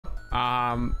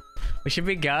We should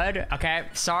be good. Okay.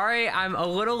 Sorry, I'm a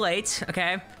little late.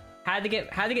 Okay. Had to get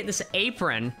this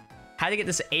apron.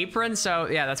 So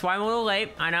yeah, that's why I'm a little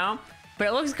late. I know. But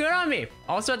it looks good on me.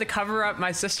 Also had to cover up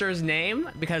my sister's name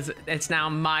because it's now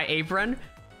my apron.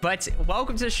 But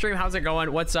welcome to the stream. How's it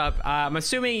going? What's up? I'm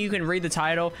assuming you can read the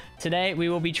title. Today we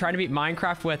will be trying to beat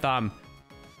Minecraft with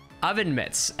oven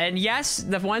mitts. And yes,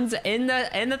 the ones in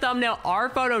the thumbnail are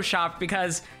photoshopped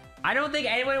because I don't think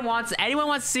anyone wants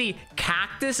to see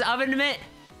cactus oven mitt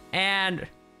and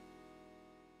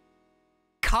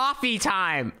coffee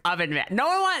time oven mitt. No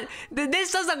one wants,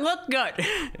 this doesn't look good.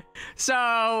 So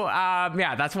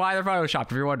yeah, that's why they're photoshopped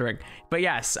if you're wondering. But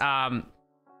yes,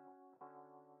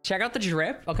 check out the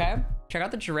drip, okay? Check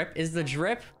out the drip. Is the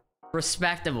drip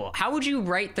respectable? How would you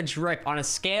rate the drip on a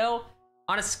scale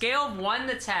of 1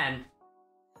 to 10?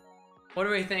 What are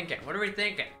we thinking?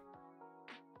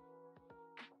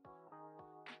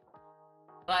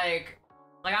 Like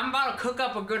I'm about to cook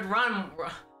up a good run.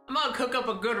 I'm about to cook up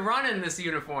a good run in this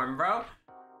uniform, bro.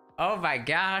 Oh my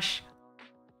gosh.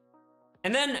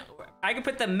 And then I can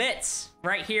put the mitts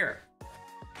right here.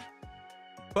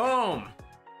 Boom.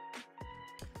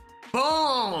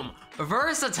 Boom.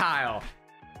 Versatile.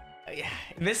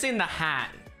 Missing the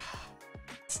hat.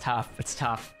 It's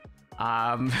tough.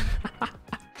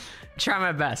 Try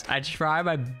my best.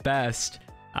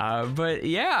 But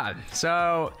yeah,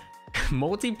 so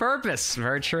multi-purpose.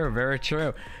 Very true.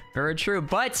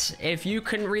 But if you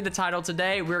couldn't read the title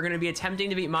today, we're going to be attempting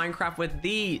to beat Minecraft with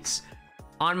these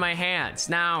on my hands.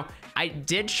 Now, I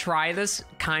did try this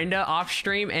kind of off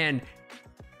stream and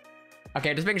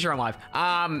okay, just making sure I'm live.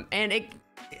 And it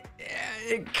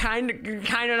kind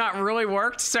of not really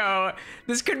worked. So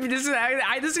this is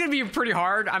gonna be pretty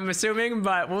hard, I'm assuming,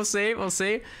 but we'll see.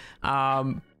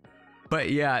 But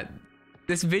yeah,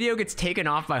 this video gets taken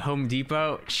off by Home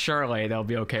Depot. Surely they'll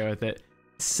be okay with it.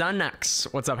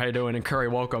 Sunx, what's up? How you doing? And Curry,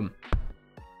 welcome.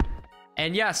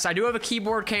 And yes, I do have a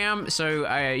keyboard cam,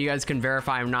 so you guys can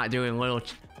verify I'm not doing little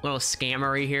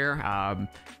scammery here.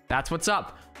 That's what's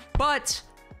up. But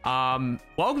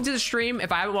welcome to the stream.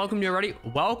 If I haven't welcomed you already,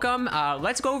 welcome.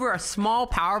 Let's go over a small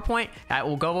PowerPoint that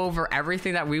will go over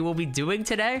everything that we will be doing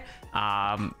today.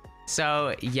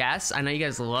 So yes, I know you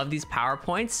guys love these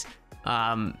PowerPoints.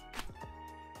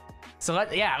 So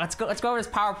let's go over this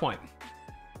PowerPoint.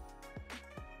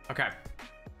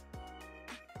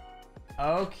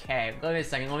 Okay, wait a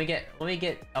second. Let me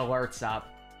get alerts up.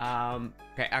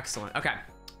 Okay, excellent. Okay.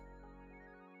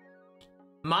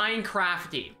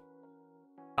 Minecrafty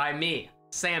by me,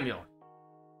 Samuel.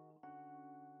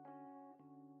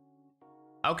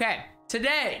 Okay,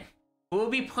 today we'll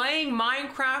be playing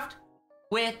Minecraft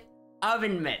with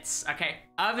oven mitts. Okay,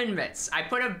 oven mitts. I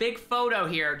put a big photo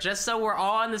here just so we're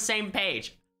all on the same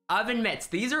page. Oven mitts.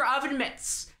 These are oven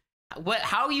mitts.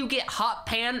 How you get hot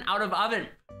pan out of oven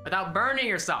without burning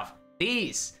yourself.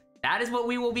 That is what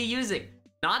we will be using.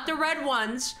 Not the red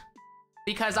ones,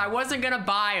 because I wasn't gonna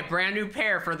buy a brand new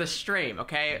pair for the stream,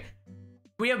 okay?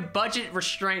 We have budget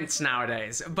restraints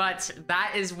nowadays, but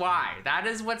that is why. That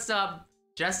is what's up,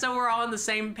 just so we're all on the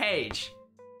same page.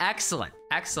 Excellent.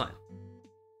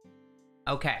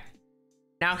 Okay,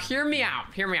 now hear me out.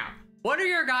 What are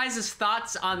your guys'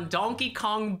 thoughts on Donkey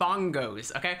Kong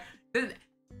bongos, okay?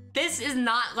 This is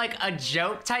not like a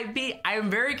joke type beat. I am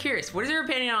very curious. What is your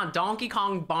opinion on Donkey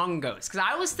Kong bongos? Because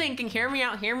I was thinking, hear me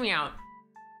out.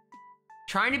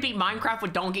 Trying to beat Minecraft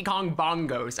with Donkey Kong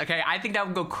bongos, okay? I think that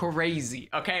would go crazy,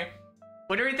 okay?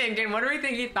 What are we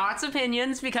thinking? Thoughts,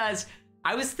 opinions? Because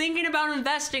I was thinking about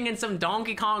investing in some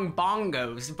Donkey Kong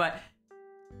bongos, but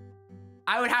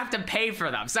I would have to pay for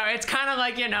them. So it's kind of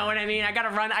like, you know what I mean? I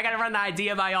gotta run the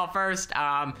idea by y'all first.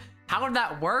 How would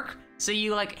that work? So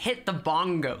you like hit the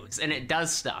bongos and it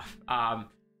does stuff. I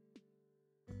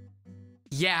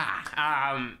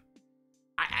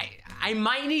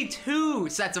might need 2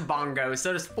 sets of bongos, so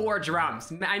there's 4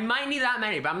 drums. I might need that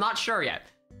many, but I'm not sure yet.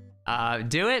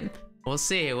 Do it? We'll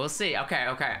see. Okay.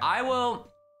 I will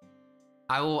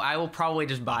probably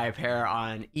just buy a pair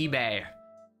on eBay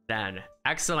then.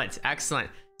 Excellent.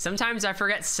 Sometimes I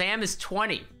forget Sam is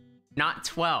 20, not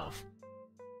 12.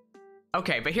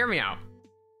 Okay, but hear me out.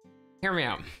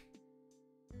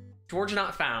 George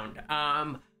not found.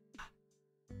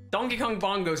 Donkey Kong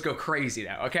bongos go crazy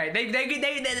though, okay? They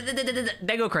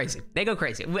go crazy.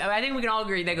 I think we can all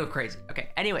agree they go crazy. Okay,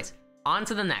 anyways, on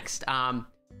to the next.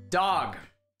 Dog.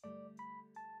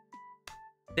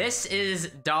 This is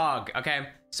dog, okay?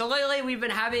 So lately we've been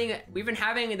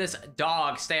having this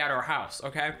dog stay at our house,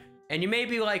 okay? And you may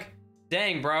be like,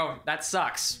 dang bro, that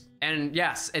sucks. And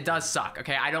yes, it does suck,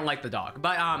 okay? I don't like the dog.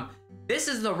 But This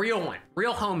is the real one.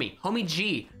 Real homie. Homie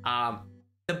G. The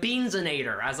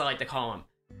Beansinator, as I like to call him.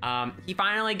 He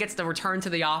finally gets to return to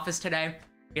the office today.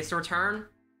 Gets to return.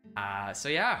 So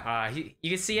yeah, you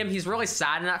can see him. He's really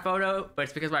sad in that photo, but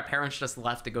it's because my parents just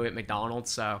left to go get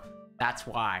McDonald's, so that's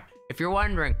why. If you're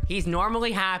wondering, he's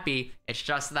normally happy. It's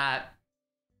just that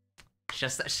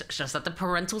the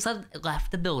parentals have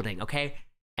left the building, okay?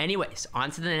 Anyways,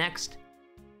 on to the next.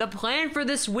 The plan for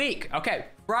this week. Okay,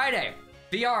 Friday,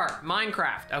 VR,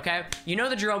 Minecraft, okay? You know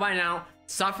the drill by now.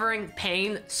 Suffering,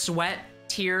 pain, sweat,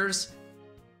 tears,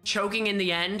 choking in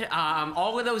the end.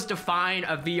 All of those define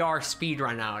a VR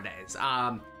speedrun nowadays.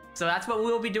 So that's what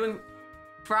we'll be doing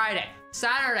Friday.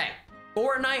 Saturday,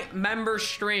 Fortnite member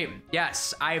stream.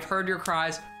 Yes, I've heard your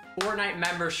cries. Fortnite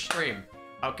member stream.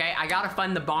 Okay, I gotta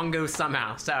fund the bongos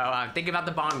somehow. So think about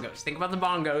the bongos. Think about the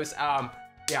bongos.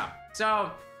 Yeah,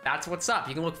 so that's what's up.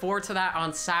 You can look forward to that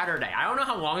on Saturday. I don't know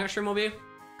how long our stream will be,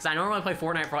 because I normally play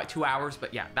Fortnite for like 2 hours,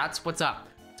 but yeah, that's what's up.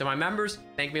 So my members,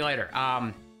 thank me later.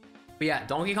 But yeah,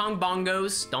 Donkey Kong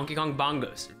bongos, Donkey Kong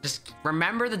bongos. Just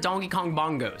remember the Donkey Kong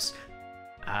bongos.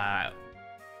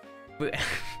 You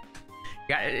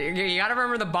gotta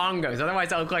remember the bongos,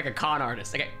 otherwise I look like a con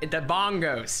artist. Okay, the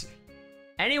bongos.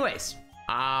 Anyways,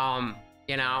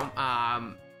 you know,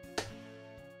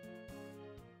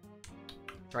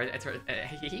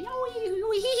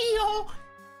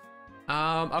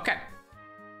 okay.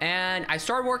 And I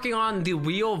started working on the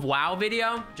Wheel of WoW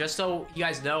video, just so you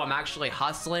guys know I'm actually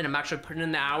hustling. I'm actually putting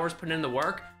in the hours, putting in the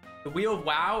work. The Wheel of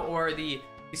WoW, or the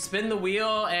you spin the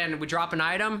wheel and we drop an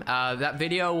item. That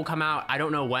video will come out, I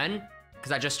don't know when,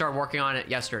 because I just started working on it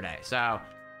yesterday. So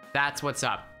that's what's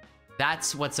up.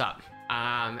 That's what's up.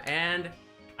 And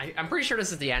I'm pretty sure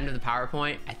this is the end of the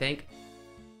PowerPoint, I think.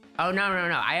 Oh, no.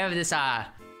 I have this,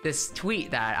 this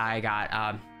tweet that I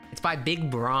got. It's by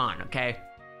Big Braun, okay?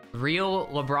 Real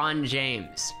LeBron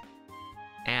James.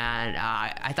 And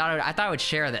I thought I would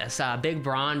share this. Big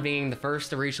Braun being the first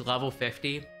to reach level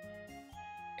 50.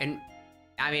 And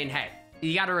I mean, hey,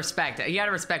 you gotta respect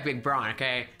Big Braun,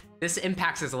 okay? This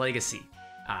impacts his legacy.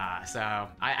 So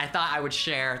I thought I would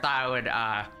share, thought I would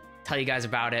tell you guys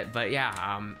about it. But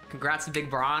yeah, congrats to Big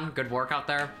Braun. Good work out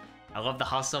there. I love the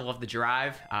hustle, love the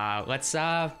drive. Let's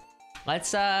yeah. I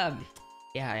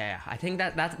think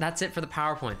that's it for the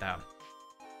PowerPoint though.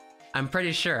 I'm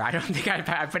pretty sure. I don't think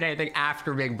I put anything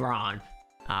after Big Braun.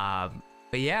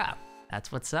 But yeah,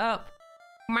 that's what's up.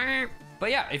 But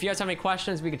yeah, if you guys have any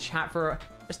questions, we could chat for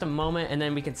just a moment and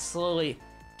then we can slowly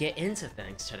get into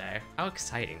things today. How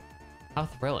exciting. How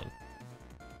thrilling.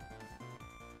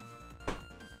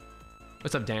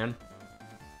 What's up, Dan?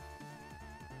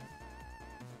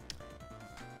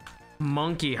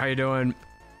 Monkey, how you doing?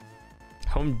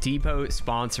 Home Depot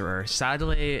sponsor.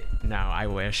 Sadly, no, I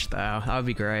wish though. That would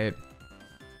be great.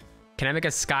 Can I make a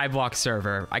Skyblock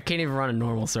server? I can't even run a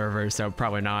normal server, so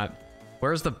probably not.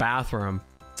 Where's the bathroom?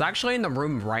 It's actually in the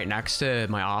room right next to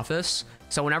my office.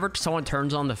 So whenever someone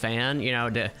turns on the fan, you know,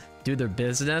 to do their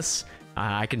business,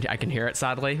 I can hear it,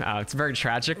 sadly. It's very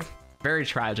tragic. Very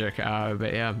tragic.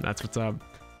 But yeah, that's what's up.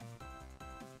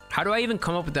 How do I even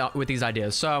come up with these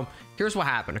ideas? So here's what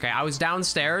happened. Okay, I was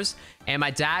downstairs and my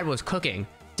dad was cooking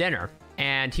dinner,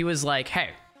 and he was like, "Hey,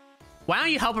 why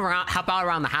don't you help out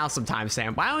around the house sometimes,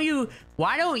 Sam? Why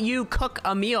don't you cook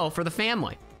a meal for the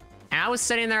family?" And I was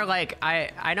sitting there like,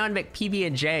 I know how to make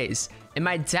PB&Js, and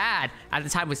my dad at the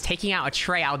time was taking out a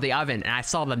tray out of the oven, and I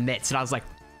saw the MITTS, and I was like,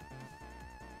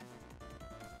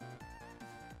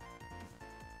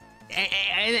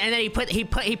 and then he put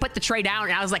the tray down,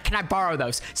 and I was like, "Can I borrow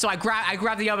those?" So I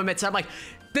grabbed the oven mitts, and I'm like,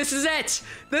 "This is it!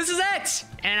 This is it!"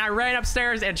 And I ran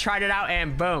upstairs and tried it out,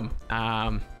 and boom.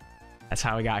 That's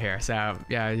how we got here. So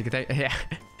yeah, you can think, yeah.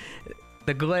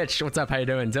 The glitch. What's up? How you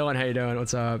doing? Dylan, how you doing?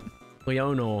 What's up?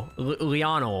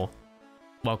 Leonel,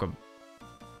 welcome.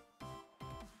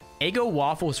 Eggo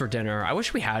waffles for dinner. I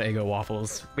wish we had Eggo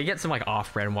waffles. We get some like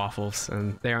off-brand waffles,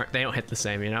 and they don't hit the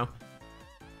same, you know.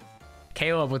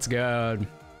 Caleb, what's good?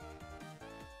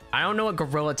 I don't know what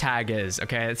Gorilla Tag is.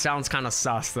 Okay, it sounds kind of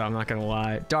sus though, I'm not gonna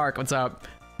lie. Dark, what's up?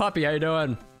 Puppy, how you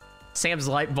doing? Sam's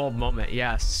light bulb moment.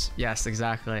 Yes,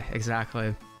 exactly.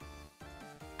 Have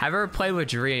I ever played with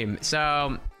Dream?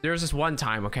 So there's this one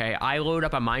time, okay, I load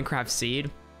up a Minecraft seed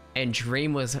and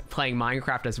Dream was playing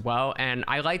Minecraft as well, and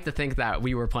I like to think that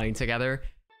we were playing together,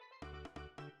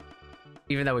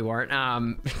 even though we weren't.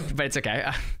 But it's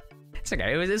okay. It's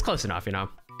okay. It was close enough, you know.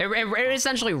 It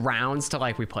essentially rounds to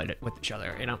like we played it with each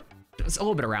other, you know. It's a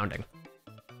little bit of rounding.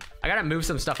 I gotta move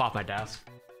some stuff off my desk.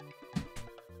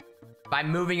 By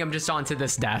moving them just onto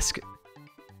this desk.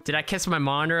 Did I kiss my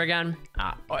monitor again?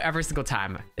 Every single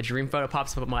time. The Dream photo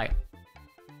pops up, I'm like,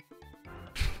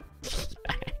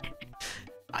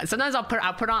 sometimes I'll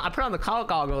put on the color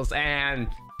goggles and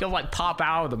they'll like pop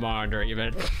out of the monitor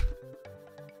even.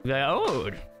 Like, oh,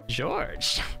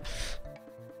 George.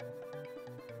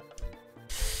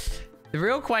 The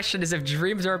real question is if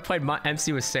Dreams ever played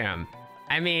MC with Sam.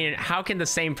 I mean, how can the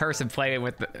same person play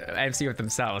with the MC with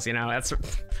themselves? You know, that's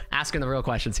asking the real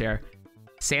questions here.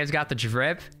 Sam's got the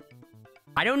drip.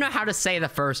 I don't know how to say the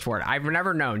first word. I've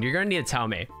never known. You're gonna need to tell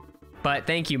me. But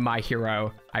thank you, my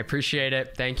hero. I appreciate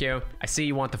it. Thank you. I see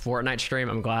you want the Fortnite stream.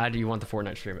 I'm glad you want the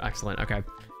Fortnite stream. Excellent. Okay.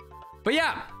 But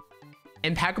yeah,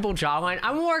 impeccable jawline.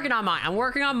 I'm working on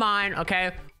mine.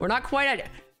 Okay. We're not quite at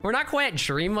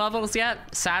dream levels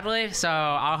yet, sadly. So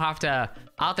I'll have to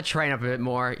train up a bit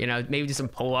more. You know, maybe do some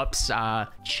pull-ups,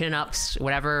 chin-ups,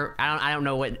 whatever. I don't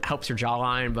know what helps your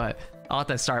jawline, but I'll have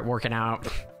to start working out.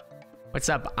 What's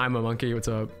up? I'm a monkey. What's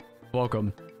up?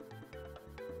 Welcome.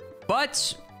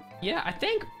 But yeah, I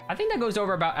think that goes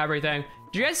over about everything.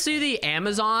 Do you guys see the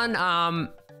Amazon?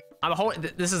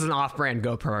 This is an off-brand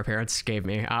GoPro our parents gave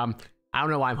me. I don't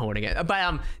know why I'm holding it,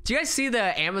 but do you guys see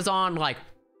the Amazon like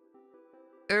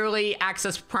early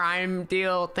access Prime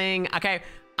deal thing? Okay,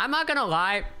 I'm not gonna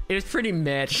lie, it was pretty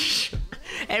mid.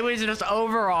 It was just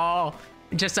overall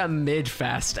just a mid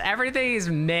fest. Everything is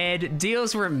mid.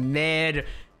 Deals were mid.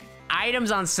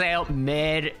 Items on sale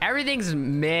mid. Everything's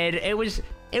mid. It was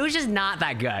just not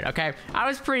that good. Okay, I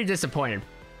was pretty disappointed,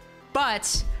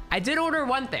 but I did order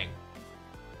one thing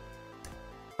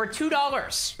for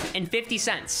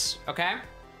 $2.50. Okay,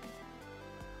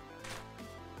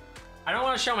 I don't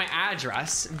want to show my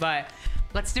address, but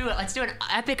let's do it. Let's do an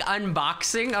epic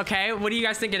unboxing. Okay, what do you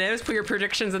guys think it is? Put your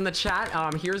predictions in the chat.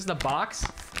 Here's the box.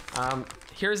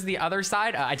 Here's the other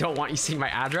side. I don't want you seeing my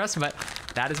address, but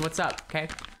that is what's up. Okay,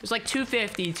 it's like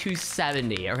 $2.50,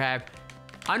 $2.70. Okay,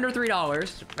 under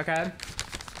 $3. Okay,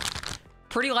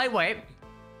 pretty lightweight.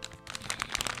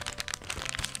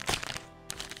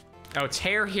 Oh,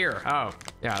 tear here. Oh,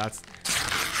 yeah, that's.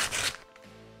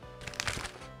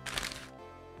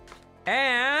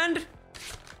 And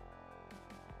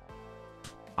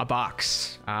a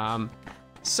box.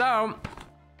 So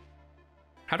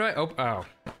how do I open? Oh,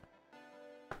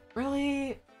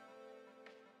 really?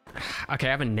 Okay,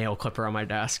 I have a nail clipper on my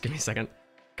desk. Give me a second.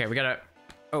 Okay, we gotta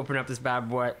open up this bad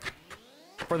boy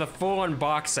for the full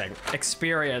unboxing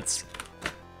experience.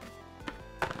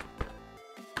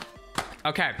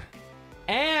 Okay,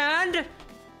 and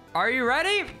are you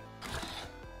ready?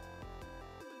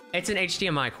 It's an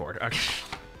HDMI cord. Okay.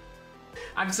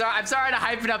 I'm sorry to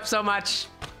hype it up so much.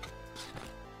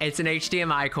 It's an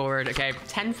HDMI cord. Okay,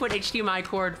 10-foot HDMI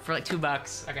cord for like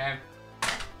 $2. Okay.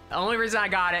 The only reason I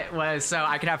got it was so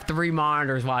I could have 3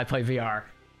 monitors while I play VR.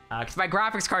 Because my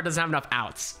graphics card doesn't have enough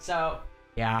outs. So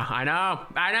yeah, I know,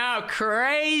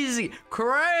 crazy.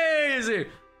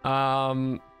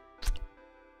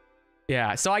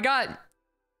 Yeah, so I got.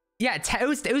 Yeah, it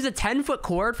was a 10-foot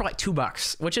cord for like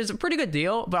 $2, which is a pretty good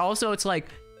deal. But also, it's like,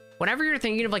 whenever you're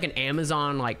thinking of like an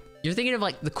Amazon, like you're thinking of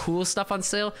like the cool stuff on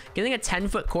sale, getting a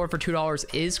 10-foot cord for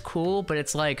 $2 is cool. But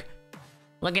it's like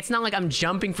it's not like I'm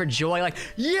jumping for joy, like,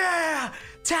 yeah,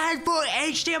 10-foot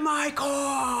HDMI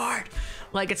cord.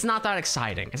 Like, it's not that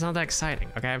exciting. It's not that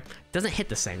exciting. Okay, it doesn't hit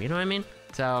the same. You know what I mean?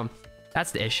 So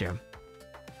that's the issue.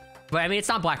 But I mean, it's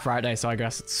not Black Friday, so I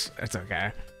guess it's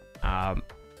okay.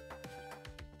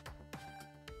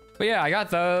 But yeah, I got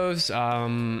those.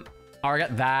 I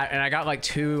got that, and I got like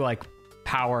 2 like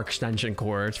power extension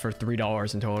cords for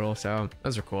 $3 in total. So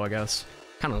those are cool, I guess.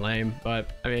 Kind of lame,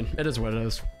 but I mean, it is what it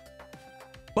is.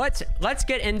 But let's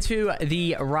get into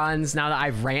the runs now that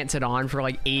I've ranted on for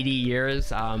like 80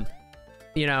 years.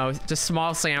 You know, just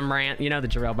small Sam rant. You know the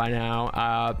drill by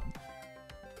now.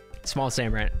 Small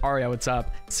Sam rant. Aria, what's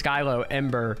up? Skylo,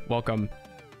 Ember, welcome.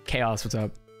 Chaos, what's up?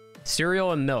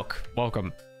 Cereal and Milk,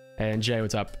 welcome. And Jay,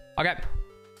 what's up? Okay.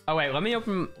 Oh wait, let me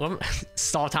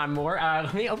stall time more.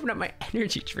 Let me open up my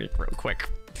energy drink real quick.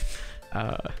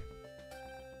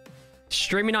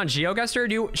 Streaming on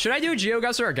GeoGuessr. Should I do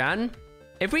GeoGuessr again?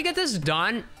 If we get this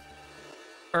done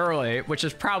early, which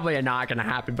is probably not gonna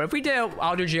happen, but if we do,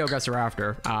 I'll do GeoGuessr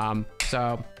after.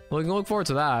 So we can look forward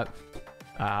to that.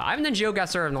 I haven't done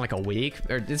GeoGuessr in like a week,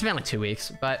 or it's been like 2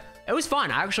 weeks, but it was fun.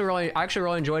 I actually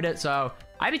really enjoyed it, so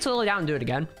I'd be totally down to do it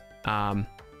again.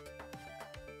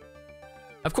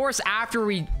 Of course, after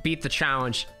we beat the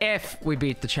challenge, if we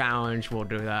beat the challenge, we'll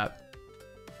do that.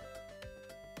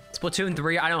 Splatoon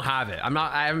 3, I don't have it.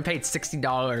 I haven't paid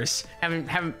 $60.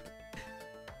 Haven't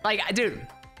like, dude,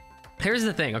 here's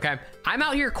the thing, okay? I'm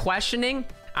out here questioning.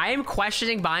 I am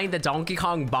questioning buying the Donkey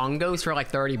Kong bongos for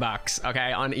like $30,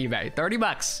 okay, on eBay.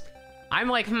 $30. I'm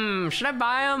like, should I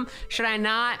buy them? Should I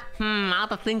not? I'll have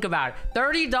to think about it.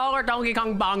 $30 Donkey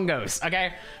Kong bongos,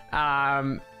 okay?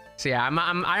 So yeah,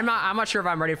 I'm not sure if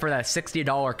I'm ready for that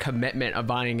 $60 commitment of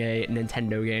buying a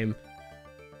Nintendo game.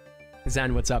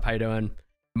 Zen, what's up? How you doing?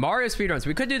 Mario speedruns,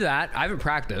 we could do that. I haven't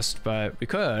practiced, but we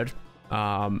could.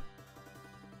 Buy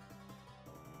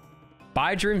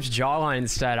Dream's jawline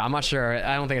instead. I'm not sure.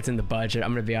 I don't think it's in the budget.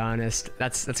 I'm gonna be honest.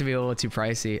 That's gonna be a little too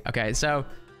pricey. Okay, so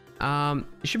you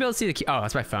should be able to see the key. Oh,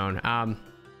 that's my phone. You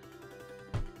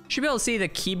should be able to see the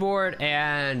keyboard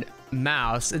and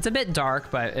mouse. It's a bit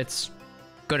dark, but it's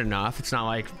good enough. It's not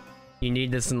like you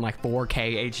need this in like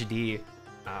 4K HD.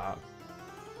 Now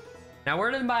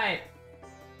where did my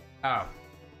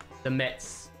the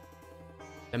MITTS.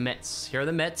 The MITTS. Here are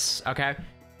the MITTS. Okay.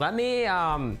 Let me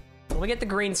get the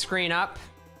green screen up.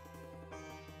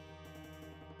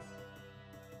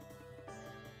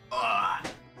 Ugh.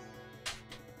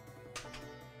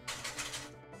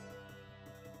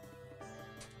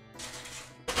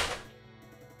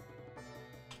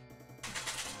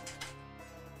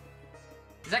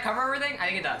 Does that cover everything? I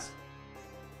think it does.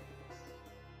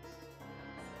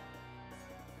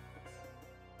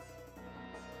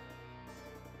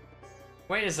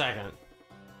 Wait a second.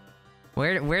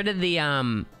 Where did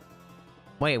the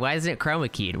wait, why isn't it chroma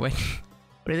keyed? What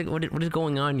is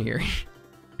going on here?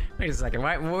 Wait a second.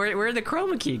 Where'd the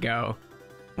chroma key go?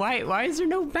 Why is there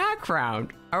no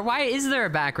background? Or why is there a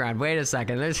background? Wait a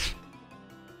second. There's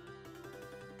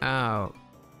Oh,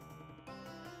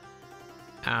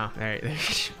 there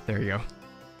you go.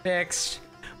 Fixed.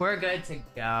 We're good to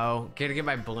go. Gotta get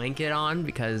my blanket on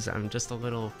because I'm just a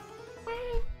little.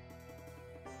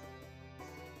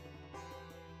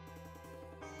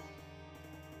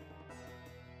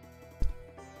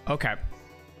 Okay.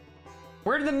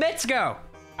 Where did the MITTS go?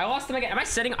 I lost them again. Am I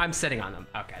sitting? I'm sitting on them.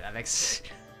 Okay, that makes...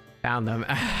 Found them.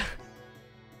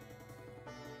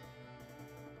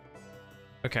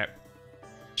 Okay.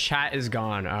 Chat is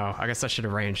gone. Oh, I guess I should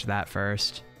arrange that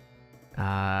first.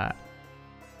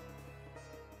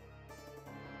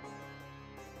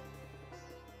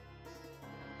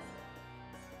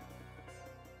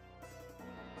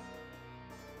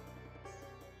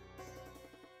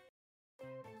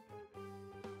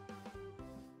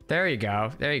 There you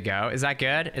go. There you go. Is that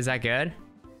good? Is that good?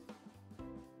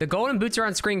 The golden boots are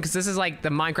on screen because this is like the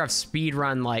Minecraft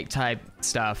speedrun like type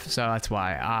stuff. So that's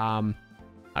why.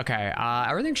 Okay.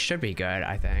 Everything should be good,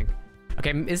 I think.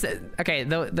 Okay. Is it okay?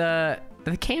 The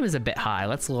cam is a bit high.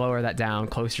 Let's lower that down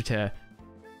closer to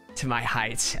my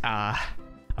height. I'm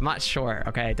not short.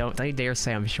 Okay. Don't you dare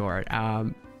say I'm short.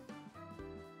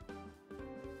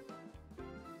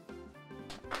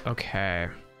 Okay.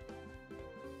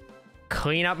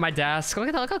 Clean up my desk.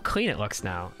 Look how clean it looks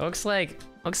now. It looks like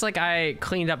I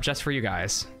cleaned up just for you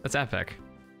guys. That's epic.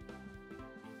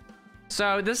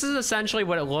 So this is essentially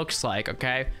what it looks like,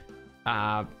 okay?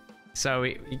 So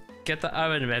we get the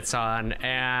oven mitts on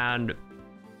and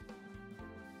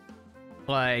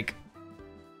like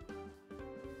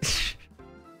I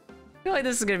feel like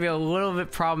this is gonna be a little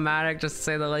bit problematic, just to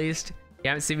say the least. You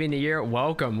haven't seen me in a year.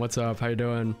 Welcome. What's up? How you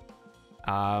doing?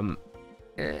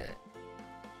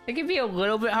 It can be a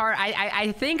little bit hard.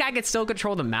 I think I could still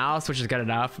control the mouse, which is good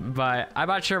enough, but I'm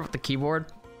not sure with the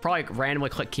keyboard. Probably like randomly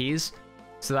click keys.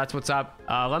 So that's what's up.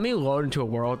 Let me load into a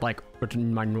world like with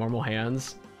my normal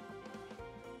hands.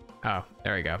 Oh,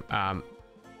 there we go.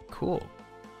 Cool.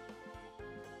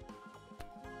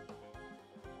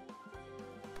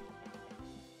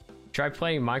 Try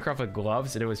playing Minecraft with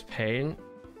gloves and it was pain.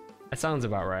 That sounds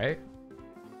about right.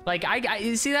 Like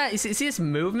you see that? You see this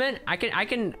movement? I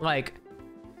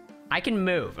can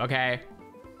move, okay?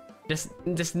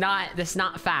 Just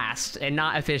not fast and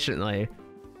not efficiently.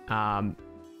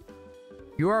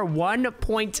 You are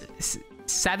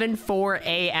 1.74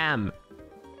 AM.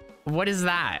 What is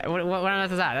that?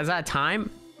 What is that? Is that a time?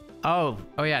 Oh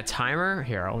yeah, timer.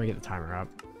 Here, let me get the timer up.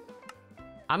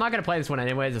 I'm not gonna play this one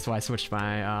anyways. That's why I switched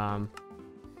my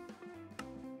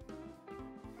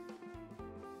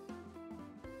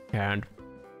and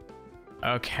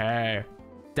okay,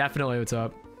 definitely. What's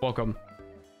up? Welcome.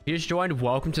 If you just joined,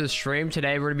 welcome to the stream.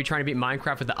 Today we're gonna be trying to beat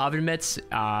Minecraft with the oven mitts.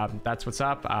 That's what's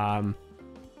up.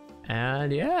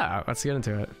 And yeah, let's get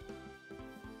into it.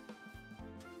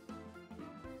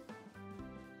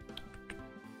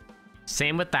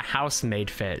 Same with the housemaid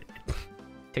fit.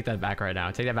 Take that back right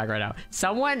now. Take that back right now.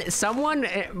 Someone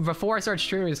before I started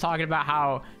streaming was talking about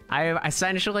how I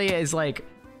essentially is like,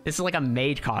 this is like a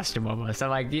maid costume almost. I'm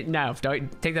like, no,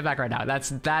 don't take that back right now.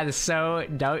 That is so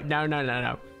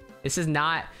no. This is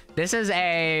not. This is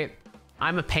a.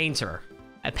 I'm a painter,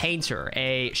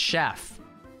 a chef.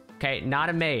 Okay, not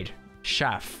a maid.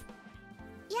 chef.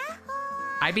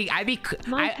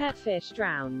 My pet fish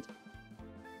drowned.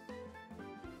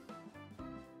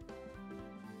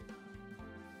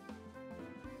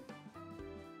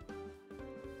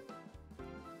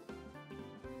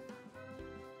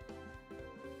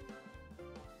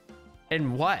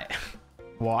 In what?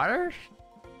 Water?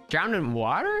 Drowned in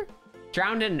water?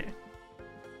 Drowned in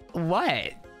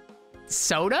what?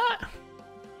 Soda?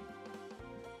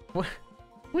 What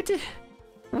did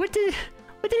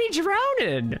he drown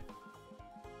in?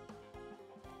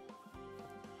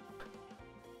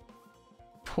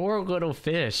 Poor little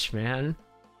fish, man.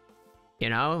 You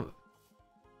know?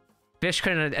 Fish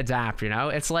couldn't adapt, you know?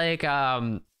 It's like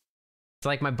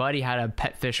my buddy had a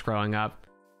pet fish growing up,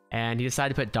 and he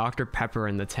decided to put Dr. Pepper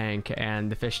in the tank,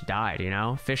 and the fish died, you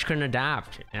know? Fish couldn't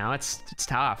adapt, you know? It's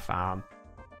tough.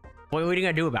 What are you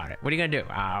gonna do about it? What are you gonna do?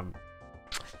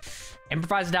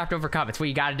 Improvise, adapt, overcome. It's what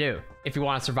you gotta do if you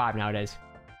want to survive nowadays.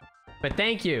 But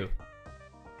thank you.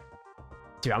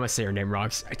 Dude, I'm gonna say your name wrong.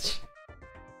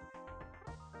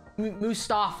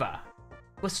 Mustafa.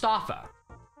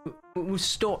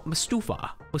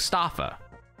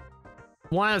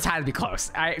 One of those had to be close.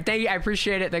 Thank you. I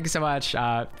appreciate it. Thank you so much.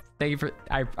 Thank you for.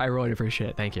 I really appreciate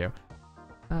it. Thank you.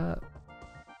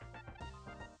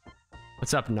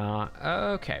 What's up, Nah?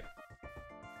 Okay.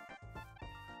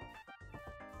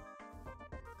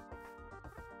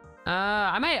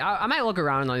 I might look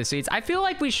around on these seeds. I feel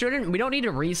like we don't need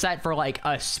to reset for like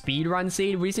a speedrun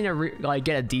seed. We just need to like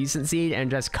get a decent seed and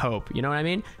just cope. You know what I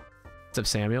mean? What's up,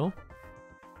 Samuel?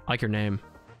 I like your name.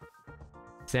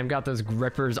 Sam got those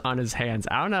grippers on his hands.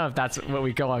 I don't know if that's what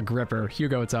we call a gripper.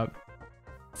 Hugo, what's up?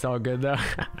 It's all good though.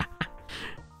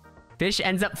 Fish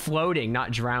ends up floating,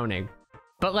 not drowning.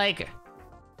 But like,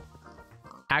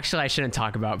 actually I shouldn't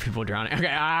talk about people drowning. Okay,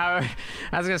 I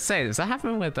was gonna say, does that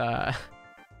happen with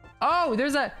oh,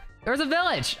 there's a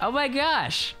village. Oh my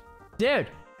gosh. Dude,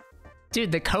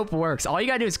 the cope works. All you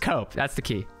gotta do is cope. That's the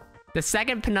key. The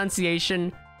second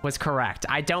pronunciation was correct.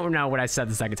 I don't know what I said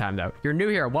the second time though. You're new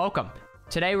here, welcome.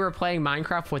 Today we're playing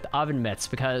Minecraft with oven mitts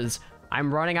because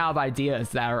I'm running out of ideas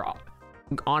that are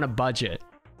on a budget.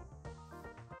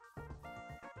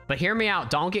 But hear me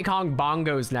out, Donkey Kong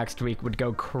bongos next week would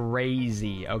go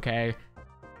crazy, okay?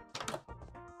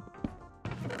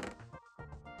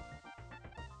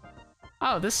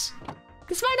 Oh, this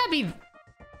might not be.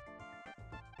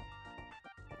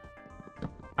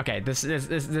 Okay, this is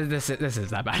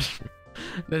that bad.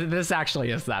 This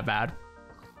actually is that bad.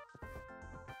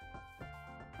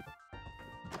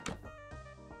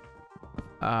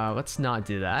 Let's not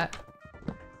do that.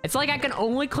 It's like I can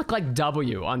only click like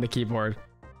W on the keyboard.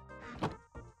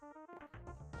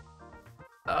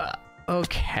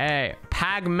 Okay,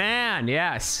 Pagman,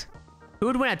 yes. Who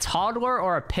would win, a toddler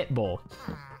or a pit bull?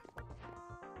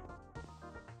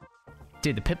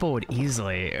 Dude, the Pitbull would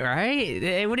easily, right?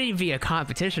 It wouldn't even be a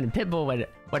competition. Pitbull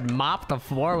would mop the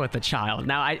floor with the child.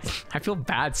 Now, I feel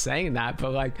bad saying that,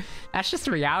 but like, that's just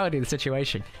the reality of the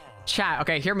situation. Chat,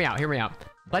 okay, hear me out, hear me out.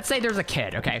 Let's say there's a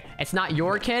kid, okay? It's not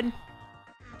your kid.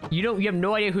 You have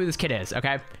no idea who this kid is,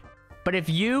 okay? But if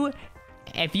you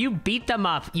beat them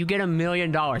up, you get $1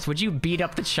 million. Would you beat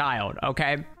up the child,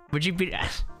 okay? Would you beat...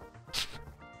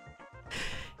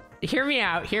 Hear me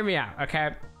out,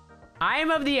 okay?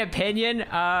 I'm of the opinion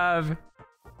of...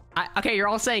 okay, you're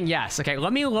all saying yes. Okay,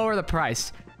 let me lower the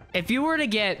price. If you were to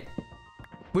get...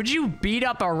 Would you beat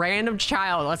up a random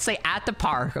child, let's say at the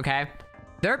park, okay?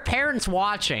 Their parents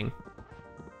watching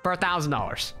for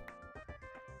 $1,000.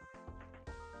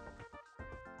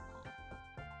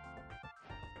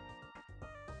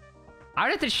 I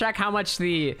would have to check how much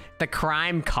the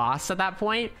crime costs at that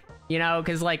point. You know,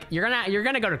 because like you're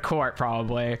gonna go to court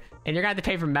probably, and you're gonna have to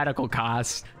pay for medical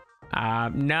costs.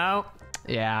 No,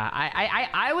 yeah,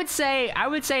 I would say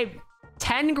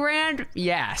 10 grand.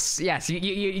 Yes,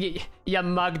 you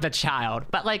mug the child,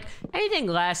 but like anything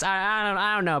less,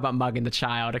 I don't know about mugging the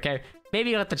child. Okay,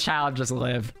 maybe let the child just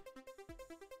live.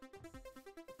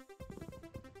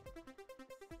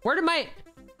 Where did my...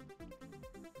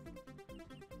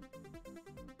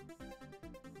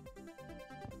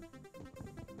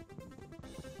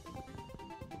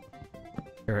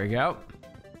 Here we go.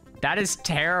 That is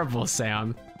terrible,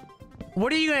 Sam.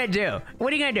 What are you gonna do?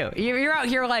 What are you gonna do? You're out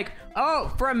here like,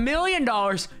 oh, for $1 million,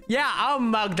 yeah, I'll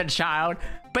mug the child.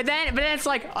 But then it's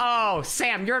like, oh,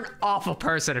 Sam, you're an awful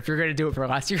person if you're gonna do it for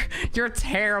less. You're a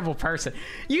terrible person.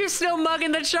 You're still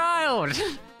mugging the child.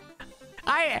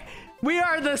 We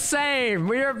are the same.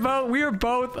 We are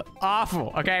both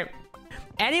awful. Okay.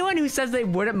 Anyone who says they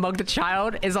wouldn't mug the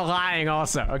child is lying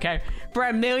also, okay? For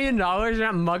 $1 million, you're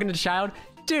not mugging the child.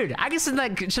 Dude, I can send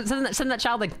that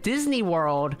child like Disney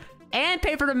World and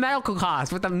pay for the medical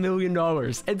costs with $1 million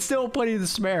and still plenty to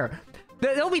spare.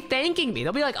 They'll be thanking me.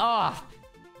 They'll be like, oh,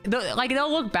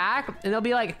 they'll look back and they'll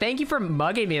be like, thank you for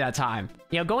mugging me that time.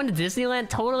 You know, going to Disneyland,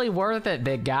 totally worth it,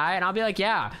 big guy. And I'll be like,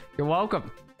 yeah, you're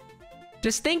welcome.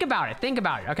 Just think about it. Think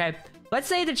about it, okay? Let's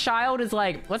say the child is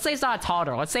like, let's say it's not a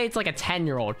toddler. Let's say it's like a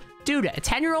 10-year-old. Dude, a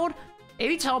 10-year-old,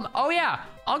 if you tell them, oh yeah,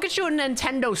 I'll get you a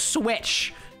Nintendo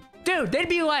Switch. Dude, they'd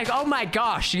be like, oh my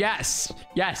gosh, yes.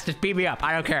 Yes, just beat me up.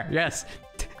 I don't care. Yes.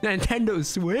 Nintendo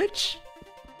Switch?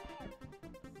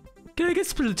 Can I get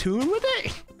Splatoon with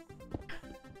it?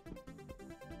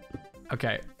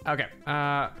 Okay.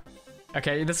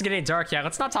 Okay, this is getting dark. Yeah,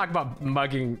 let's not talk about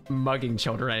mugging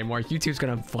children anymore. YouTube's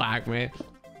gonna flag me.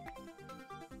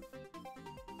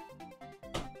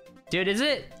 Dude, is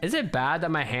it bad that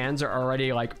my hands are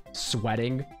already like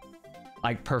sweating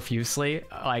like profusely?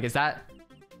 Like, is that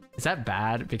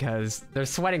bad? Because they're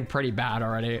sweating pretty bad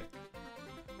already.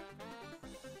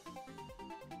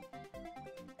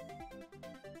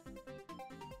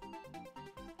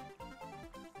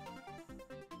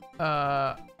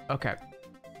 Okay.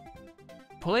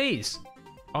 Please.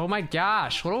 Oh my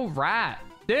gosh, little rat.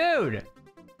 Dude.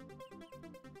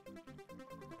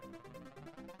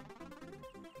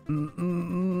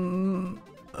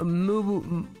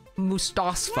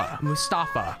 Mustafa.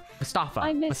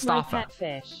 I miss my pet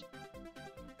fish.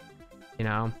 You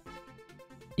know,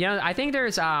 I think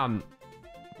there's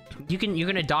you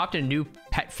can adopt a new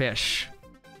pet fish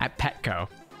at Petco.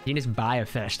 You can just buy a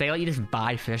fish. They let you just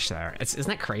buy fish there. Isn't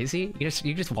that crazy? You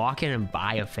just walk in and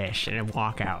buy a fish and then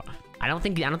walk out. I don't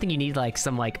think you need like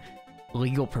some like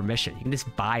legal permission. You can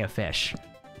just buy a fish.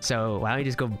 So why don't you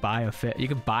just go buy a fish? You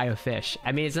can buy a fish.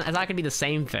 I mean, it's not gonna be the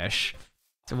same fish.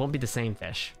 It won't be the same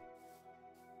fish.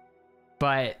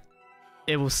 But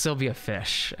it will still be a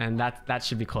fish, and that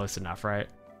should be close enough, right?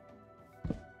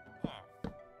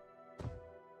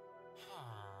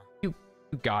 You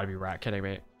gotta be rat kidding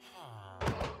me.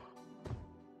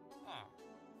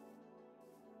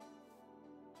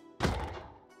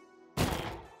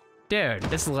 Dude,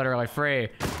 this is literally free.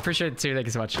 Appreciate it too. Thank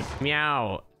you so much.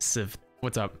 Meow. Civ.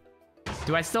 What's up?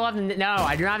 Do I still have the... No,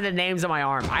 I do not have the names on my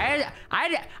arm.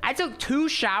 I took 2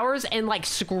 showers and like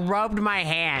scrubbed my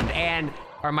hand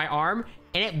or my arm,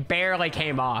 and it barely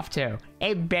came off too.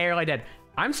 It barely did.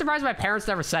 I'm surprised my parents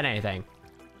never said anything.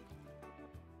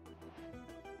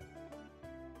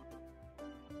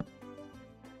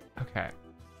 Okay.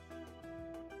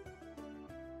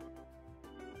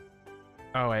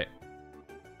 Oh, wait.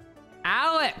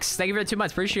 Alex! Thank you for the 2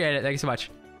 months. Appreciate it. Thank you so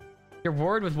much. You're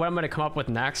bored with what I'm going to come up with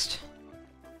next?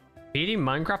 Feeding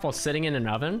Minecraft while sitting in an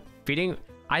oven? Feeding...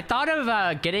 I thought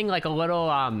of getting like a little...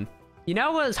 you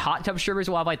know those hot tub streamers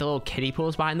will have like the little kiddie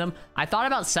pools behind them? I thought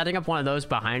about setting up one of those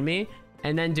behind me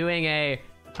and then doing a...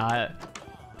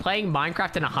 playing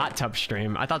Minecraft in a hot tub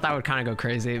stream. I thought that would kind of go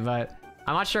crazy, but...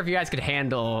 I'm not sure if you guys could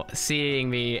handle seeing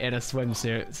me in a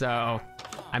swimsuit, so...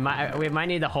 we might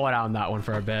need to hold out on that one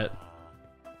for a bit.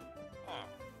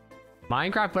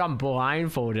 Minecraft, but I'm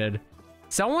blindfolded.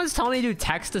 Someone was telling me to do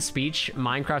text-to-speech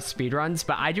Minecraft speedruns,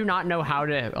 but I do not know how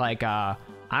to, like, I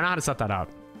don't know how to set that up.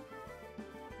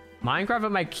 Minecraft,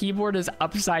 but my keyboard is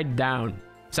upside down.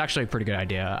 It's actually a pretty good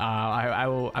idea.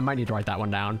 I might need to write that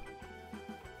one down.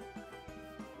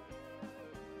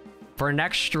 For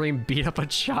next stream, beat up a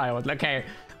child. Okay,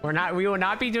 we will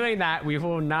not be doing that. We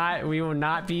will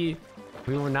not be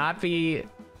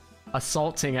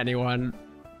assaulting anyone.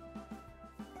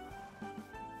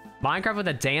 Minecraft with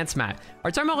a dance mat. Are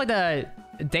you talking about like the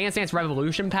Dance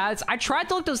Revolution pads? I tried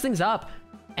to look those things up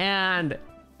and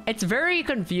it's very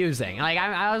confusing. Like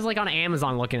I was like on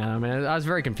Amazon looking at them and I was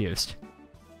very confused.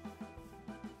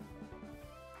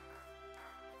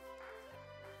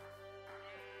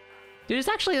 Dude, this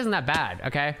actually isn't that bad,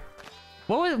 okay?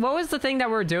 What was the thing that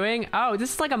we're doing? Oh,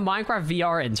 this is like a Minecraft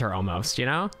VR intro almost, you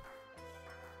know?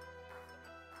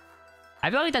 I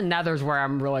feel like the Nether's where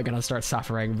I'm really gonna start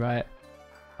suffering, but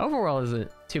Overworld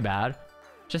isn't too bad.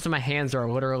 Just that my hands are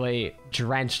literally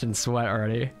drenched in sweat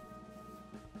already.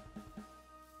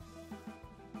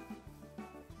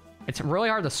 It's really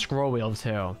hard to scroll wheel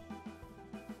too.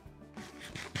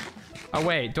 Oh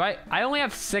wait, I only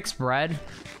have 6 bread?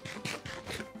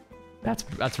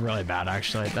 That's really bad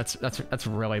actually. That's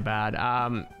really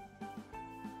bad.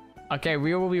 Okay,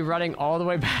 we will be running all the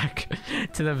way back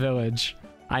to the village.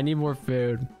 I need more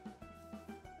food.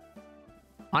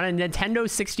 On a Nintendo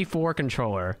 64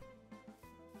 controller.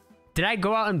 Did I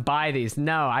go out and buy these?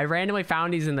 No, I randomly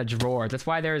found these in the drawer. That's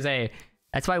why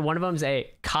one of them's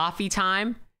a coffee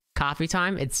time.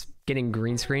 It's getting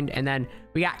green screened. And then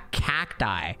we got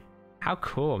cacti. How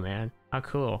cool, man. How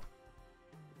cool.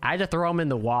 I had to throw them in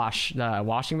the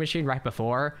washing machine right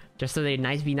before, just so they'd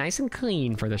be nice and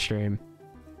clean for the stream.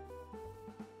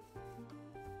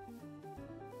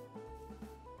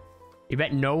 You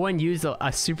bet no one used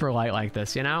a super light like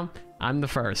this, you know? I'm the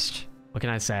first. What can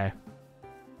I say?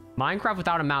 Minecraft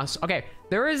without a mouse. Okay,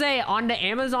 there is on the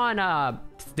Amazon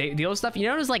deal stuff, you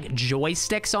know those like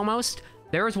joysticks almost?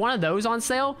 There was one of those on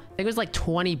sale. I think it was like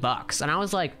 20 bucks. And I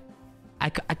was like,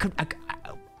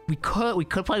 we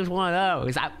could play with one of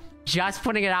those. I'm just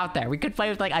putting it out there. We could play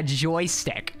with like a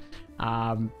joystick.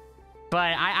 But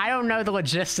I don't know the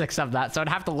logistics of that, so I'd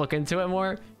have to look into it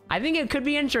more. I think it could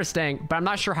be interesting, but I'm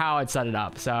not sure how I'd set it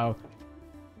up, so.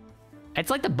 It's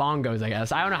like the bongos, I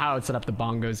guess. I don't know how I'd set up the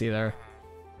bongos either.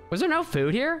 Was there no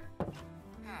food here?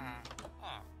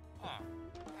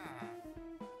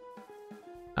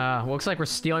 Looks like we're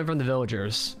stealing from the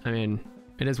villagers. I mean,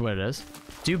 it is what it is.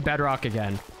 Do bedrock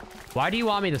again. Why do you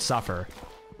want me to suffer?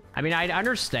 I mean, I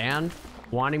understand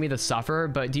wanting me to suffer,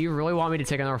 but do you really want me to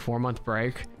take another 4-month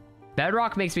break?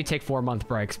 Bedrock makes me take 4-month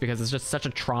breaks because it's just such a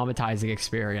traumatizing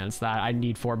experience that I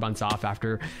need 4 months off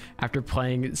after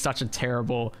playing such a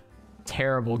terrible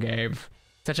game.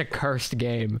 Such a cursed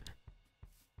game.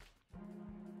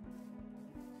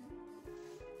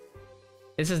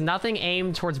 This is nothing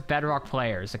aimed towards Bedrock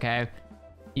players, okay?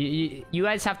 You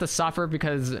guys have to suffer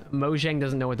because Mojang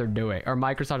doesn't know what they're doing, or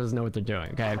Microsoft doesn't know what they're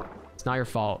doing, okay? It's not your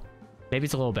fault. Maybe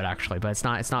it's a little bit actually, but it's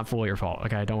not fully your fault,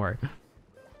 okay? Don't worry.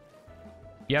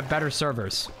 You have better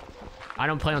servers. I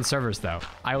don't play on servers though.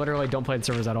 I literally don't play on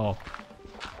servers at all.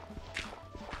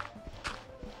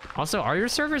 Also, are your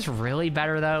servers really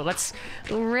better though?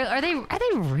 Are they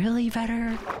really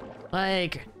better?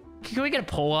 Like, can we get a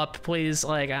poll up, please?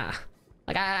 I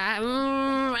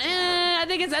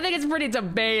think it's pretty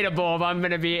debatable if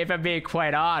I'm being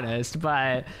quite honest,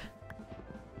 but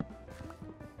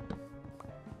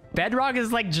Bedrock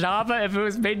is like Java if it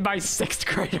was made by 6th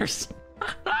graders.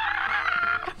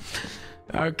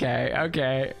 Okay,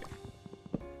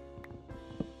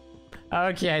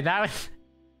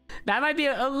 that might be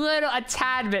a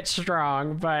tad bit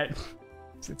strong, but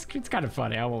it's kind of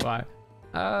funny, I won't lie.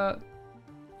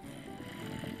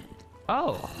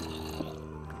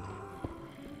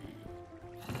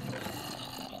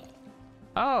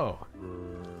 Oh,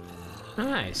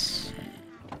 nice.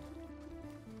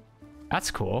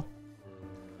 That's cool.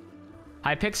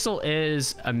 Hypixel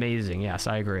is amazing. Yes,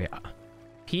 I agree.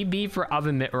 PB for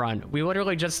oven mitt run. We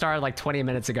literally just started like 20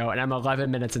 minutes ago, and I'm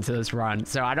 11 minutes into this run,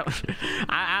 so I don't,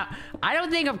 I don't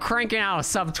think I'm cranking out a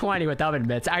sub 20 with oven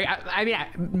mitts. I mean,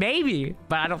 maybe,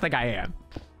 but I don't think I am.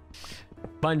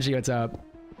 Bungie, what's up?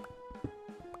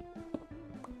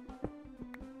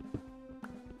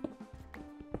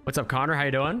 What's up, Connor? How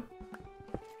you doing?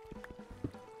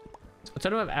 Let's do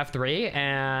F3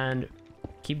 and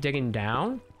keep digging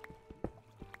down.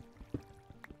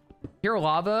 Here are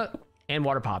lava and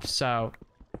water pops, so.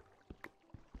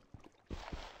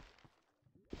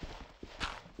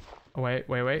 Wait.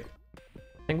 I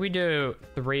think we do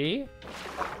 3.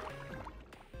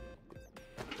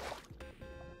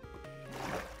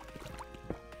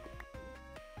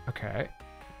 Okay.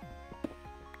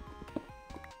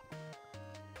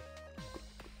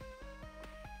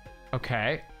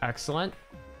 Okay, excellent.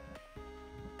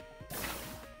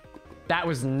 That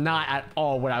was not at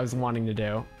all what I was wanting to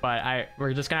do, but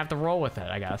we're just gonna have to roll with it,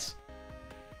 I guess.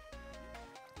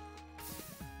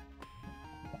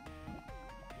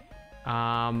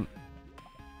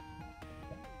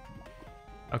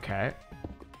 Okay.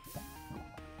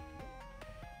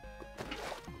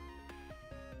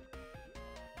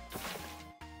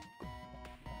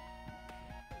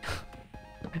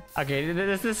 Okay,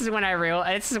 this is when I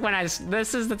realize,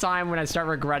 this is the time when I start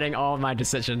regretting all of my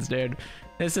decisions, dude.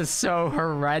 This is so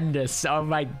horrendous. Oh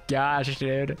my gosh,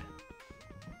 dude.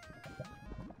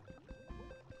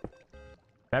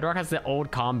 Bedrock has the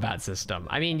old combat system.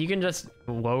 I mean, you can just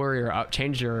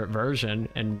change your version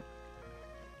in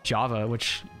Java,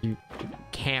 which you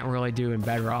can't really do in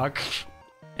Bedrock,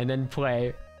 and then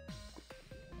play.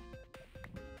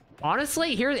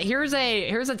 Honestly, here's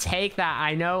a take that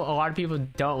I know a lot of people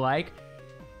don't like.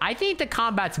 I think the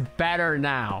combat's better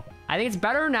now. I think it's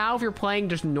better now if you're playing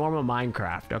just normal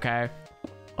Minecraft, okay?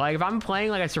 Like, if I'm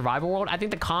playing like a survival world, I think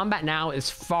the combat now is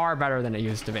far better than it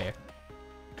used to be.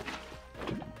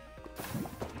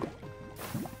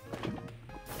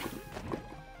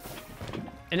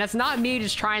 And that's not me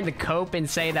just trying to cope and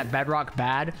say that Bedrock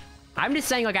bad. I'm just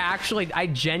saying, like, I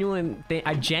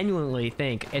genuinely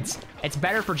think it's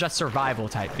better for just survival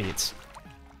type beats.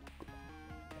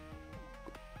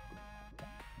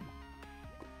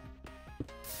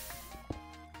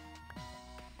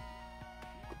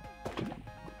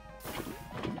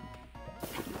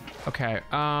 Okay.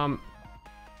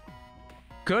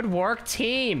 Good work,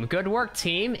 team. Good work,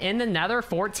 team. In the nether,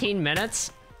 14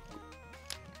 minutes.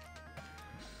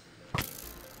 How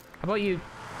about you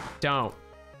don't?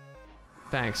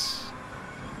 Thanks.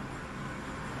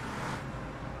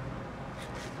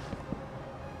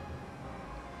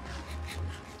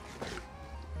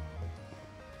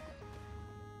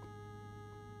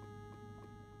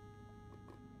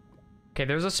 Okay,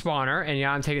 there's a spawner, and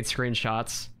yeah, I'm taking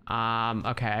screenshots.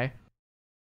 Okay.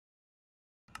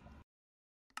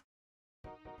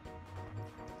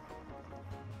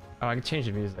 Oh, I can change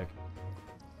the music.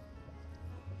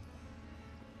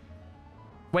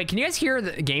 Wait, can you guys hear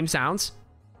the game sounds?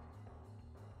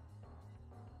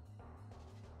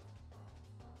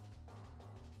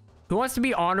 Who wants to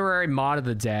be honorary mod of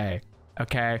the day?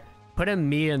 Okay, put a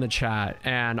me in the chat,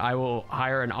 and I will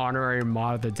hire an honorary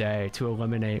mod of the day to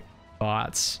eliminate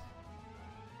bots.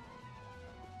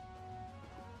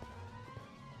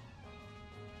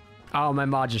 Oh, my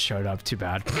mod just showed up. Too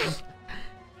bad.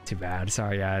 Too bad.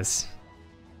 Sorry, guys.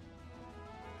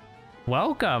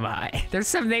 Welcome. There's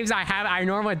some names I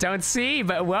normally don't see,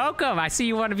 but welcome. I see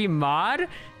you want to be mod.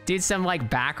 Dude, some like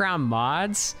background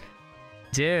mods.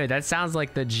 Dude, that sounds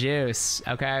like the juice.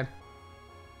 Okay.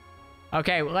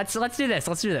 Okay, let's do this.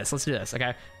 Let's do this. Let's do this.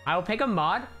 Okay. I will pick a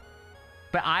mod,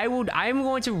 but I'm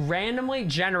going to randomly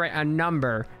generate a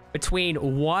number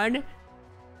between 1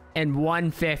 and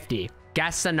 150.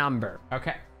 Guess the number.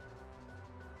 Okay.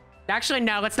 Actually,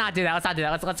 no, let's not do that. Let's not do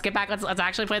that. Let's get back. Let's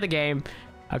actually play the game.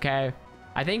 Okay.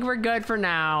 I think we're good for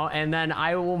now, and then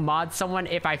I will mod someone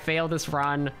if I fail this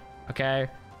run. Okay.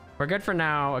 We're good for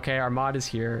now. Okay, our mod is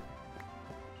here.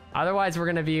 Otherwise, we're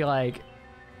gonna be like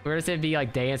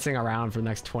dancing around for the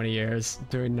next 20 years,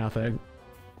 doing nothing.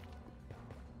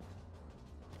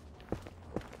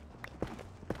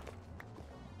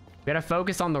 We gotta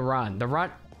focus on the run. The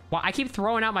run. Well, I keep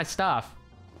throwing out my stuff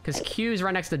because Q's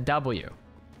right next to W.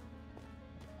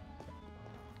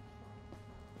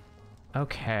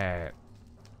 Okay.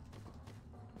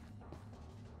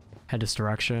 Head this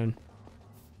direction.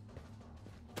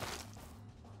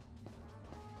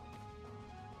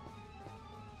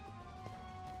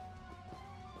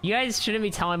 You guys shouldn't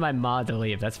be telling my mod to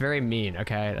leave. That's very mean,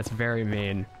 okay? That's very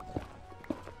mean.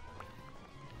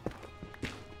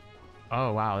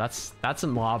 Oh, wow. That's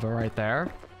some lava right there.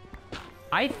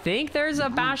 I think there's a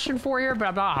bastion for here, but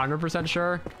I'm not 100%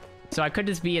 sure. So I could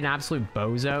just be an absolute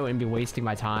bozo and be wasting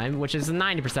my time, which is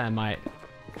 90% of my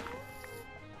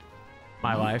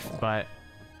life, but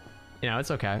you know,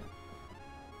 it's okay.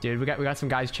 Dude, we got some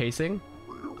guys chasing.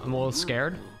 I'm a little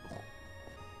scared.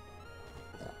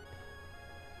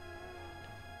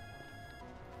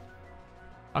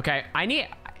 Okay,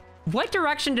 what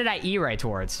direction did I E-ray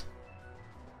towards?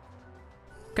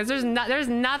 Because there's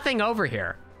nothing over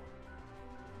here.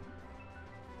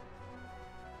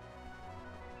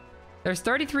 There's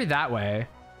 33 that way,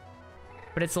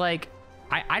 but it's like,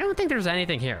 I don't think there's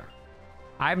anything here.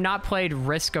 I've not played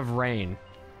Risk of Rain.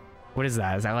 What is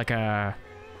that? Is that like a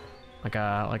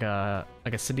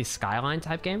city skyline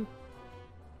type game?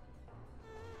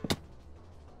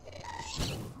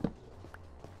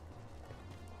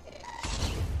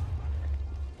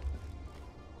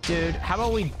 Dude, how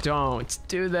about we don't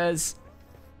do this?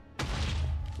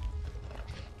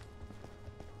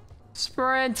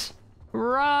 Sprint!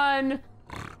 Run!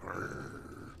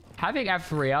 Having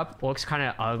F3 up looks kind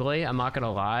of ugly, I'm not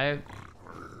gonna lie.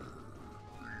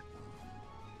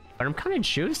 But I'm kind of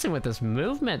juicing with this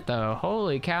movement though.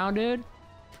 Holy cow, dude.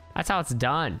 That's how it's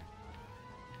done.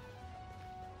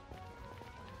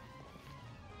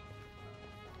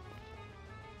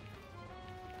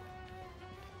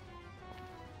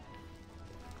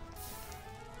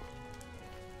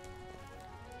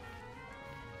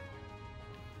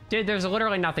 Dude, there's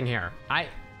literally nothing here. I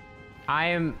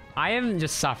am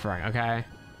just suffering, okay?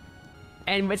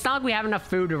 And it's not like we have enough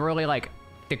food to really like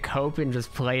to cope and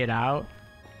just play it out.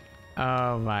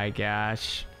 Oh my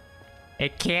gosh.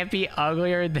 It can't be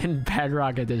uglier than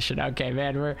Bedrock Edition. Okay,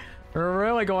 man, we're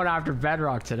really going after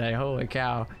Bedrock today. Holy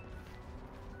cow.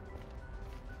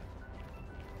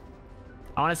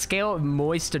 On a scale of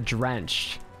moist to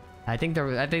drenched, I think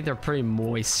they're pretty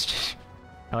moist.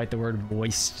 I like the word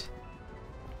moist.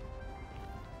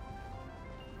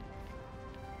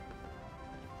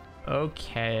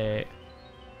 Okay.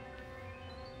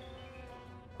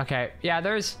 Okay, yeah,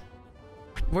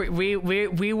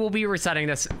 we will be resetting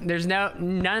this. There's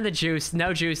none of the juice,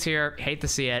 no juice here. Hate to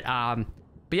see it. But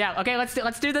yeah, okay,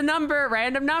 let's do the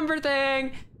random number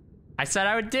thing. I said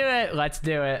I would do it. Let's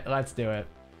do it. Let's do it.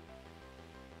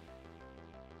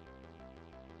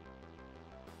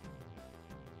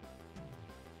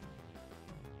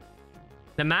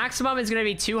 The maximum is going to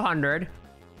be 200.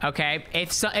 Okay.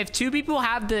 If two people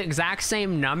have the exact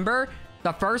same number,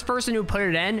 the first person who put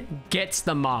it in gets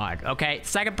the mod. Okay.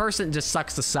 Second person just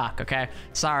sucks to suck. Okay.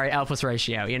 Sorry, L+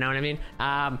 ratio. You know what I mean?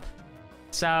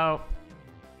 So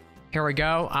here we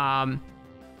go.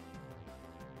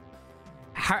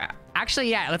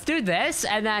 Actually, yeah, let's do this.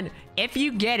 And then if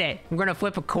you get it, I'm going to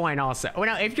flip a coin also. Oh,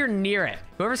 no, if you're near it,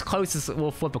 whoever's closest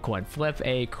will flip a coin. Flip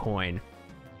a coin.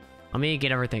 Let me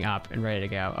get everything up and ready to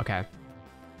go. Okay.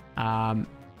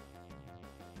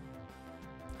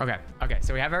 Okay.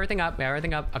 So we have everything up.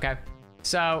 Okay.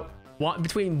 So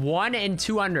between 1 and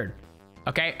 200.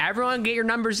 Okay. Everyone get your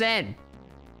numbers in.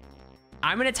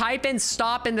 I'm going to type in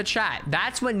stop in the chat.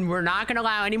 That's when we're not going to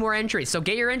allow any more entries. So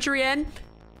get your entry in.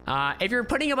 If you're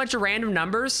putting a bunch of random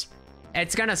numbers,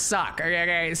 it's gonna suck.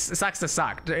 Okay, it sucks to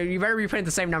suck. You better be putting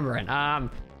the same number in.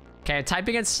 Okay,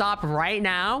 typing in stop right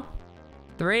now.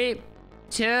 3,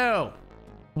 2,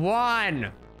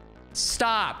 1.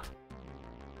 Stop.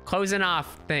 Closing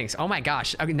off things. Oh my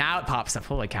gosh. Okay, now it pops up.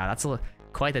 Holy cow, that's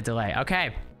quite the delay.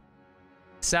 Okay.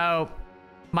 So,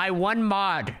 my one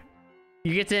mod.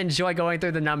 You get to enjoy going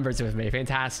through the numbers with me.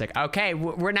 Fantastic. Okay,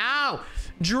 we're now.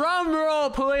 Drum roll,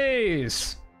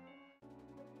 please.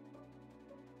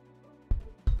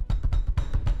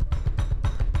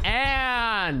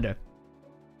 And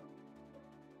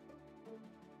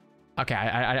okay,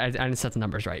 I didn't set the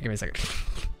numbers right. Give me a second.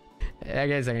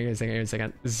 Give me a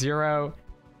second. 0.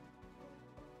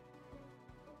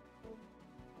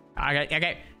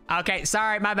 Okay.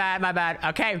 Sorry, my bad.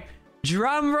 Okay,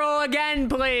 drum roll again,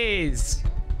 please.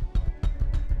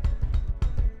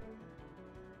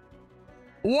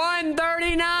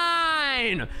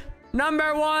 139.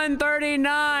 Number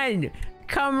 139.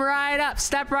 Come right up.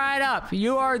 Step right up.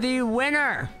 You are the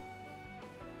winner.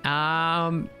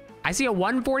 I see a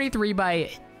 143 by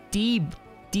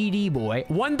DD Boy.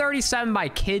 137 by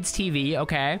Kids TV.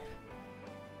 Okay.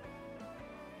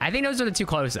 I think those are the two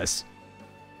closest.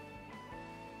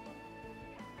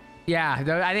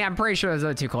 Yeah, I'm pretty sure those are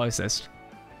the two closest.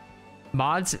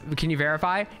 Mods, can you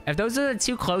verify? If those are the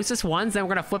two closest ones, then we're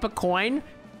gonna flip a coin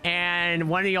and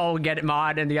one of y'all will get it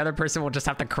mod and the other person will just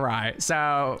have to cry.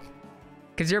 So,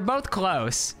 because you're both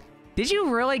close. Did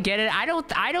you really get it? I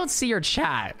don't see your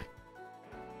chat.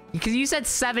 Because you said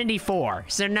 74.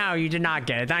 So no, you did not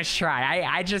get it. Nice try.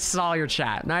 I just saw your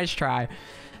chat. Nice try.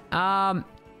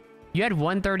 You had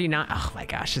 139. Oh my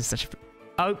gosh, it's such a...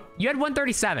 Oh, you had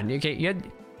 137. Okay,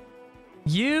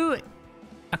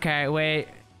 okay, wait.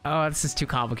 Oh, this is too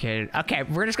complicated. Okay,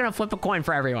 we're just gonna flip a coin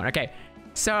for everyone. Okay,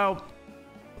 so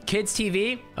Kids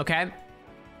TV. Okay,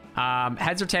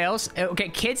 heads or tails. Okay,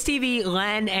 Kids TV,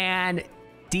 Len, and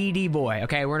DD Boy.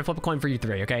 Okay, we're gonna flip a coin for you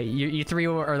three. Okay, you three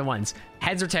are the ones.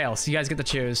 Heads or tails. You guys get to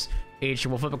choose each.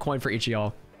 We'll flip a coin for each of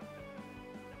y'all.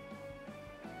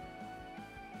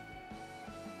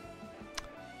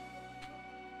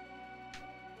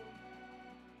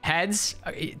 Heads.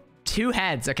 Two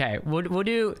heads. Okay, we'll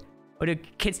do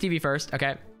Kids TV first.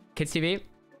 Okay, Kids TV.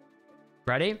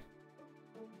 Ready?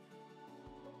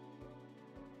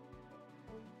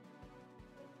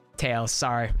 Tails.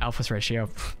 Sorry, alpha ratio.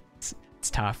 It's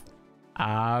tough.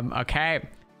 Okay.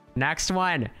 Next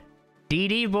one.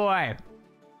 DD Boy.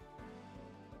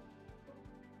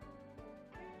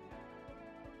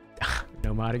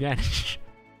 No mod again.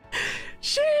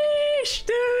 Sheesh,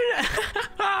 dude.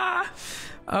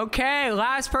 Okay,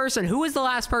 last person. Who was the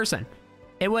last person?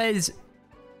 It was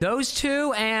those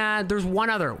two and there's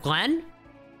one other. Glenn?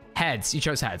 Heads. You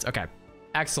chose heads. Okay.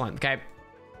 Excellent. Okay.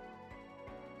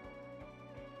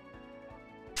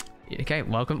 Okay,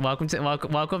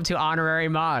 welcome to honorary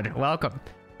mod. Welcome.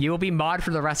 You will be mod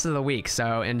for the rest of the week,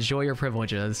 so enjoy your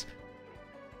privileges.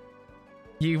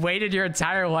 You waited your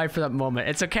entire life for that moment.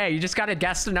 It's okay. You just gotta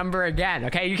guess the number again.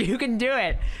 Okay, you can do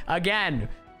it again.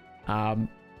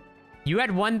 You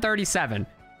had 137.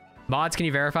 Mods, can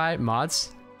you verify?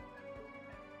 Mods?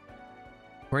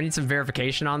 We're gonna need some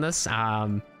verification on this.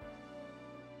 I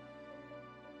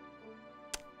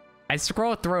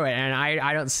scroll through it and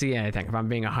I don't see anything, if I'm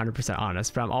being 100%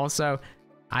 honest, but I'm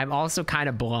also kind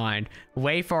of blind.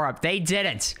 Way far up. They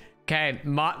didn't. Okay,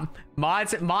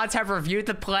 mods have reviewed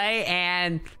the play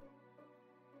and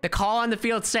the call on the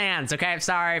field stands. Okay,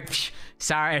 sorry.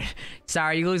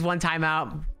 You lose one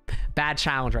timeout. Bad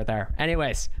challenge right there.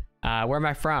 Anyways, where am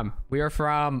I from? We are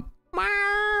from...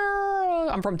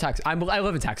 I'm from Texas. I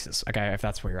live in Texas. Okay, if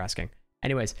that's what you're asking.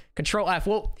 Anyways, Control F.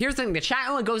 Well, here's the thing. The chat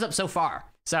only goes up so far.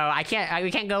 So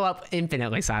we can't go up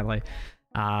infinitely, sadly.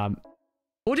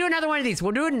 We'll do another one of these.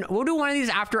 We'll do one of these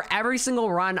after every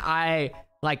single run I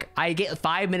get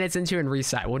 5 minutes into and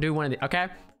reset. We'll do one of these, okay?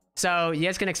 So you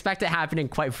guys can expect it happening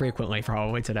quite frequently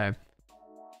probably today.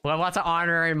 We'll have lots of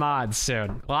honorary mods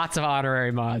soon. Lots of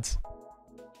honorary mods.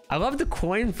 I love the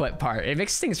coin flip part. It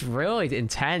makes things really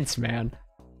intense, man.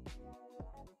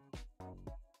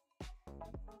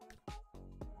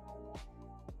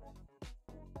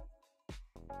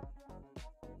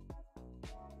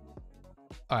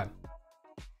 All right.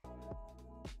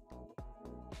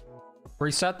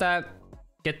 Reset that.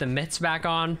 Get the MITTS back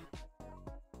on.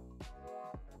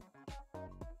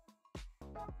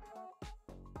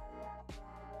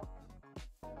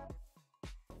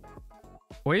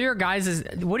 What are your guys'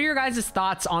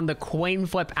 thoughts on the coin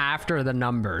flip after the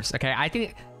numbers? Okay, I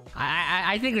think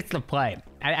it's the play.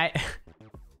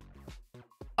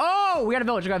 Oh, we got a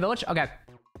village. We got a village. Okay.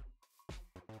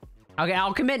 Okay,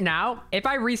 I'll commit now. If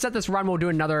I reset this run, we'll do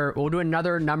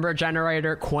another number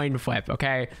generator coin flip.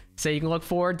 Okay, so you can look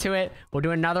forward to it. We'll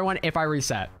do another one if I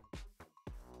reset.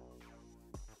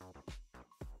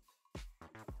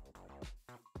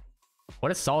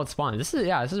 What a solid spawn. This is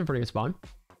a pretty good spawn.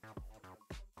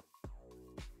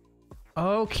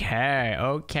 Okay,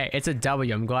 okay. It's a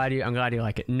W. I'm glad you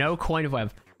like it. No coin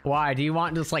flip. Why? Do you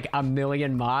want just like a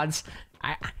million mods?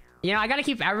 I gotta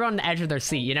keep everyone on the edge of their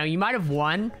seat. You know, you might have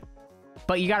won,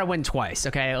 but you gotta win twice,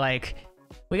 okay? Like,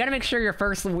 we gotta make sure your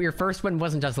first win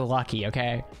wasn't just lucky,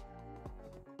 okay?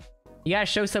 You gotta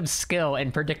show some skill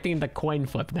in predicting the coin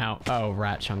flip now. Oh,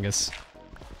 Rat Chungus.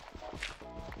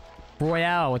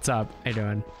 Royale, what's up? How you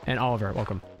doing? And Oliver,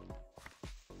 welcome.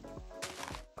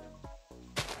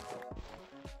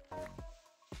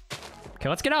 Okay,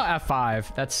 let's get out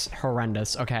F5. That's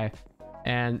horrendous. Okay,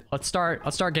 and let's start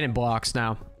getting blocks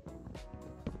now.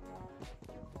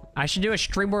 I should do a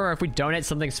stream where if we donate,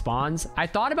 something spawns. I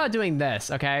thought about doing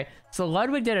this. Okay, so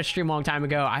Ludwig did a stream a long time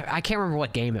ago. I can't remember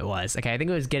what game it was. Okay, I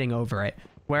think it was Getting Over It,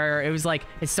 where it was like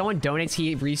if someone donates,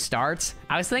 he restarts.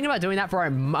 I was thinking about doing that for a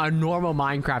normal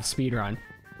Minecraft speedrun,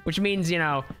 which means, you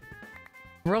know,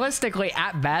 realistically,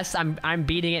 at best, I'm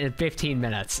beating it in 15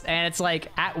 minutes. And it's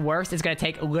like, at worst, it's gonna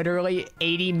take literally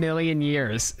 80 million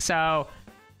years. So,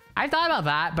 I thought about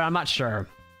that, but I'm not sure.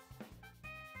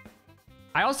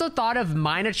 I also thought of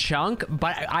mine a chunk,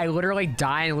 but I literally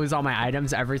die and lose all my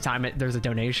items every time there's a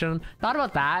donation. Thought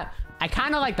about that. I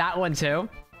kind of like that one too.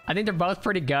 I think they're both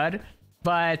pretty good,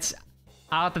 but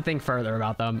I'll have to think further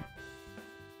about them.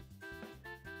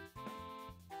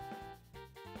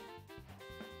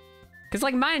 Because,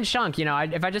 like, mine chunk, you know,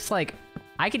 if I just, like,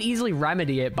 I could easily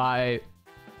remedy it by,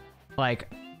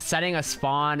 like, setting a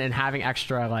spawn and having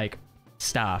extra, like,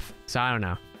 stuff. So, I don't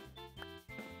know.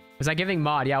 Was I giving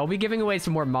mod? Yeah, we'll be giving away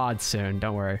some more mods soon.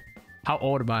 Don't worry. How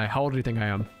old am I? How old do you think I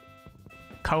am?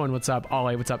 Cohen, what's up?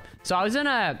 Ollie, what's up? So, I was in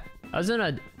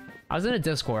a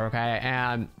Discord, okay?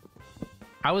 And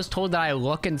I was told that I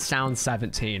look and sound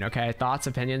 17, okay? Thoughts,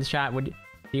 opinions, chat? Do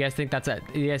you guys think that's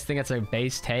a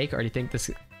base take? Or do you think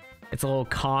this... It's a little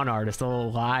con artist, a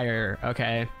little liar,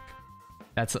 okay?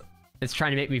 It's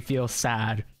trying to make me feel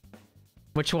sad.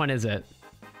 Which one is it?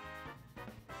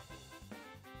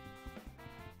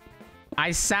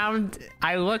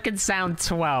 I look and sound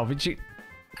 12.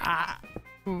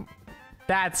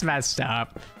 That's messed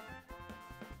up.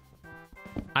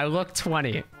 I look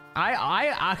 20. Okay,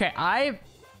 I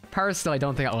personally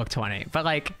don't think I look 20, but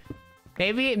like,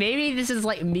 maybe this is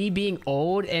like me being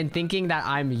old and thinking that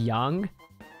I'm young.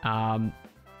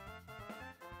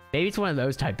 Maybe it's one of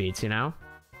those type beats, you know?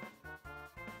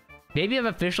 Maybe I've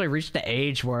officially reached the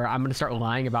age where I'm gonna start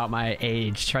lying about my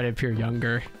age, try to appear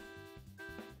younger.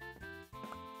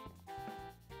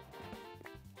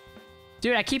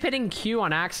 Dude, I keep hitting Q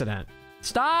on accident.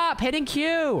 Stop hitting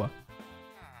Q!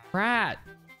 Rat.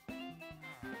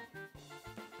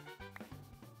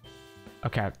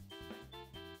 Okay.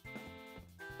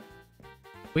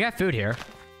 We got food here.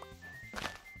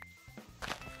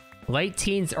 Late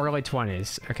teens, early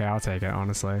 20s. Okay, I'll take it,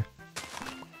 honestly.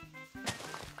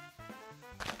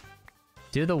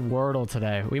 Do the Wordle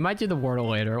today. We might do the Wordle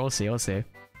later. We'll see, we'll see.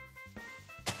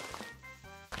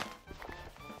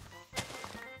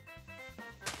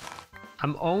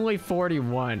 I'm only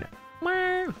 41.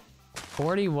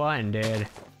 41, dude.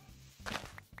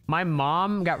 My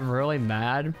mom got really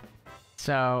mad.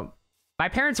 So, my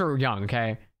parents were young,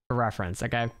 okay? For reference,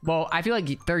 okay? Well, I feel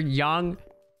like they're young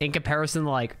in comparison to,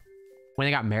 like, when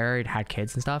they got married, had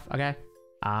kids and stuff, okay?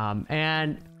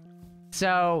 And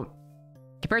so,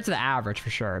 compared to the average,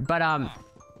 for sure. But,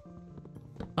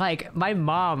 like, my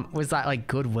mom was at, like,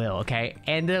 Goodwill, okay?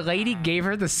 And the lady gave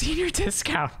her the senior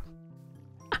discount.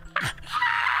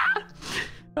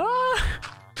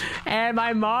 And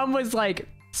my mom was like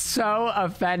so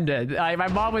offended. Like, my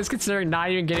mom was considering not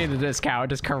even getting the discount,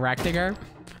 just correcting her.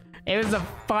 It was the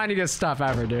funniest stuff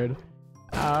ever, dude.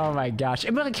 Oh my gosh.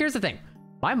 But like, here's the thing.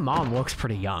 My mom looks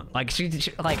pretty young. Like she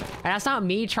like, and that's not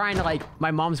me trying to like,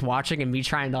 my mom's watching and me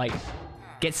trying to like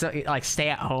like stay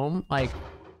at home. Like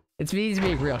it's me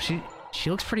being real. She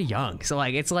looks pretty young. So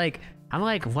like, it's like, I'm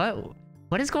like,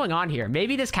 what is going on here?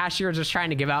 Maybe this cashier is just trying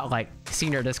to give out like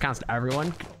senior discounts to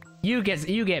everyone. You get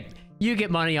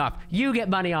money off. You get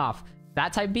money off.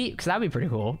 That type beat, because that'd be pretty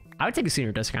cool. I would take a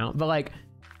senior discount, but like,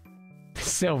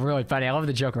 still really funny. I love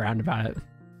the joke around about it.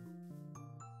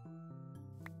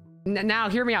 Now,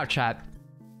 hear me out, chat.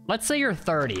 Let's say you're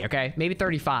 30, okay? Maybe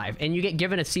 35, and you get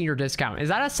given a senior discount. Is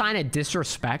that a sign of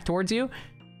disrespect towards you?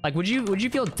 Like, would you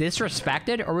feel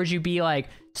disrespected, or would you be like,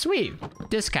 sweet,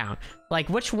 discount? Like,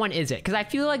 which one is it? Because I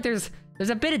feel like there's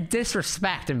a bit of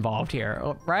disrespect involved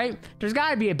here, right? There's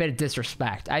got to be a bit of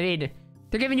disrespect. I mean,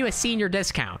 they're giving you a senior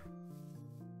discount.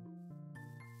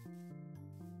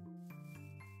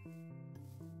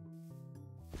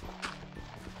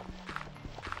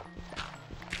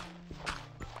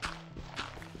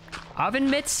 Oven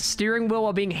mitts, steering wheel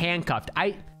while being handcuffed.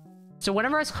 So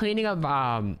whenever I was cleaning up,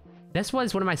 this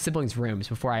was one of my siblings' rooms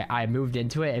before I moved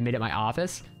into it and made it my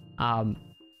office.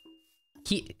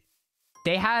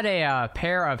 They had a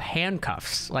pair of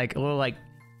handcuffs, like little like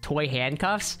toy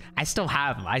handcuffs. I still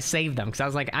have them. I saved them because I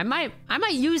was like, I might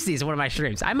use these in one of my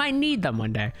streams. I might need them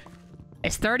one day.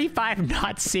 Is 35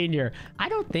 not senior? I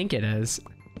don't think it is.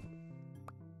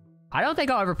 I don't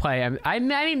think I'll ever play. I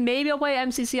mean, maybe I'll play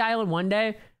MCC Island one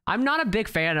day. I'm not a big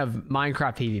fan of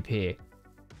Minecraft PvP.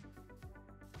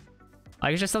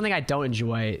 Like, it's just something I don't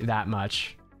enjoy that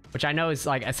much, which I know is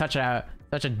like such a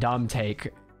dumb take.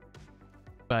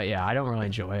 But yeah, I don't really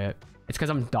enjoy it. It's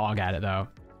because I'm dog at it though.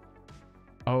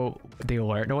 Oh, the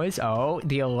alert noise. Oh,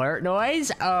 the alert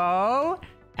noise. Oh,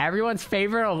 everyone's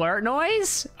favorite alert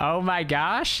noise. Oh my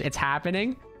gosh, it's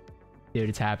happening. Dude,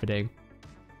 it's happening.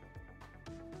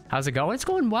 How's it going? It's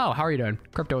going well. How are you doing?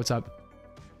 Crypto, what's up?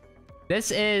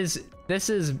 This is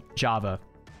Java.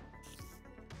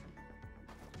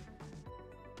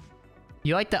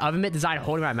 You like the oven mitt design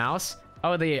holding my mouse?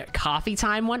 Oh, the coffee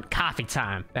time one? Coffee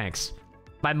time. Thanks.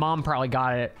 My mom probably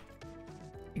got it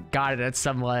at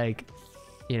some like,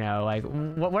 you know, like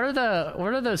what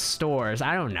are those stores?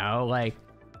 I don't know. Like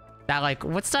that, like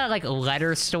what's that like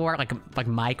letter store? Like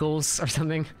Michael's or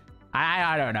something?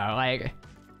 I don't know. Like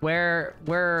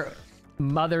where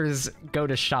mothers go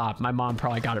to shop. My mom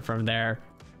probably got it from there.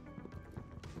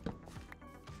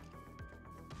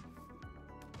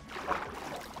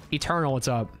 Eternal, what's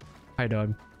up? How you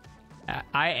doing?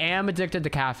 I am addicted to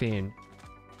caffeine.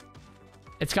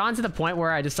 It's gotten to the point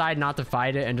where I decide not to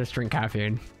fight it and just drink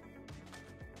caffeine.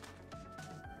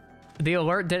 The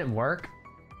alert didn't work.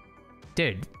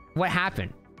 Dude, what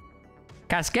happened?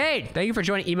 Cascade, thank you for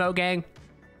joining Emo Gang.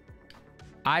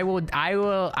 I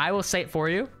will say it for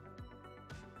you.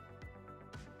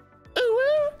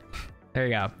 Ooh, there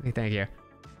you go. Thank you.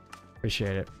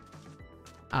 Appreciate it.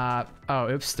 Oh,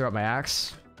 oops, throw up my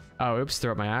axe. Oh, oops,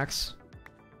 throw up my axe.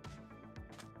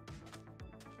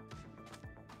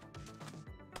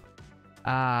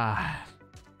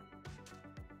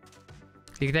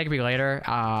 You can thank me later.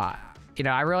 You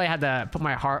know, I really had to put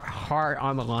my heart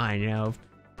on the line, you know,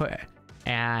 put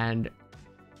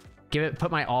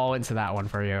my all into that one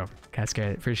for you.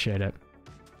 Cascade, appreciate it.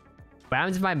 What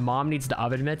happens if my mom needs the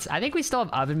oven mitts? I think we still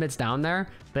have oven mitts down there,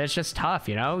 but it's just tough,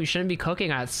 you know? You shouldn't be cooking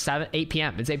at 8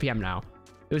 p.m. It's 8 p.m. now.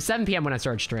 It was 7 p.m. when I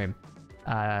started stream.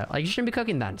 Like, you shouldn't be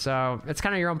cooking then, so it's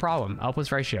kind of your own problem.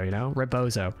 Helpless ratio, you know? Rip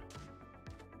bozo.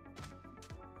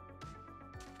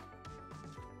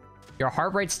 Your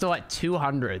heart rate's still at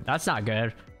 200. That's not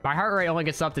good. My heart rate only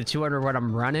gets up to 200 when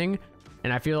I'm running,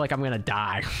 and I feel like I'm gonna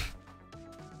die.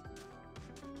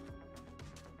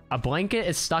 A blanket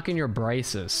is stuck in your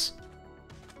braces.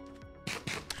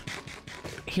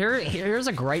 Here's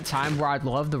a great time where I'd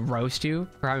love to roast you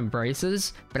for having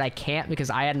braces, but I can't because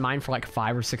I had mine for like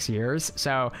 5 or 6 years.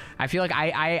 So I feel like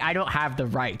I don't have the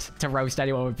right to roast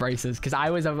anyone with braces because I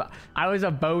was a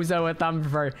bozo with them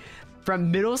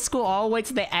from middle school all the way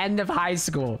to the end of high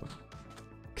school.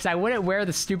 Because I wouldn't wear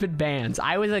the stupid bands.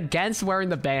 I was against wearing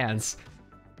the bands.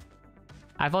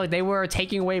 I felt like they were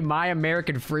taking away my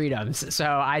American freedoms, so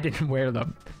I didn't wear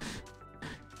them.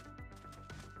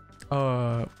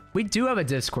 We do have a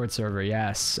Discord server,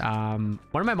 yes. One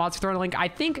of my mods throwing a link. I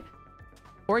think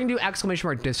we're gonna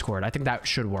do ! Discord. I think that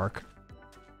should work.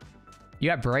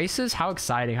 You got braces? How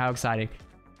exciting, how exciting.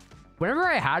 Whenever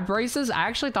I had braces, I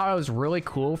actually thought it was really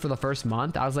cool for the first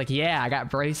month. I was like, yeah, I got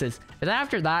braces. But then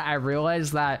after that, I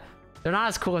realized that they're not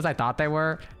as cool as I thought they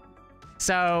were.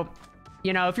 So,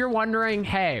 you know, if you're wondering,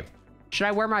 hey, Should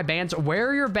I wear my bands?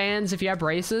 Wear your bands if you have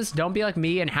braces. Don't be like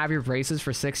me and have your braces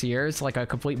for 6 years like a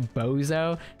complete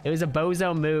bozo. It was a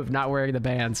bozo move not wearing the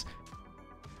bands.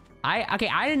 Okay,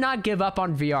 I did not give up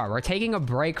on VR. We're taking a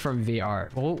break from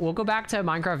VR. We'll go back to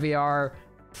Minecraft VR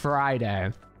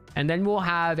Friday. And then we'll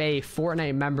have a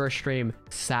Fortnite member stream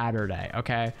Saturday,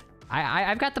 okay?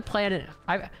 I've got the plan.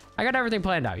 I got everything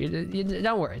planned out. You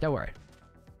don't worry, don't worry.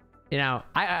 You know,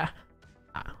 I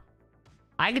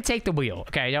can take the wheel.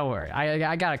 Okay, don't worry.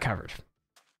 I got it covered.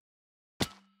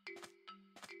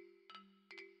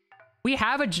 We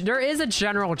have there is a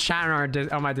general chat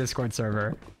on my Discord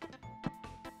server.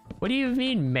 What do you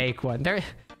mean make one? There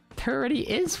already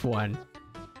is one.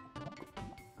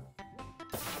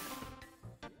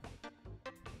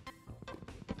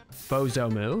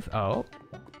 Bozo move. Oh.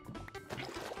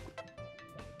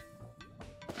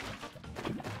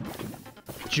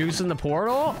 Juice in the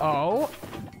portal. Oh.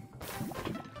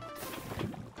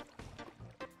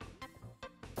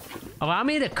 Allow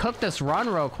me to cook this run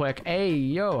real quick. Hey,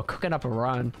 yo, cooking up a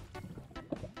run.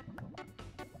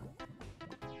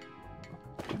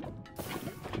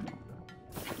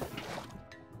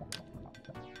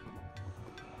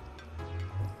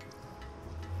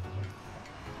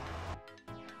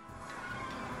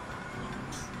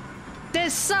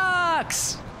 This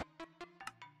sucks!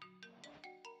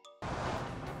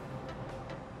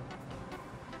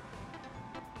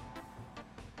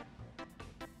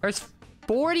 There's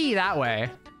 40 that way.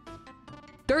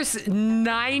 There's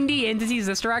 90 entities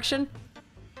this direction.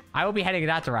 I will be heading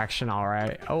that direction, all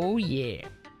right. Oh, yeah.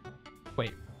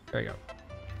 Wait, there you go.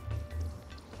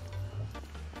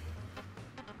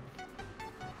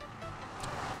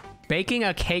 Baking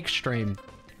a cake stream.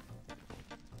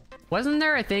 Wasn't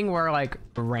there a thing where like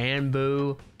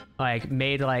Ranboo like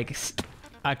made like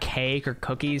a cake or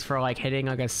cookies for like hitting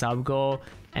like a sub goal,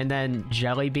 and then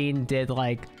Jellybean did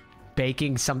like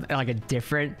baking something like a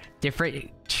different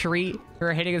treat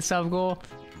for hitting a sub goal?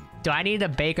 Do I need to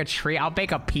bake a treat? I'll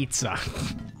bake a pizza.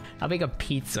 I'll bake a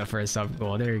pizza for a sub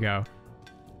goal. There you go.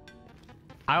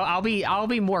 I'll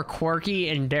be more quirky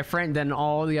and different than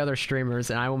all the other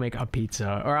streamers, and I will make a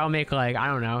pizza, or I'll make like, I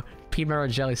don't know, peanut butter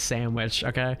and jelly sandwich.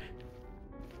 Okay.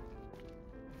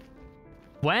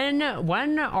 When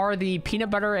are the peanut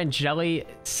butter and jelly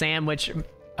sandwich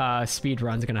speed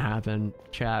runs gonna happen,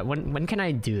 chat? When can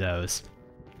I do those?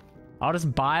 I'll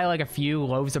just buy like a few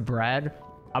loaves of bread,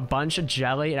 a bunch of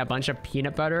jelly, and a bunch of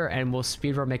peanut butter, and we'll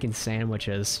speedrun making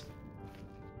sandwiches.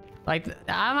 Like,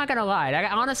 I'm not gonna lie,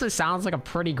 that honestly sounds like a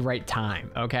pretty great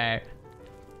time, okay?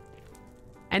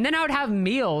 And then I would have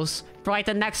meals for like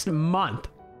the next month.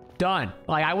 Done.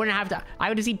 Like, I wouldn't have to, I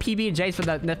would just eat PB&Js for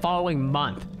the following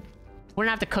month. Wouldn't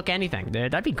have to cook anything,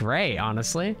 dude. That'd be great,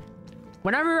 honestly.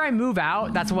 Whenever I move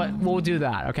out, that's what we'll do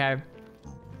that, okay?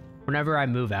 Whenever I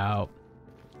move out.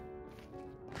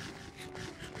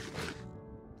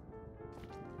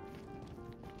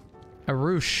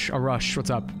 Arush, what's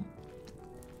up?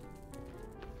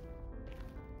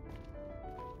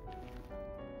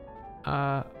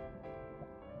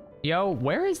 Yo,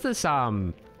 where is this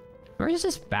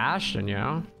bastion,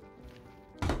 yo?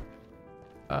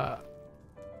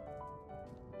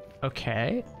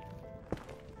 Okay.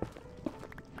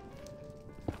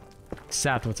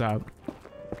 Seth, what's up?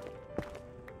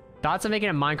 Thoughts of making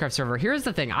a Minecraft server. Here's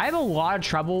the thing. I have a lot of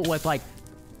trouble with like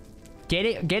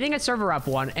getting a server up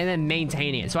one and then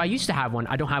maintaining it. So I used to have one.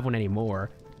 I don't have one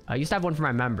anymore. I used to have one for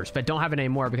my members, but don't have it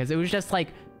anymore because it was just like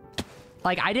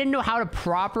I didn't know how to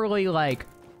properly like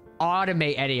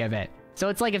automate any of it. So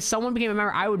it's like if someone became a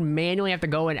member, I would manually have to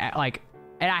go in and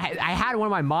I had one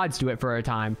of my mods do it for a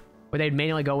time where they'd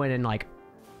manually go in and like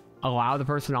allow the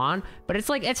person on, but it's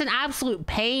like it's an absolute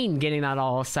pain getting that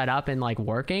all set up and like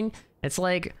working. It's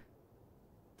like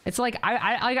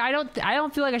I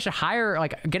don't feel like I should hire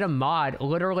like get a mod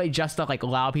literally just to like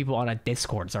allow people on a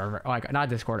Discord server, like not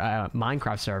Discord,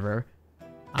 Minecraft server.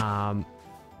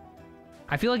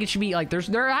 I feel like it should be like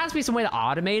there has to be some way to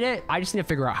automate it. I just need to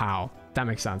figure out how. If that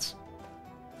makes sense.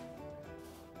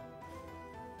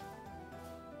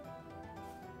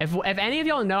 If any of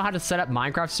y'all know how to set up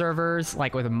Minecraft servers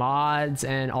like with mods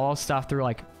and all stuff through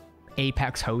like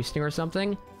Apex hosting or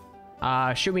something,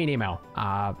 shoot me an email.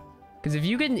 Because if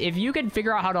you can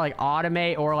figure out how to like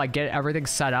automate or like get everything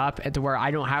set up to where I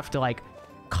don't have to like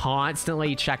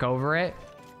constantly check over it,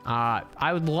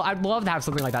 I'd love to have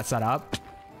something like that set up.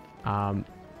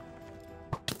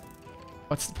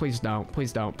 Please don't.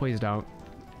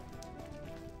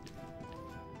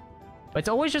 But it's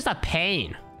always just a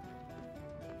pain.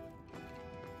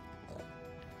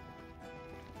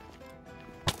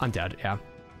 I'm dead, yeah.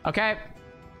 Okay.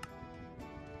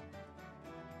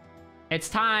 It's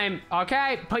time.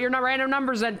 Okay, put your random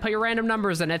numbers in. Put your random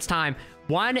numbers in. It's time.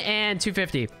 1 and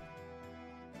 250.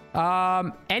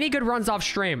 Any good runs off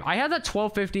stream? I had that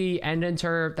 1250 end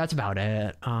enter. That's about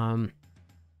it. I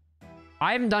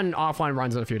haven't done offline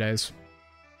runs in a few days.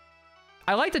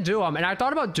 I like to do them, and I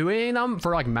thought about doing them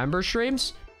for like member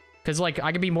streams, because like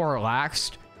I could be more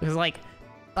relaxed. Because like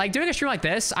doing a stream like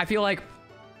this, I feel like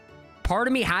part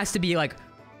of me has to be like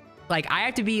I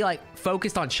have to be like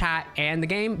focused on chat and the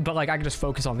game, but like I can just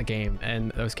focus on the game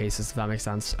in those cases, if that makes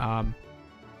sense.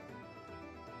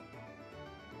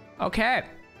 Okay.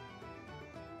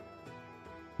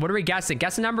 What are we guessing?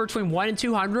 Guess a number between 1 and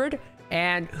 200,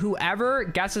 and whoever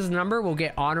guesses the number will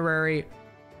get honorary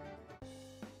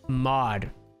mod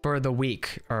for the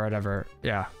week or whatever.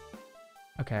 Yeah.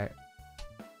 Okay.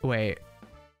 Wait.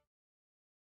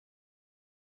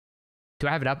 Do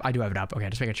I have it up? I do have it up. Okay,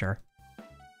 just making sure.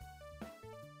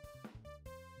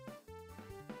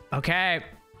 Okay.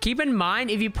 Keep in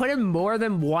mind, if you put in more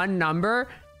than one number,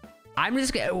 I'm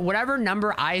just whatever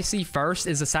number I see first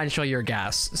is essentially your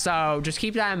guess. So just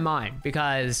keep that in mind,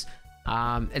 because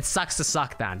it sucks to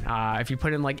suck then if you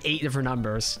put in like 8 different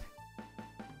numbers.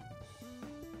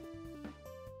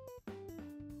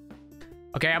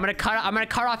 Okay, I'm gonna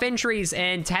cut off entries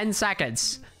in 10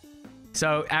 seconds.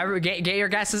 So get your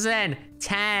guesses in.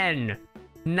 10,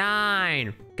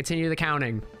 9. Continue the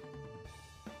counting.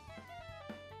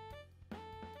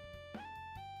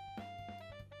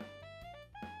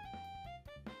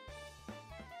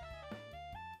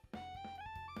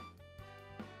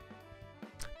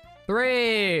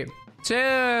 Three,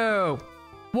 2,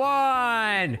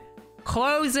 1.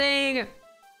 Closing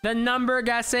the number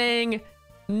guessing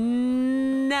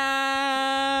now.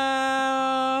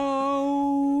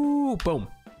 Boom.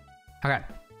 Okay.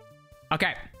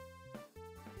 Okay.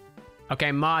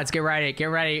 Okay, mods, get ready. Get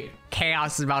ready.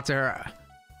 Chaos is about to...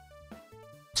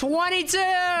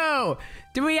 22!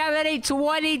 Do we have any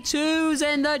 22s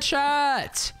in the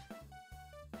chat?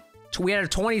 We had a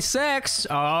 26.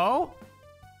 Oh.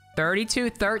 32,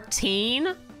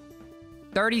 13,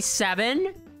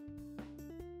 37,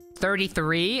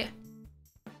 33,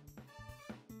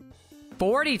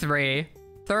 43,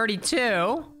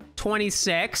 32,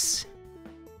 26,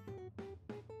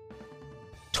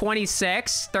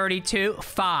 26, 32,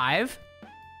 5,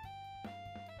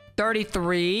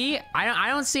 33. I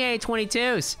don't see any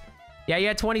 22s. Yeah, you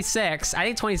had 26. I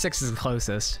think 26 is the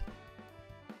closest.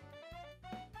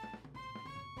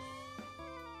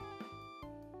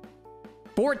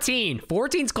 14.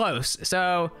 14's close.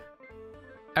 So,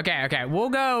 okay. We'll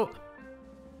go.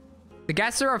 The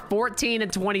guesses are 14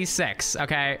 and 26.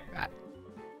 Okay.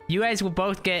 You guys will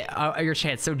both get your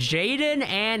chance. So, Jaden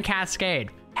and Cascade.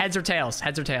 Heads or tails?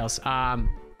 Heads or tails?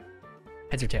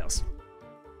 Heads or tails?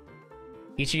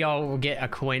 Each of y'all will get a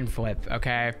coin flip.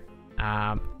 Okay.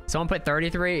 Someone put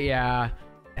 33. Yeah.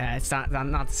 It's not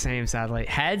the same, sadly.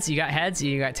 Heads. You got heads.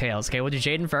 You got tails. Okay. We'll do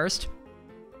Jaden first.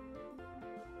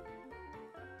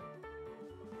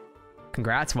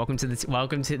 Congrats. Welcome to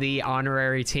the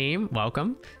honorary team.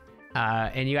 Welcome.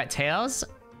 And you got tails.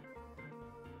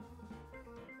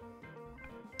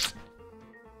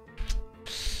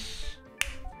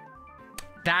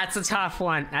 That's a tough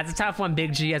one. That's a tough one,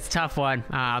 Big G. That's a tough one.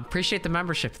 Appreciate the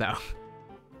membership, though.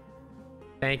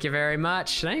 Thank you very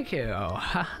much. Thank you.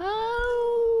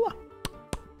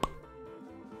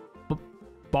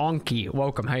 Bonky.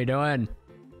 Welcome. How you doing?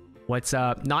 What's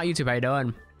up? Not YouTube. How you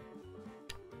doing?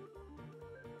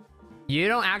 You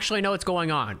don't actually know what's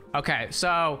going on. Okay,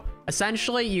 so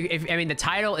essentially, the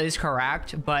title is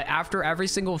correct, but after every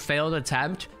single failed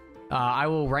attempt, I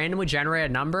will randomly generate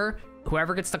a number.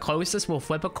 Whoever gets the closest will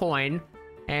flip a coin,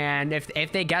 and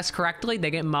if they guess correctly,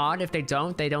 they get mod. If they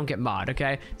don't get mod.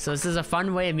 Okay, so this is a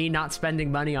fun way of me not spending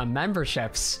money on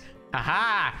memberships.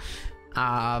 Aha!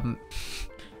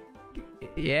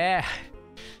 Yeah.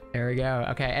 There we go.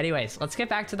 Okay. Anyways, let's get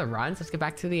back to the runs. Let's get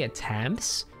back to the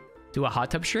attempts. Do a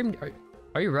hot tub stream?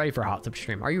 Are you ready for a hot tub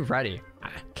stream? Are you ready?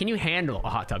 Can you handle a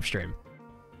hot tub stream?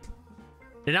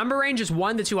 The number range is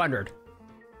 1 to 200.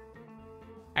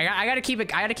 I gotta keep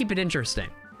it interesting.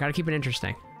 Gotta keep it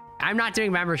interesting. I'm not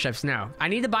doing memberships, no. I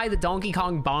need to buy the Donkey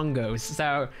Kong bongos.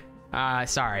 So,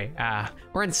 sorry.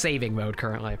 We're in saving mode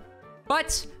currently.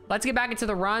 But let's get back into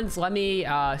the runs. Let me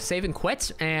save and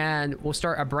quit, and we'll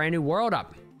start a brand new world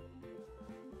up.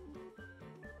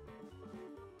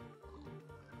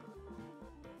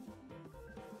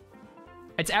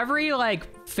 It's every,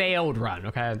 like, failed run,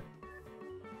 okay?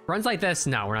 Runs like this,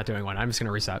 no, we're not doing one. I'm just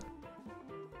gonna reset.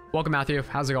 Welcome, Matthew.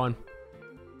 How's it going?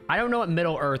 I don't know what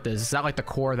Middle Earth is. Is that, like, the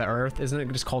core of the Earth? Isn't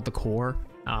it just called the core?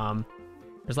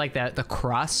 There's, like, the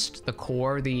crust, the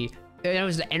core, the it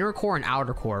was the inner core and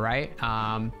outer core, right?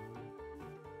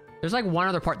 There's like one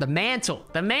other part, the mantle,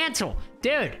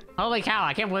 dude. Holy cow,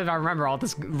 I can't believe I remember all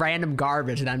this random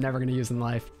garbage that I'm never gonna use in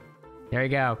life. There you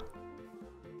go.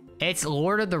 It's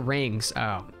Lord of the Rings.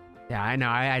 Oh, yeah, I know,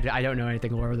 I don't know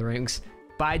anything Lord of the Rings,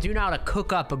 but I do know how to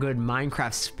cook up a good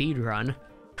Minecraft speedrun.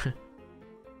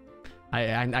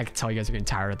 I can tell you guys are getting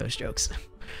tired of those jokes.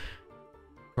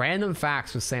 Random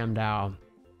facts with Sam Dow.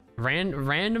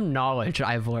 Random knowledge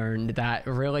I've learned that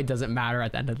really doesn't matter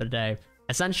at the end of the day.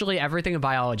 Essentially, everything in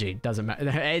biology doesn't matter.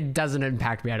 It doesn't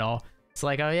impact me at all. It's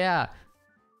like, oh yeah,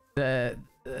 the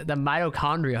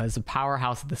mitochondria is the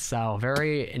powerhouse of the cell.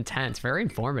 Very intense, very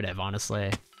informative,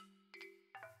 honestly.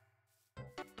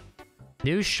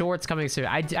 New shorts coming soon.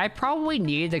 I probably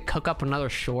need to cook up another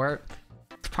short.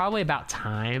 It's probably about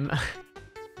time.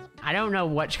 I don't know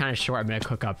what kind of short I'm gonna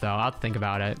cook up though. I'll think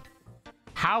about it.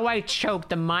 How I choked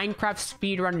the Minecraft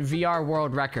speedrun VR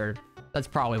world record. That's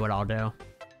probably what I'll do.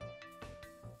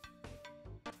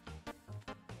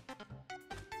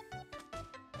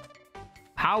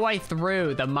 How I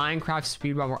threw the Minecraft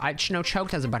speedrun world. No,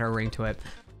 choked has a better ring to it.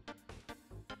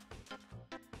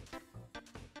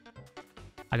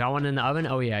 I got one in the oven.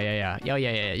 Oh yeah. Yeah.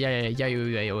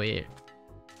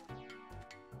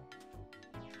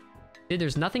 Dude,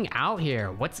 there's nothing out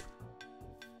here. What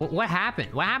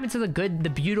happened? What happened to the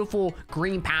beautiful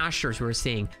green pastures we were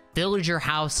seeing? Villager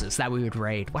houses that we would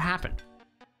raid. What happened?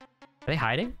 Are they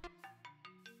hiding?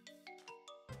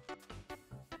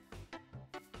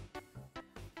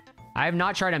 I have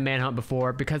not tried a manhunt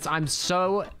before because I'm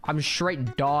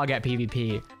straight dog at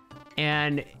PvP.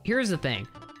 And here's the thing.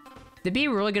 To be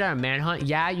really good at a manhunt,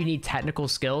 yeah, you need technical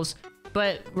skills.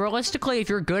 But realistically, if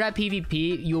you're good at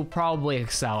PvP, you'll probably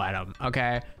excel at them,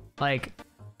 okay? Like,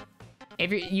 if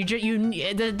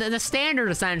the standard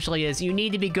essentially is you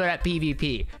need to be good at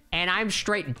PvP. And I'm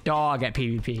straight dog at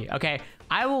PvP, okay?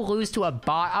 I will lose to a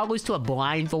bot, I'll lose to a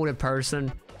blindfolded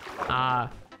person.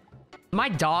 My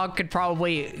dog could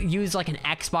probably use like an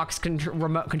Xbox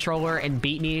remote controller and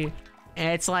beat me.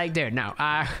 And it's like, dude, no.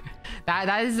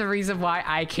 That is the reason why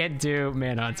I can't do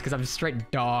manhunts, because I'm straight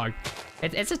dog.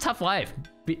 It's a tough life.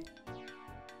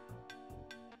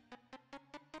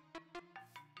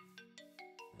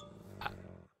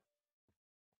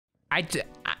 I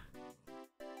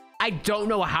don't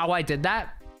know how I did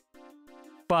that,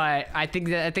 but I think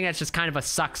that's just kind of a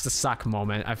sucks to suck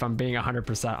moment, if I'm being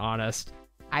 100% honest.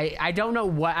 I don't know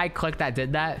what I clicked that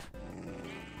did that,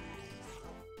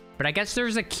 but I guess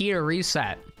there's a key to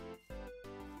reset.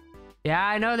 Yeah,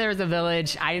 I know there's a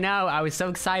village. I know. I was so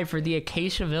excited for the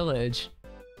Acacia Village.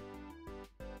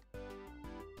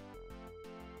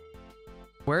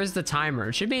 Where's the timer?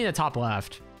 It should be in the top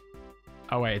left.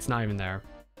 Oh wait, it's not even there.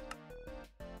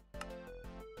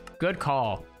 Good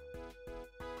call.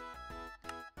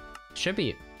 Should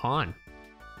be on.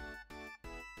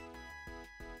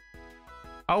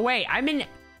 Oh wait, I'm in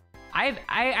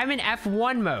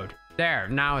F1 mode. There,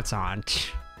 now it's on.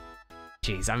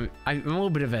 Jeez, I'm a little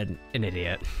bit of an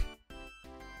idiot.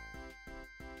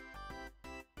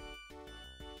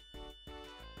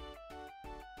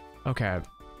 Okay,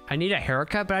 I need a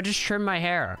haircut, but I just trimmed my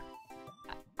hair.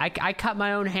 I cut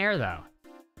my own hair though.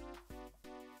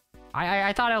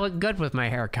 I thought I looked good with my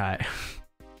haircut.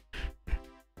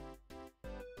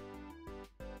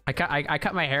 I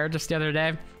cut my hair just the other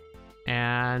day,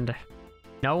 and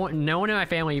no one in my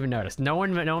family even noticed. No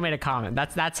one made a comment.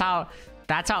 That's how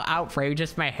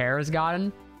outrageous my hair has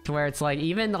gotten, to where it's like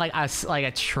even like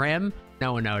a trim,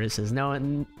 no one notices. No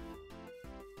one.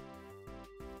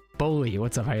 Bully,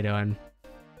 what's up? How you doing?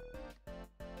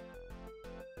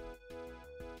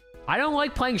 I don't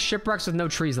like playing shipwrecks with no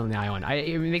trees on the island.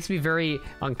 It makes me very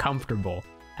uncomfortable.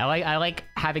 I like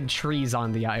having trees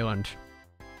on the island.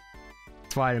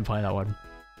 That's why I didn't play that one.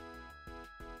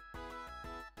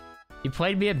 You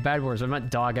played me at bedwars. I'm not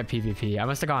dog at PvP. I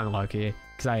must have gotten lucky,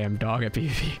 because I am dog at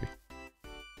PvP.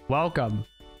 Welcome.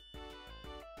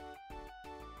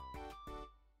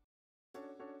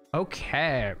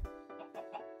 Okay.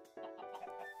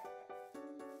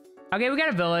 Okay, we got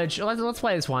a village. Let's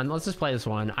play this one. Let's just play this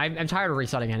one. I'm tired of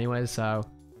resetting anyways, so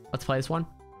let's play this one.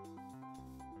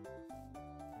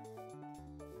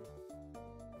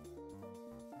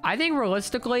 I think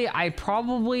realistically,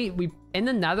 in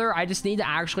the nether, I just need to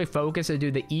actually focus and do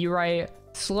the E right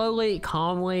slowly,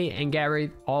 calmly, and get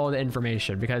all the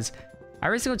information, because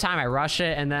every single time I rush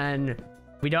it and then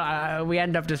we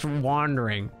end up just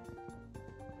wandering.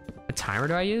 What timer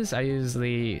do I use? I use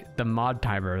the mod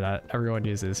timer that everyone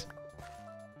uses.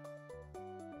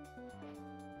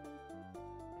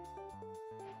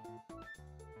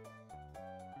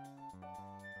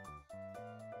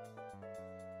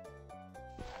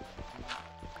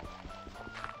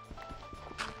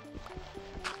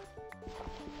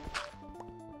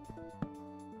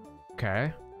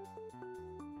 Okay.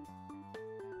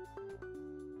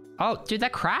 Oh, dude,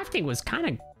 that crafting was kind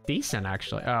of decent,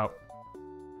 actually. Oh.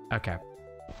 Okay.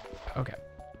 Okay.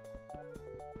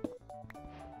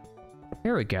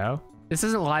 Here we go. This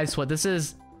isn't live sweat. This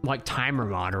is like timer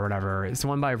mod or whatever. It's the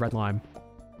one by Red Lime.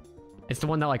 It's the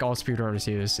one that like all speedrunners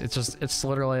use. It's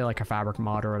literally like a fabric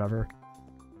mod or whatever.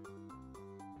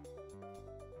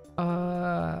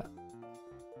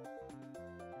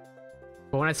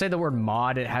 But when I say the word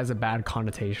mod, it has a bad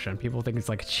connotation. People think it's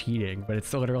like cheating, but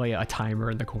it's literally a timer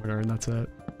in the corner and that's it.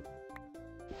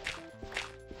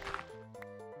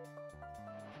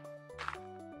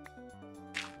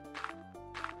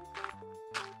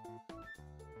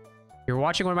 You're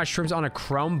watching one of my streams on a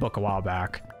Chromebook a while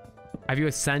back. Have you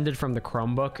ascended from the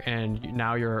Chromebook and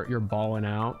now you're balling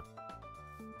out?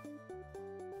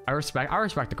 I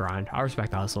respect the grind. I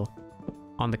respect the hustle.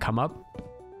 On the come up.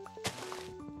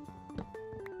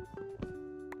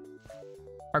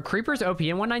 Are creepers OP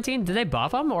in 119? Did they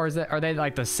buff them, or are they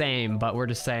like the same, but we're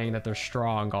just saying that they're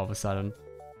strong all of a sudden?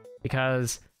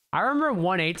 Because I remember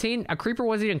 118, a creeper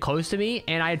wasn't even close to me,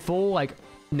 and I had full like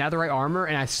netherite armor,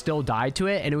 and I still died to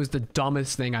it, and it was the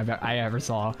dumbest thing I ever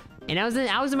saw. And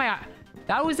that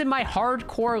was in my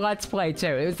hardcore let's play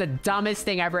too. It was the dumbest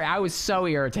thing ever. I was so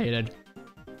irritated.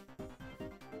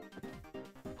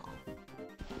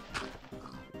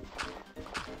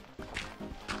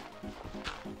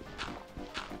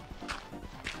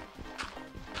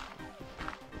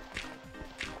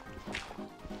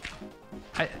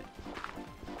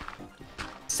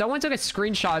 Someone took a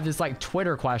screenshot of this like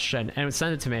Twitter question and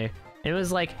sent it to me. And it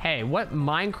was like, hey, what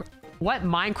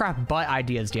Minecraft butt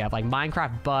ideas do you have? Like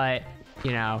Minecraft butt,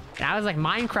 you know? And I was like,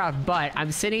 Minecraft butt,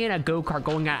 I'm sitting in a go-kart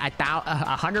going at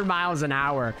 100 miles an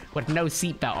hour with no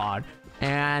seatbelt on.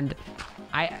 And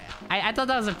I thought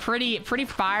that was a pretty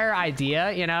fire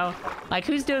idea, you know? Like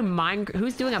who's doing a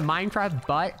Minecraft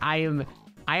butt? I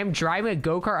am driving a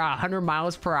go-kart at 100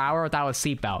 miles per hour without a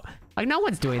seatbelt. Like no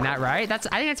one's doing that, right? I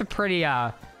think that's a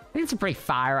pretty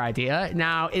fire idea.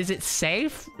 Now, is it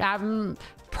safe?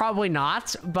 Probably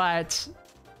not, but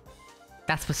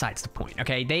that's besides the point.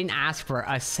 Okay, they didn't ask for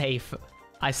a safe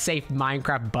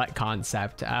Minecraft butt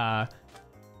concept. But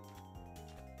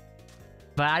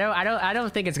I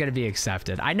don't think it's gonna be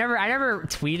accepted. I never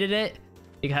tweeted it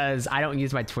because I don't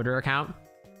use my Twitter account.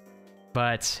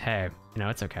 But hey, you know,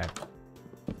 it's okay.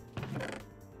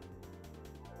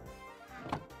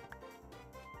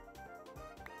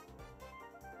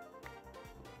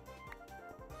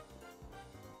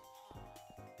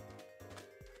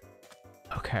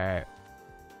 Okay.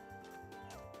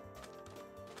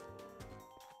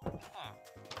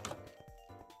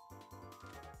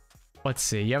 Let's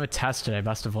see. You have a test today.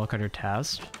 Best of luck on your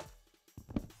test.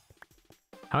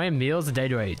 How many meals a day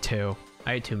do I eat? 2.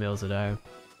 I eat 2 meals a day.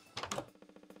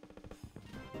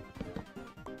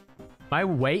 My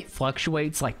weight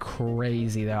fluctuates like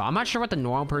crazy though. I'm not sure what the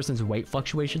normal person's weight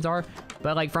fluctuations are,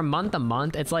 but like from month to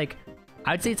month, it's like,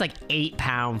 I would say it's like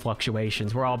 8-pound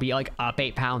fluctuations where I'll be like up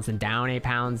 8 pounds and down 8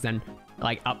 pounds, then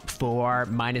like up 4,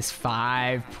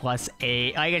 -5,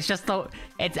 +8. Like it's just I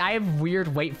have weird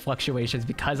weight fluctuations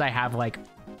because I have like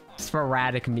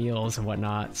sporadic meals and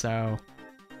whatnot. So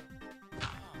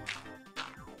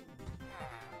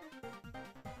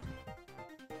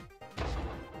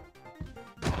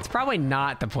it's probably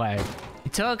not the play. You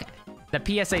took the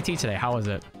PSAT today. How was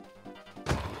it?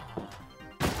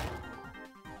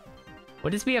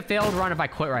 Would this be a failed run if I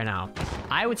quit right now?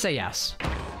 I would say yes.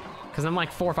 Because I'm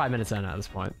like 4 or 5 minutes in at this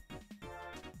point.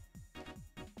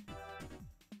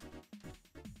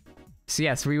 So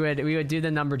yes, we would do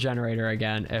the number generator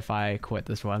again if I quit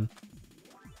this one.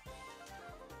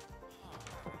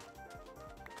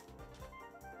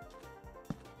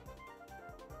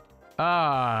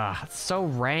 Ah, so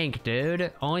rank,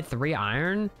 dude. Only 3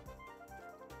 iron?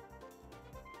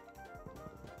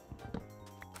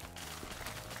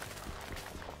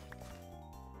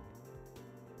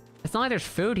 It's not like there's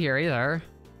food here either.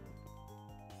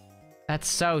 That's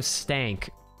so stank.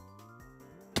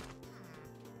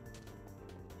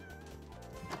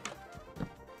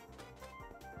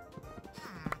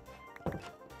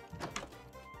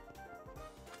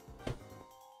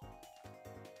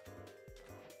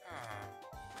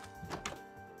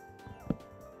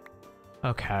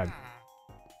 Okay.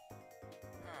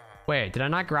 Wait, did I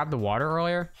not grab the water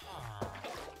earlier?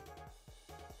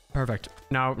 Perfect.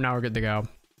 Now we're good to go.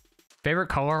 Favorite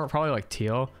color? Probably like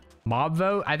teal. Mob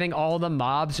vote? I think all the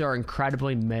mobs are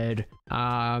incredibly mid.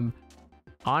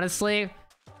 Honestly,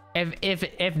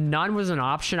 if none was an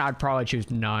option, I'd probably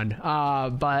choose none.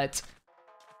 But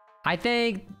I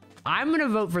think I'm gonna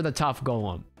vote for the tough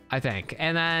golem. I think.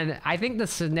 And then I think the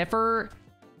toe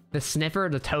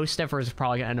sniffer is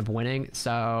probably gonna end up winning.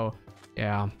 So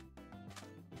yeah.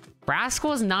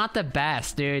 Rascal is not the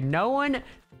best, dude.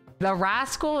 The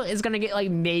Rascal is gonna get like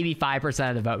maybe 5%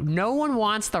 of the vote. No one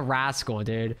wants the Rascal,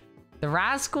 dude. The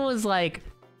Rascal is like,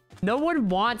 no one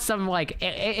wants some like,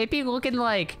 it'd be looking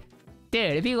like,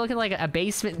 dude, it'd be looking like a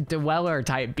basement dweller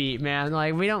type beat, man.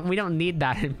 Like we don't need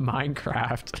that in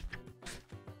Minecraft.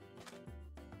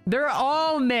 They're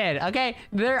all mid, okay?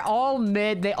 They're all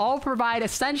mid. They all provide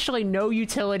essentially no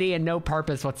utility and no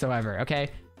purpose whatsoever, okay?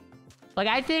 Like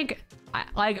I think,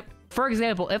 like for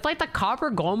example, if like the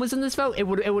copper golem was in this vote, it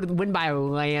would win by a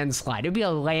landslide. It would be a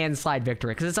landslide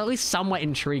victory because it's at least somewhat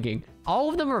intriguing. All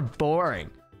of them are boring,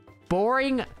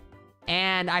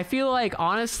 and I feel like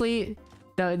honestly,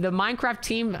 the Minecraft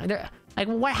team, they're like,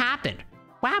 what happened?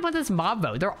 What happened with this mob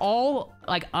vote? They're all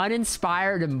like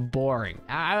uninspired and boring.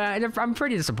 I'm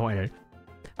pretty disappointed.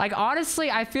 Like honestly,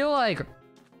 I feel like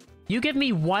you give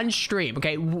me one stream,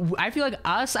 okay? I feel like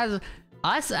us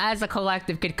as a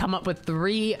collective could come up with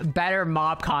 3 better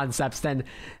mob concepts than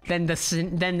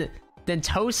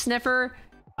toe sniffer,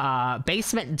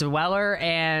 basement dweller,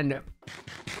 and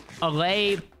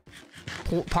allay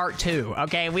part 2.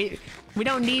 Okay, we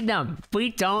don't need them. We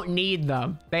don't need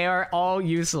them. They are all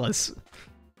useless.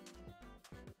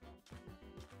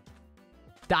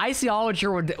 The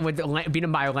Iceologer would beat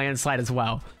him by a landslide as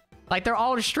well. Like they're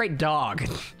all a straight dog.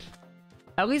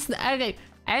 At least, okay.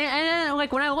 And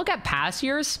like when I look at past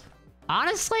years,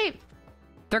 honestly,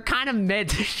 they're kind of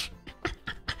mid.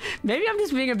 Maybe I'm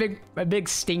just being a big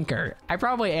stinker. I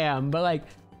probably am, but like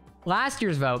last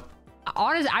year's vote,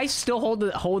 honestly, I still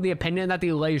hold the opinion that the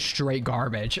Allay is straight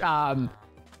garbage. What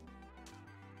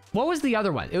was the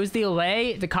other one? It was the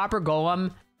Allay, the Copper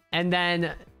Golem, and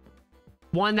then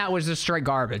one that was just straight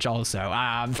garbage also.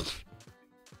 I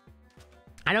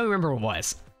don't remember what it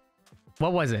was.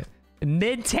 What was it?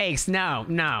 Mid takes. No.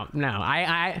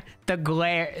 The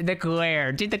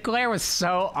glare. Dude, the glare was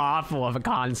so awful of a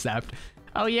concept.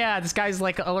 Oh yeah, this guy's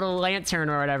like a little lantern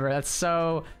or whatever. That's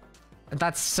so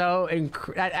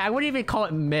I wouldn't even call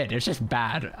it mid. It's just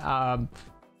bad.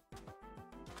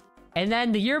 And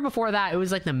then the year before that, it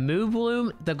was like the Moo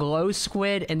Bloom, the Glow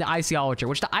Squid, and the Iceologer,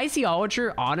 which the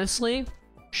Iceologer honestly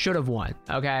should have won,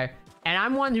 okay? And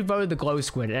I'm one who voted the Glow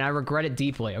Squid, and I regret it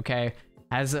deeply, okay?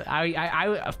 As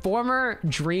a former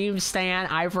Dream stan,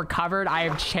 I've recovered. I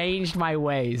have changed my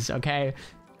ways, okay?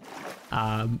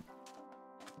 I'm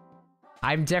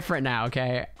different now,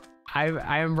 okay?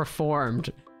 I am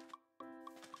reformed.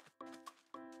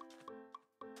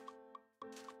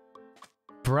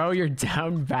 Bro, you're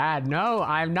down bad. No,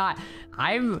 I'm not.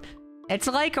 It's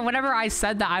like whenever I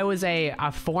said that I was a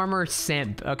former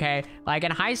simp, okay? Like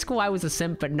in high school, I was a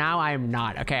simp, but now I am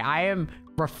not, okay? I am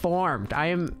reformed. I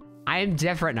am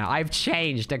different now. I've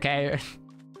changed, okay?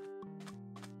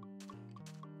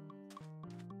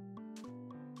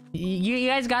 You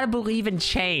guys gotta believe in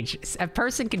change. A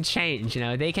person can change, you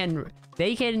know? They can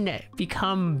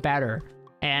become better.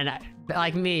 And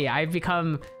like me, I've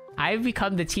become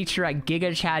the teacher at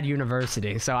Giga Chad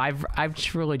University. So I've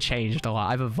truly changed a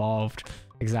lot. I've evolved.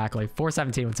 Exactly.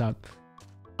 417, what's up?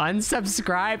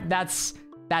 Unsubscribe? That's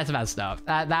messed up.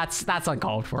 That's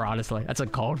uncalled for, honestly. That's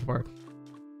uncalled for.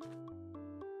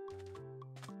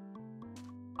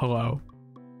 Hello.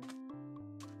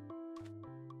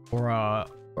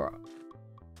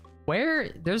 Where?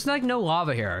 There's like no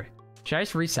lava here. Should I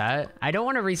just reset? I don't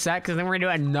want to reset because then we're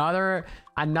gonna do another.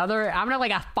 I'm gonna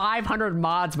like a 500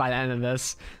 mods by the end of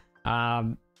this.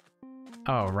 Oh,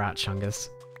 rat chungus.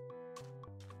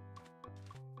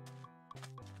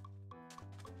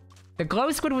 The glow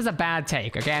squid was a bad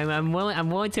take. Okay, I'm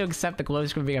willing to accept the glow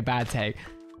squid being a bad take.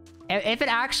 If it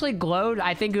actually glowed,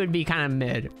 I think it would be kind of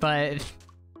mid, but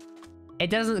it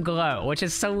doesn't glow, which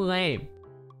is so lame.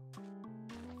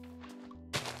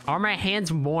 Are my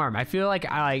hands warm? I feel like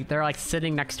they're like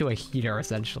sitting next to a heater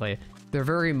essentially. They're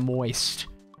very moist.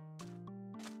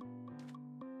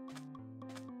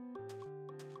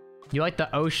 You like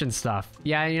the ocean stuff?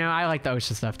 Yeah, you know, I like the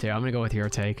ocean stuff too. I'm gonna go with your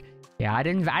take. Yeah, I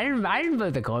didn't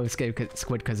vote the glow squid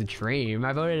because of Dream.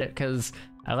 I voted it because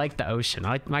I like the ocean. I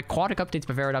like my aquatic update's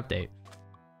my favorite update.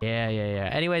 Yeah.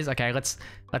 Anyways, okay, let's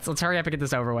hurry up and get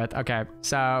this over with. Okay,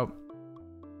 so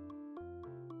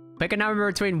pick a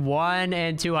number between 1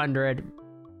 and 200.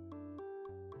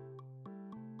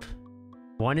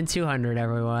 1 and 200,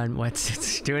 everyone.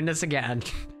 Let's doing this again.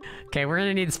 Okay, we're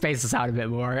gonna need to space this out a bit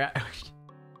more.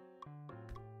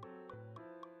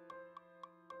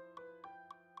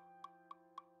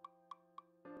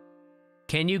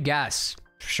 Can you guess?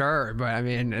 Sure, but I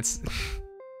mean, it's...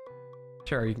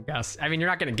 Sure, you can guess. I mean, you're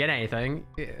not gonna get anything.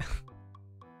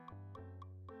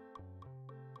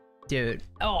 Dude.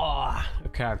 Oh,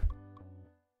 okay.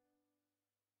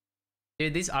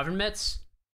 Dude, these oven mitts.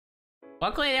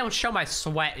 Luckily, they don't show my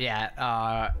sweat yet.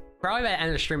 Probably by the end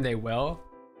of the stream, they will.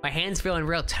 My hand's feeling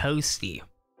real toasty.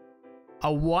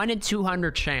 A 1 in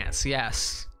 200 chance,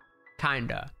 yes.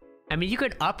 Kinda. I mean, you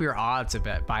could up your odds a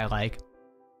bit by, like,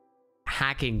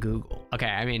 hacking Google. Okay,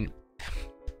 I mean,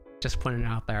 just putting it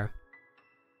out there.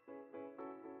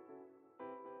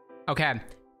 Okay.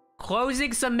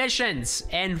 Closing submissions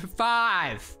in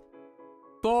 5,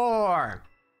 4,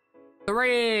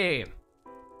 3.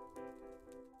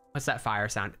 What's that fire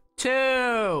sound?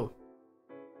 2,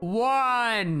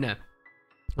 1.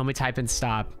 Let me type in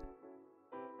stop.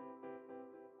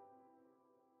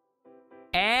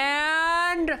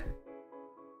 And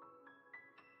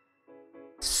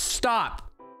stop.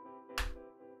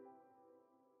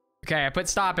 Okay, I put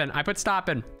stop in. I put stop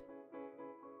in.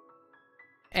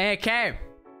 Okay.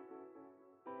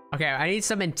 Okay, I need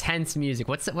some intense music.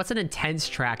 What's an intense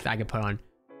track that I could put on?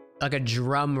 Like a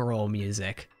drum roll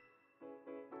music.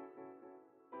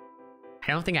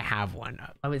 I don't think I have one.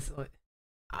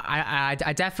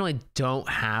 I definitely don't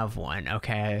have one.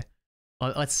 Okay,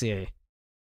 let's see.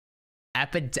 I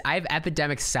have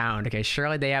epidemic sound. Okay,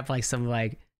 surely they have like some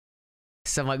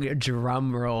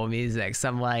drum roll music,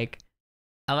 some like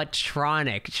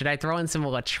electronic. Should I throw in some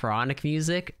electronic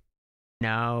music?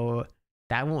 No,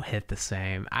 that won't hit the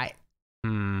same.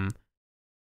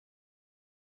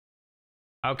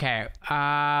 Okay,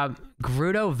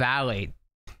 Grudo Valley.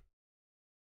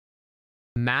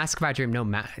 Mask by Dream.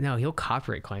 No, he'll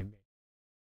copyright claim me.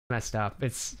 Messed up.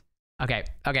 It's okay.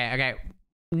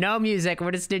 No music.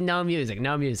 We're just doing no music.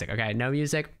 No music. Okay, no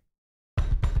music.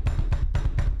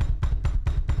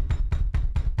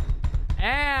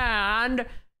 And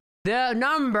the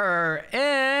number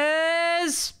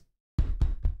is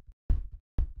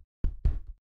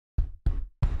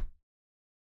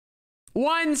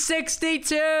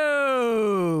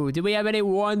 162. Do we have any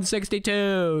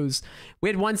 162s? We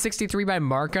had 163 by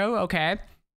Marco. Okay.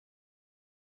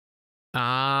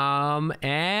 And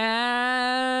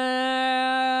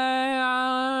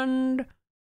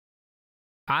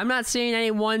I'm not seeing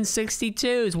any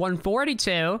 162s.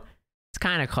 142. It's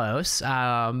kind of close.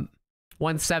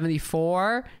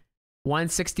 174.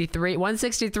 163.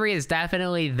 163 is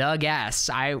definitely the guess.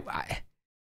 I'll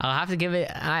have to give it.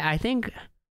 I think.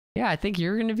 Yeah, I think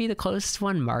you're gonna be the closest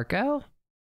one, Marco.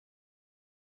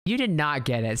 You did not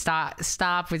get it.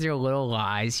 Stop with your little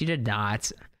lies. You did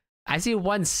not. I see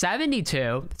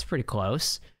 172. That's pretty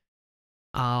close.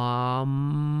 Yeah,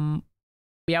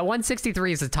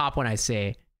 163 is the top one I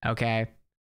see. Okay.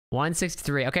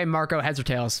 163. Okay, Marco, heads or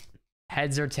tails?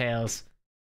 Heads or tails?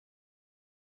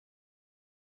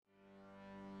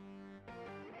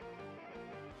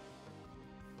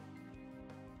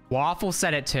 Waffle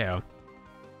said it too.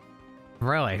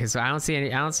 Really? Because I don't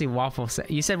see Waffle.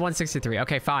 You said 163.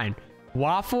 Okay, fine.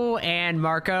 Waffle and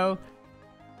Marco,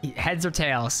 heads or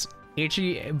tails?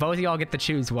 Both of y'all get to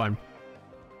choose one.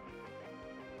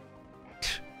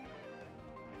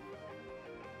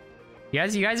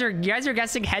 You guys are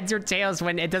guessing heads or tails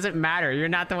when it doesn't matter. You're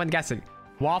not the one guessing.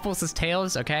 Waffle says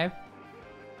tails. Okay.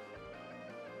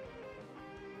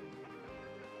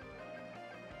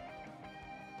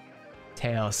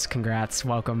 Tails. Congrats.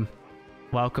 Welcome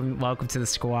to the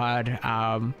squad.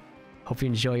 Hope you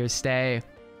enjoy your stay.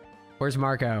 Where's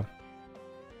Marco?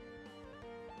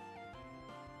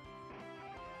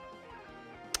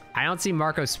 I don't see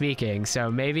Marco speaking,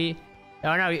 so maybe.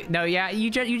 Oh no, yeah,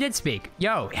 you did speak.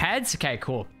 Yo, heads. Okay,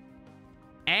 cool.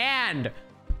 And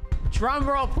drum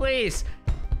roll, please.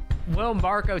 Will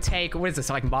Marco take? What is this?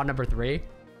 Like mod number 3?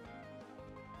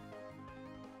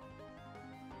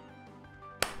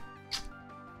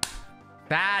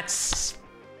 That's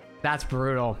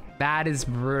brutal. That is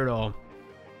brutal.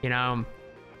 You know,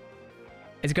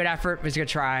 it's a good effort. It's a good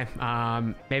try.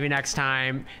 Maybe next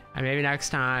time. Maybe next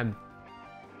time.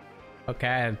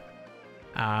 Okay.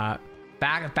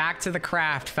 Back to the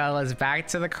craft, fellas. Back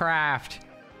to the craft.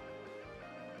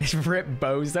 Rip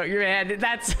bozo your head.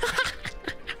 That's.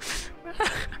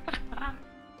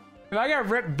 If I got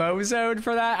rip bozoed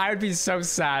for that, I would be so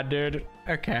sad, dude.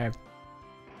 Okay.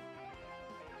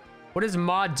 What does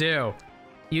mod do?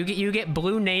 You get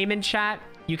blue name in chat.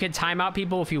 You can time out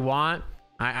people if you want.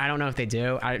 I don't know if they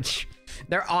do.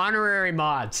 They're honorary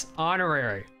mods.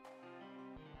 Honorary.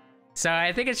 So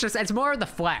I think it's more of the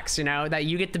flex, you know, that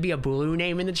you get to be a blue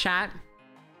name in the chat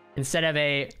instead of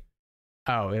a,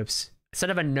 oh, oops. Instead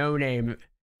of a no name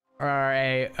or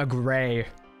a gray.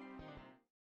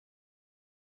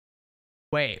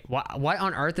 Wait, what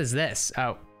on earth is this?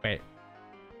 Oh, wait.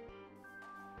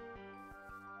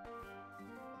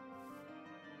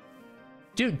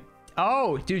 Dude.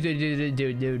 Oh,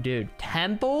 dude.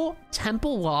 Temple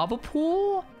lava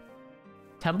pool?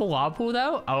 Temple lava pool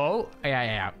though? Oh,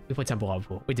 yeah. We put temple lava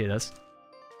pool. We do this.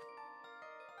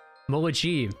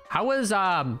 Mulajib. How was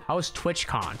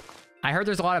TwitchCon? I heard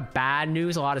there's a lot of bad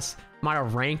news, a lot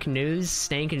of rank news,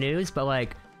 stank news, but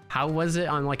like, how was it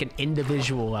on like an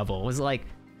individual level? Was it like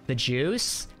the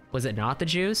juice? Was it not the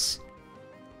juice?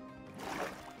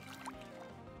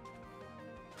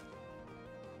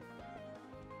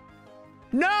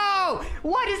 No!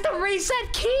 What is the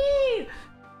reset key?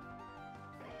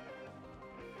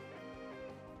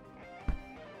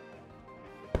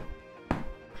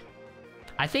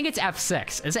 I think it's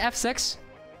F6. Is it F6?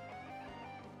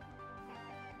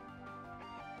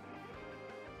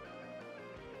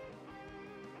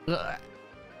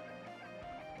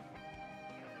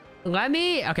 Let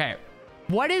me, okay.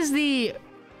 What is the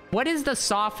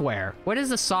software? What is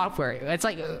the software? It's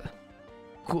like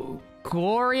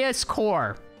Glorious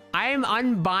Core. I am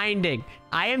unbinding.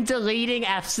 I am deleting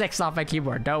F6 off my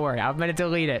keyboard. Don't worry, I'm gonna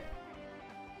delete it.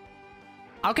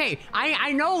 Okay,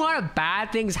 I know a lot of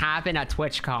bad things happen at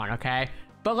TwitchCon, okay?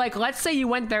 But like, let's say you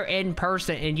went there in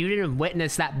person and you didn't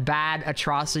witness that bad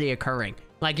atrocity occurring.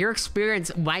 Like, your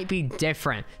experience might be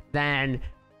different than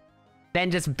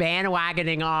just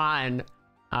bandwagoning on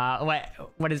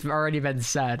what has already been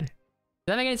said. Does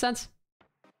that make any sense?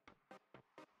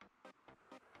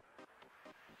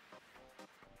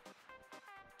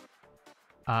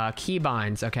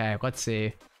 Keybinds. Okay, let's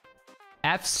see.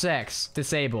 F6,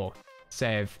 disable,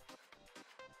 save.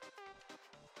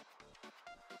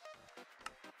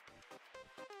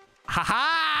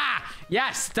 Haha!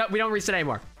 Yes, we don't reset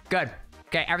anymore. Good.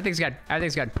 Okay, everything's good.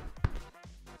 Everything's good.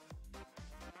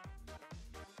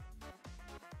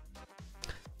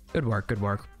 Good work, good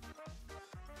work.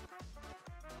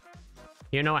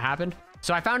 You know what happened?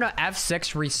 So I found out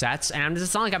F6 resets, and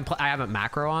it's not like I have a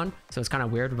macro on, so it's kind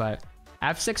of weird, but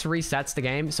F6 resets the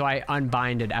game, so I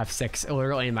unbinded F6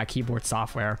 literally in my keyboard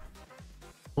software.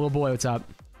 Little boy, what's up?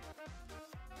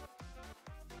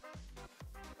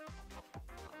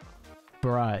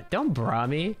 Bruh, don't bruh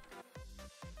me.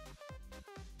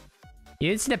 You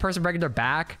didn't see that person breaking their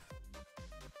back?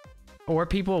 Or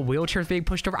people in wheelchairs being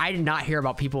pushed over? I did not hear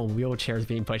about people in wheelchairs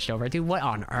being pushed over. Dude, what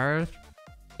on earth?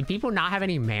 Do people not have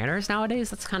any manners nowadays?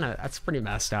 That's pretty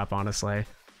messed up, honestly.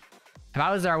 If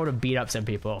I was there, I would have beat up some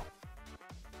people.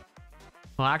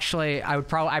 Well, actually, I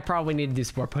probably need to do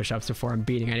some more push-ups before I'm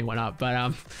beating anyone up.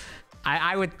 But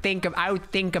I would think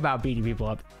about beating people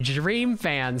up. Dream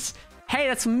fans, hey,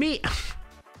 that's me.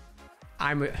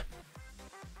 I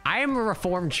am a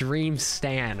reformed Dream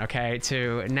stan. Okay,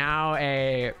 to now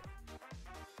a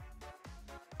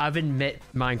oven mitt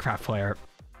Minecraft player.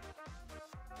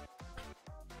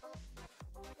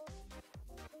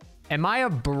 Am I a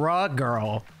bruh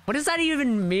girl? What does that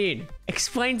even mean?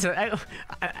 Explain to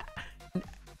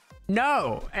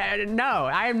no, no,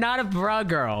 I am not a bruh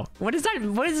girl. What is that?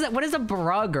 What is that? What is a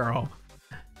bruh girl?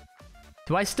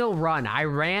 Do I still run? I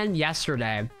ran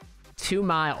yesterday 2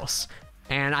 miles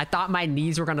and I thought my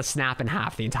knees were gonna snap in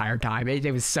half the entire time. It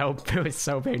was so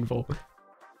painful.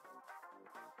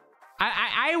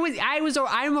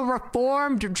 I'm a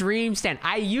reformed Dream stan.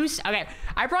 Okay,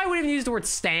 I probably wouldn't even use the word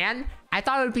stan. I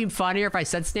thought it would be funnier if I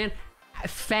said stan.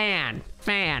 Fan,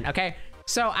 okay?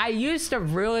 So I used to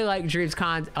really like Dream's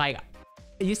I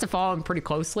used to follow him pretty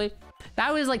closely.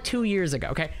 That was like 2 years ago,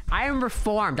 okay? I am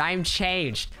reformed, I am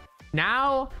changed.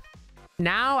 Now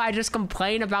I just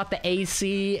complain about the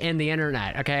AC and the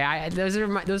internet, okay? Those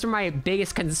are my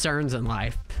biggest concerns in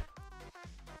life.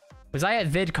 Was I at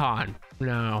VidCon?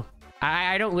 No.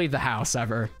 I don't leave the house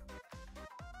ever.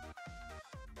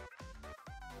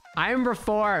 I am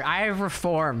reformed. I have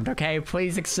reformed, okay?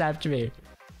 Please accept me.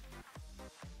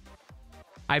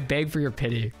 I beg for your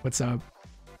pity. What's up?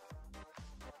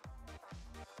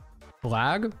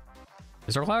 Lag?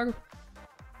 Is there lag?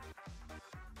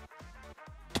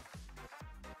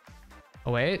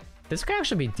 Oh, wait. This could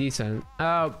actually be decent.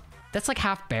 Oh, that's like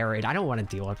half buried. I don't want to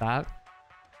deal with that.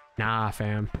 Nah,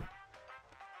 fam.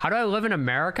 How do I live in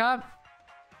America?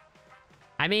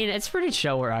 I mean, it's pretty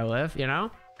chill where I live, you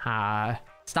know?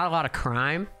 It's not a lot of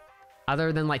crime.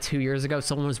 Other than like 2 years ago,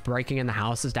 someone was breaking in the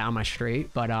houses down my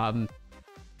street. But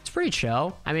it's pretty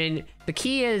chill. I mean, the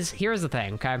key is, here's the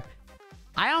thing, okay?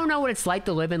 I don't know what it's like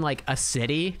to live in like a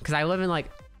city, because I live in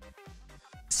like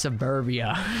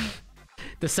suburbia.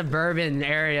 The suburban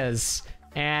areas.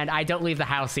 And I don't leave the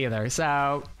house either.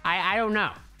 So I don't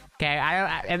know. Okay,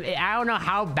 I don't know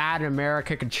how bad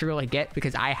America could truly get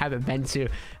because I haven't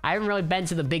really been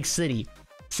to the big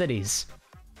cities.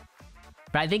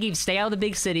 But I think you stay out of the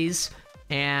big cities,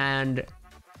 and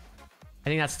I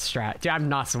think that's the strat. Dude, I'm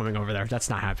not swimming over there. That's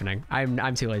not happening.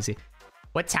 I'm too lazy.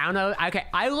 What town though? Okay,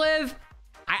 I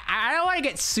don't want to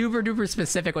get super duper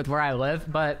specific with where I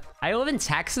live, but I live in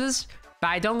Texas, but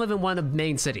I don't live in one of the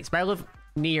main cities, but I live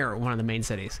near one of the main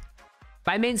cities.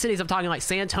 By main cities, I'm talking like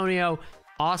San Antonio,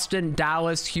 Austin,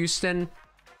 Dallas, Houston.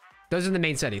 Those are the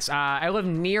main cities. I live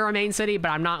near a main city, but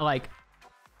I'm not like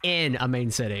in a main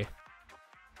city.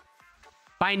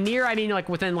 By near, I mean like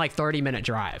within like 30-minute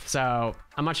drive. So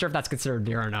I'm not sure if that's considered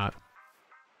near or not.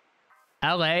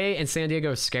 LA and San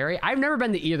Diego is scary. I've never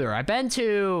been to either. I've been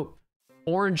to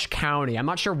Orange County. I'm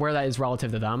not sure where that is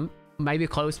relative to them. Maybe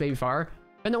close, maybe far.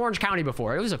 Been to Orange County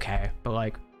before. It was okay, but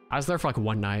like I was there for like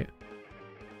one night.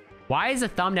 Why is the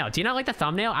thumbnail? Do you not like the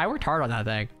thumbnail? I worked hard on that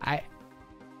thing.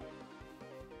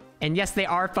 And yes, they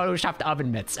are photoshopped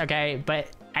oven mitts, okay? But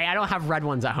I don't have red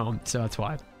ones at home, so that's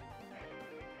why.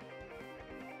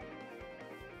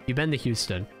 You've been to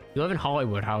Houston. You live in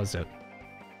Hollywood. How is it?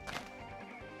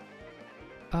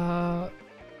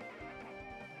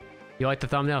 You like the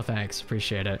thumbnail? Thanks.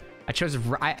 Appreciate it. I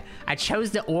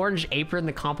chose the orange apron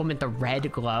to complement the red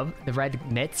glove, the red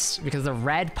mitts, because the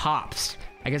red pops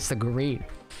against the green.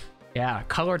 Yeah,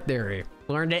 color theory.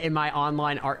 Learned it in my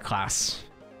online art class.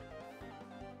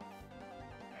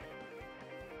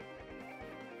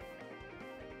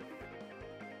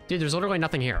 Dude, there's literally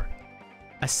nothing here.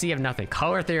 A sea of nothing.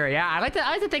 Color theory. Yeah, I like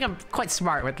to think I'm quite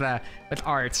smart with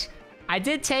art. I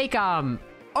did take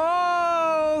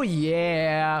oh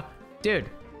yeah, dude.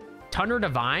 Thunder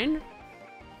Divine.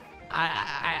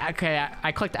 I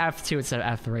clicked F2 instead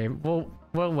of F3.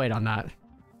 We'll wait on that.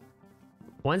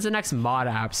 When's the next mod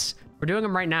apps? We're doing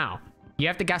them right now. You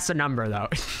have to guess the number though.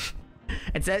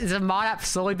 It's a mod app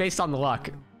solely based on the luck.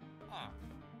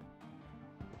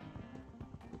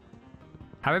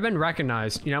 Have I been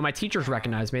recognized? You know, my teachers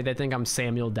recognize me. They think I'm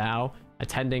Samuel Dow,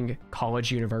 attending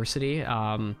college university,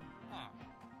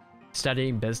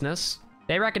 studying business.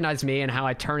 They recognize me and how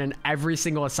I turn in every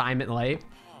single assignment late.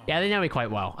 Yeah, they know me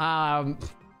quite well.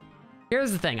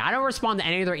 Here's the thing. I don't respond to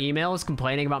any of their emails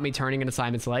complaining about me turning in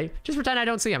assignments late. Just pretend I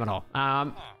don't see them at all.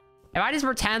 If I just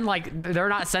pretend like they're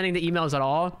not sending the emails at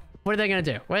all, what are they gonna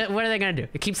do? What are they gonna do?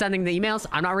 They keep sending the emails?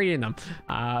 I'm not reading them.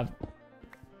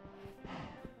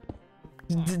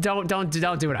 Don't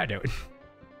do what I do.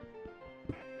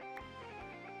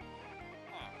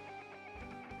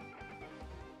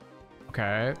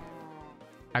 Okay.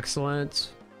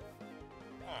 Excellent.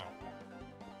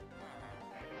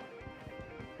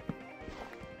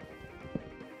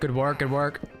 Good work, good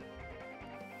work.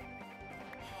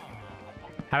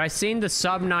 Have I seen the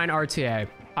sub 9 RTA?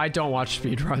 I don't watch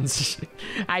speedruns.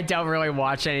 I don't really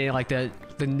watch any like the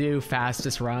new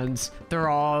fastest runs. They're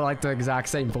all like the exact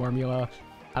same formula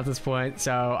at this point,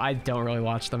 so I don't really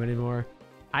watch them anymore.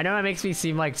 I know it makes me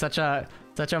seem like such a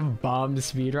bummed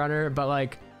speedrunner, but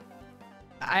like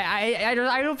I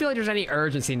don't feel like there's any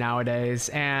urgency nowadays,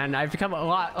 and I've become a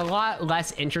lot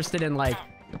less interested in like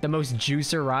the most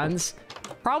juicer runs.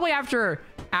 Probably after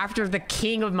the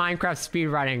king of Minecraft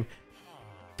speedrunning,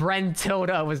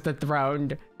 Brentilda, was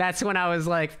dethroned. That's when I was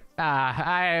like,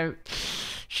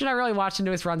 should I really watch the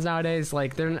newest runs nowadays?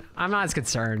 Like, I'm not as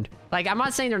concerned. Like, I'm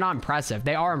not saying they're not impressive.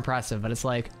 They are impressive, but it's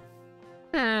like,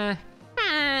 The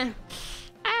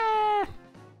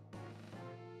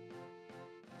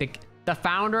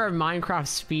founder of Minecraft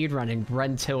speedrunning,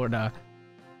 Brentilda.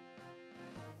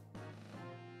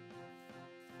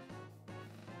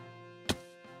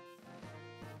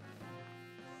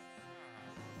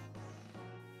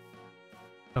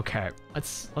 Okay,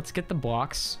 let's get the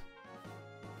blocks.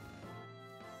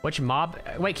 Which mob?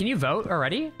 Wait, can you vote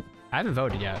already? I haven't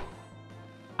voted yet.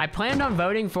 I planned on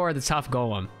voting for the tough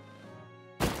golem.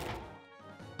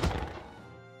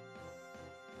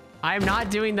 I'm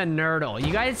not doing the nerdle.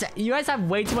 You guys have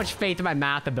way too much faith in my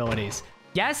math abilities.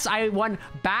 Yes, I won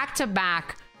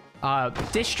back-to-back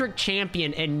district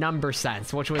champion in number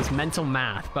sense, which was mental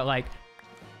math, but like,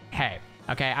 hey,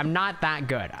 okay, I'm not that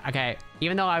good, okay?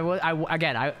 Even though I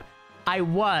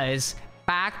was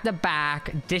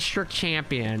back-to-back district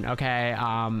champion, okay?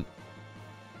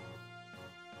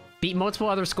 Beat multiple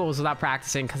other schools without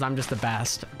practicing because I'm just the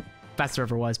best. Best there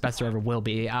ever was, best there ever will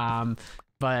be.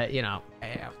 But, you know,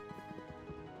 yeah.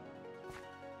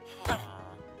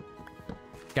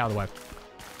 Get out of the way.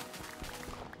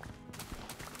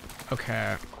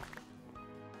 Okay.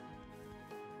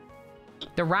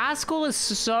 The rascal is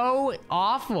so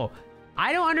awful.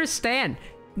 I don't understand.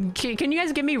 Can you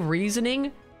guys give me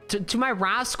reasoning to my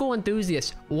Rascal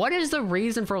enthusiast, what is the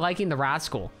reason for liking the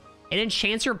Rascal? It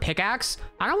enchants your pickaxe.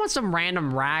 I don't want some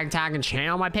random ragtag enchant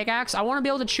on my pickaxe. I want to be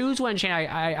able to choose what enchant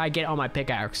I get on my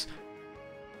pickaxe.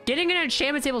 Getting an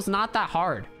enchantment table is not that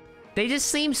hard. They just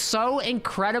seem so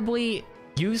incredibly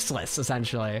useless,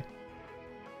 essentially.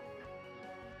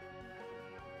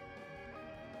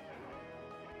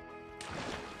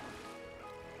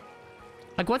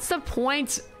 Like, what's the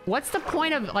point? What's the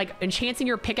point of, like, enchanting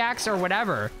your pickaxe or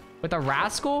whatever with a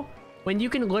Rascal when you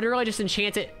can literally just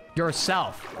enchant it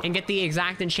yourself and get the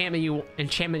exact enchantment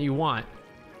you want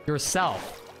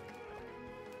yourself?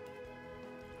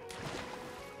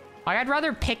 Like, I'd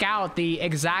rather pick out the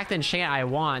exact enchant I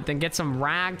want than get some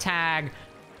ragtag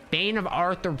Bane of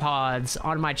Arthropods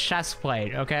on my chest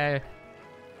plate, okay?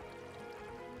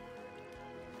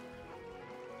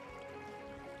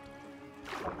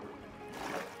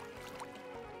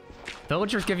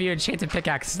 Villagers give you enchanted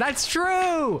pickaxes. That's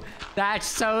true! That's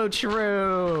so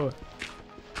true!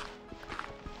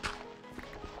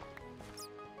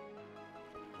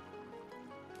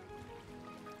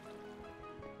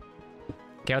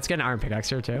 Okay, let's get an iron pickaxe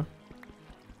here too.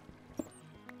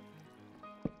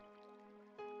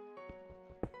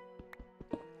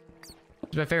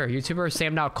 Who's my favorite YouTuber?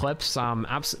 Sam Now Clips.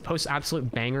 Posts absolute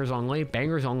bangers only.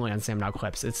 Bangers only on Sam Now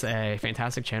Clips. It's a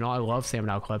fantastic channel. I love Sam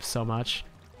Now Clips so much.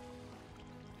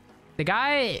 The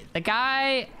guy,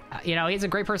 you know, he has a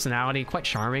great personality, quite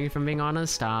charming if I'm being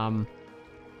honest.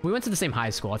 We went to the same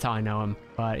high school, that's how I know him.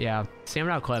 But yeah, Sam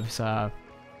Now Clips,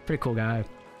 pretty cool guy.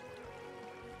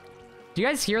 Do you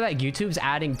guys hear that YouTube's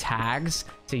adding tags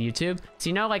to YouTube? So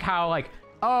you know, like how, like,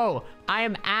 oh, I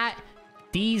am at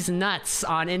these nuts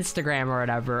on Instagram or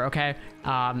whatever, okay?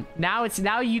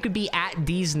 Now you could be at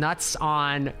these nuts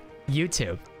on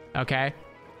YouTube, okay?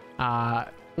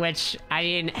 Which, I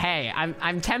mean, hey,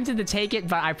 I'm tempted to take it,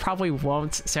 but I probably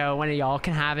won't. So one of y'all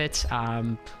can have it.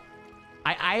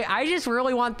 I just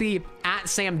really want the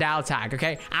 @SamDow tag,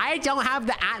 okay? I don't have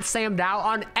the @SamDow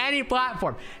on any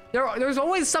platform. There's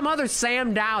always some other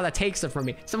Sam Dow that takes it from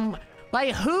me.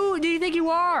 Like, who do you think you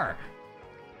are?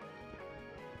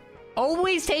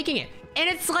 Always taking it. And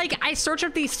it's like, I search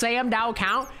up the Sam Dow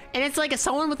account, and it's like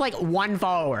someone with like 1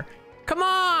 follower. Come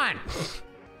on!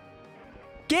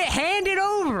 Get handed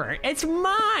over. It's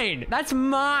mine. That's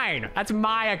mine. That's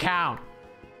my account.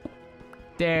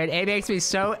 Dude, it makes me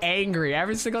so angry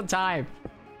every single time.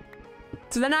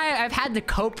 So then I've had to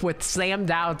cope with Sam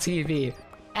Dow TV.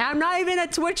 And I'm not even a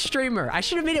Twitch streamer. I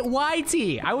should have made it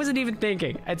YT. I wasn't even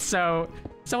thinking. It's so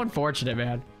unfortunate,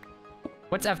 man.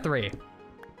 What's F3?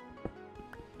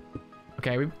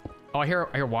 Okay, oh, I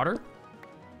hear water.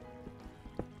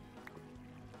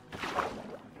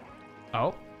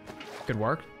 Oh. Good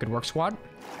work, squad.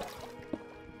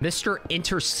 Mr.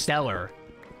 Interstellar.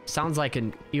 Sounds like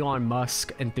an Elon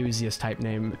Musk enthusiast type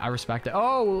name. I respect it.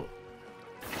 Oh!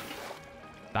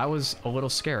 That was a little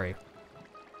scary.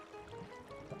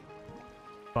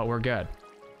 But we're good.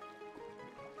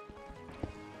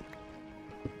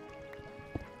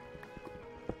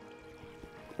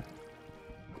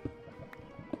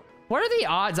 What are the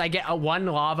odds I get a 1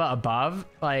 lava above?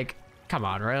 Like, come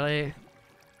on, really?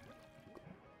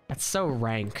 That's so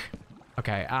rank.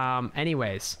 Okay,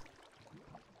 anyways.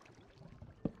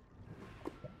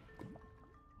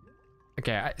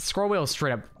 Okay, scroll wheel is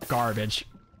straight up garbage.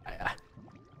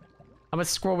 I'm a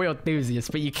scroll wheel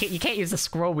enthusiast, but you can't use the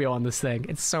scroll wheel on this thing.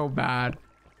 It's so bad.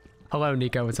 Hello,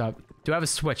 Nico, what's up? Do I have a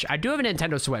Switch? I do have a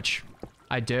Nintendo Switch.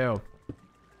 I do.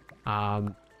 I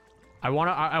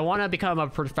wanna become a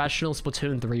professional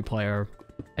Splatoon 3 player.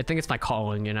 I think it's my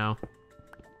calling, you know.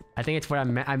 I think it's what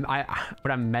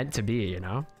I'm meant to be, you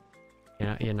know.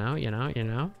 You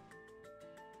know.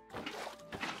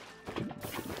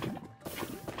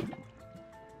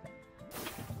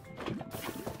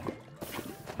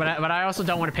 But I also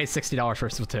don't want to pay $60 for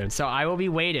Splatoon, so I will be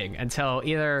waiting until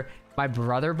either my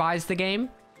brother buys the game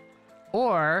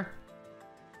or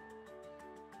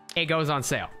it goes on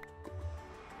sale.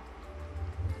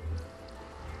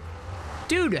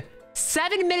 Dude,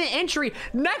 7-minute entry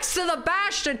next to the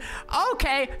Bastion.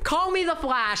 Okay, call me the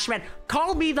Flash, man.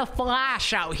 Call me the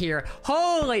Flash out here.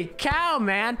 Holy cow,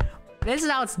 man. This is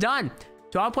how it's done.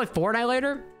 Do I want to play Fortnite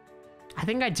later? I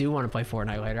think I do want to play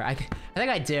Fortnite later. I think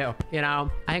I do, you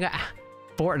know?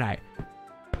 Fortnite.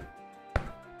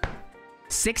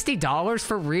 $60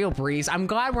 for Real Breeze. I'm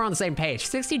glad we're on the same page.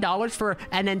 $60 for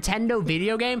a Nintendo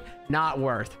video game? Not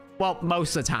worth. Well,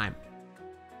 most of the time.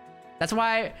 That's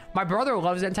why my brother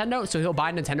loves Nintendo, so he'll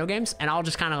buy Nintendo games, and I'll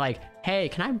just kind of like, hey,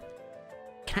 can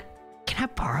I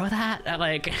borrow that?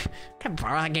 Like, can I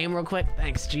borrow that game real quick?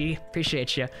 Thanks, G.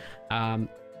 Appreciate you.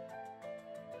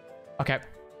 Okay,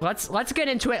 let's get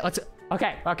into it.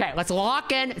 Okay, let's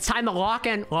lock in. It's time to lock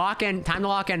in. Time to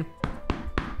lock in.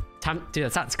 Dude,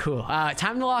 that sounds cool.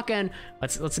 Time to lock in.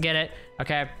 Let's get it.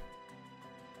 Okay.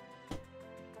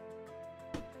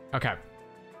 Okay.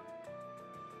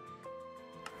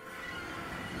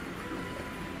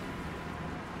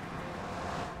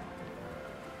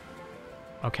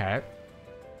 Okay.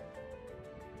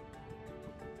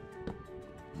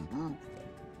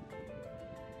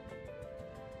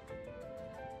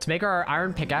 Let's make our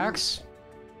iron pickaxe.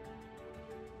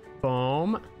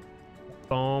 Boom.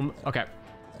 Boom. Okay.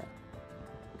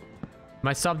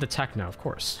 My sub to techno, of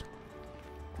course.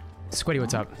 Squiddy,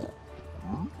 what's up?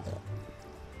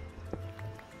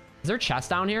 Is there chests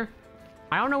down here?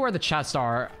 I don't know where the chests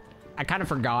are. I kind of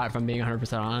forgot, if I'm being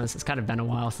 100% honest. It's kind of been a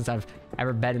while since I've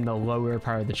ever been in the lower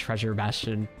part of the treasure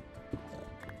bastion.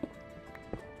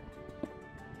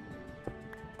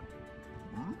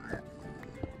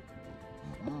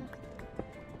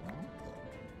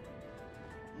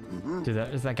 Dude,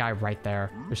 there's that guy right there.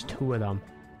 There's two of them.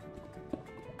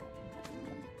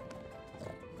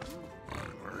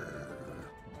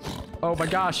 Oh my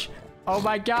gosh. Oh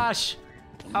my gosh.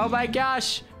 Oh my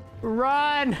gosh.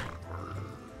 Run.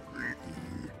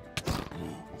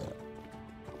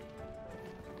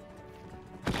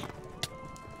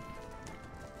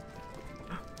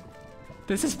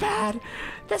 This is bad.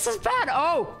 This is bad.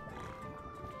 Oh.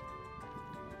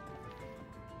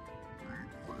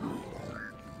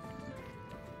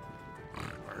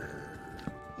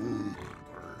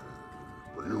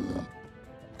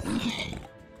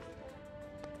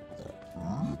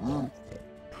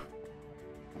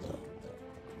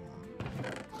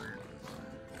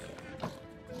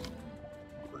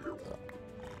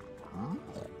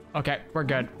 Okay, we're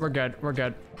good. We're good. We're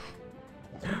good.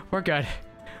 We're good.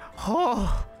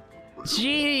 Oh,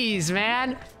 jeez,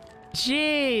 man.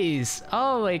 Jeez.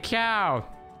 Holy cow.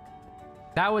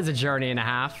 That was a journey and a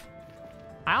half.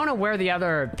 I don't know where the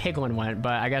other piglin went,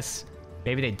 but I guess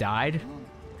maybe they died.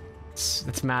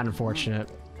 That's mad unfortunate.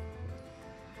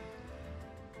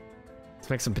 Let's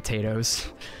make some potatoes.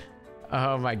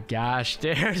 Oh my gosh,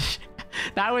 dude.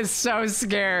 That was so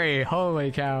scary.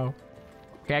 Holy cow.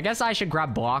 Okay, I guess I should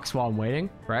grab blocks while I'm waiting,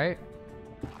 right?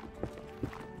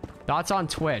 Thoughts on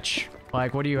Twitch?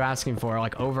 Like, what are you asking for?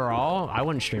 Like, overall? I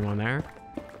wouldn't stream on there.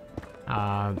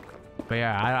 But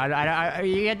yeah, if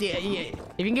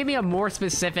you can give me a more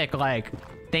specific, like,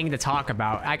 thing to talk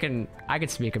about, I could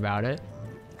speak about it.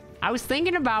 I was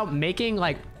thinking about making,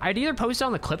 like, I'd either post it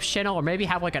on the Clips channel or maybe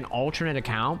have, like, an alternate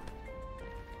account.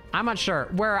 I'm not sure.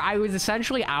 Where I was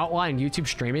essentially outlining YouTube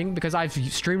streaming because I've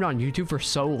streamed on YouTube for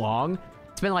so long.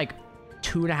 It's been, like,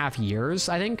 2.5 years,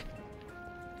 I think.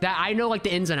 That I know, like,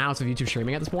 the ins and outs of YouTube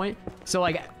streaming at this point. So,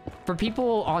 like, for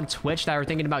people on Twitch that are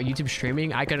thinking about YouTube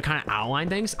streaming, I could kind of outline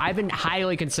things. I've been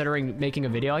highly considering making a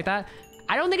video like that.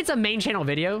 I don't think it's a main channel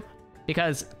video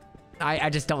because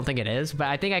I just don't think it is. But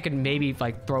I think I could maybe,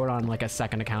 like, throw it on, like, a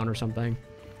second account or something.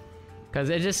 Because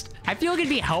it just... I feel like it'd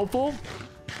be helpful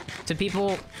to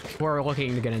people who are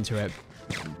looking to get into it.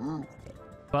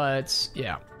 But,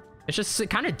 yeah. It's just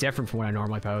kind of different from what I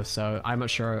normally post, so I'm not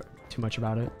sure too much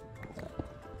about it.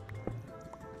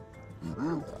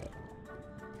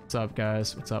 What's up,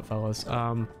 guys? What's up, fellas?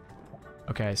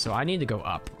 Okay, so I need to go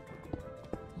up.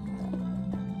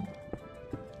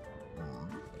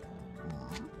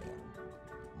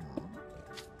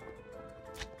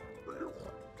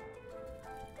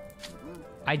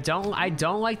 I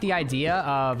don't like the idea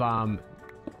of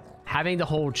having to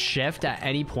hold shift at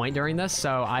any point during this,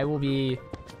 so I will be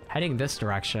heading this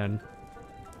direction,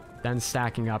 then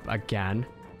stacking up again.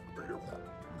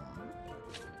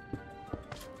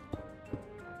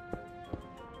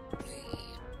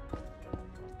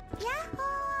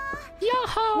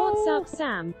 What's up,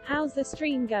 Sam? How's the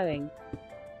stream going?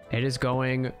 It is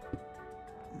going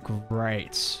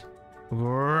great.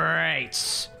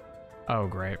 Great. Oh,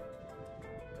 great.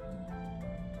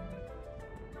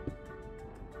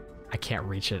 I can't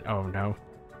reach it. Oh, no.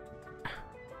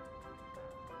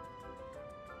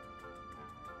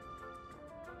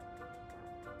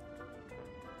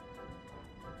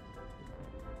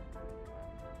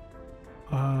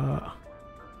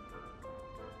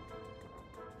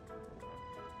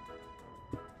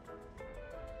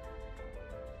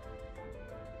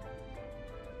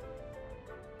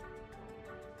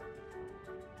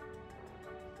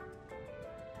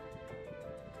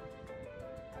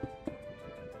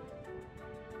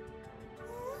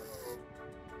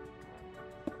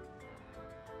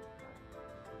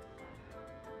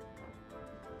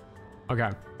 Okay,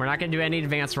 we're not gonna do any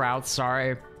advanced routes.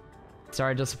 Sorry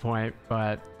to disappoint,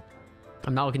 but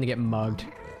I'm not looking to get mugged.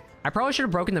 I probably should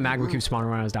have broken the magma cube spawner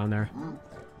when I was down there.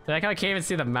 Like, I can't even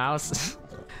see the mouse.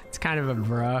 It's kind of a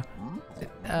bruh.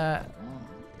 I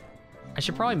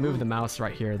should probably move the mouse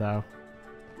right here, though.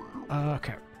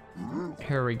 Okay.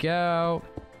 Here we go.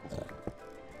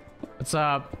 What's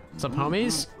up? What's up,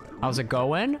 homies? How's it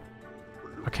going?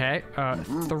 Okay,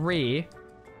 3.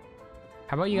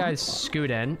 How about you guys scoot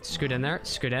in? Scoot in there.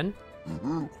 Scoot in.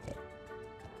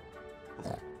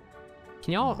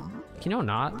 Can y'all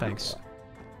not? Thanks.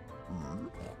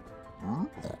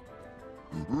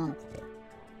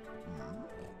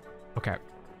 Okay.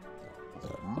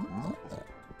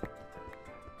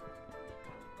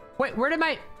 Wait, where did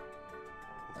my...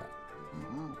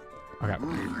 Okay.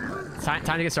 Time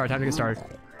to get started, time to get started.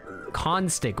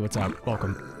 Constig, what's up?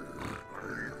 Welcome.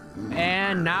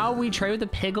 And now we trade with the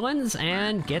piglins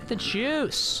and get the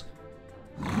juice.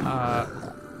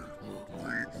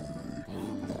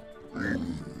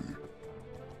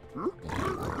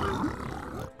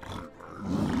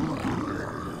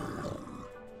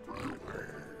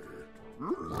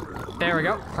 There we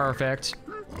go. Perfect.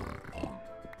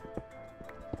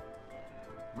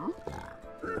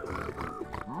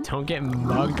 Don't get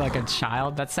mugged like a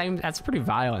child. That's pretty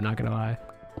violent, not gonna lie.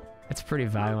 It's pretty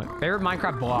violent. Favorite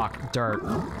Minecraft block? Dirt.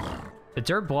 The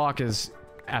dirt block is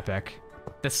epic.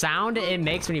 The sound it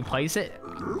makes when you place it,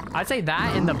 I'd say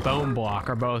that and the bone block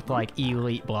are both like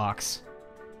elite blocks.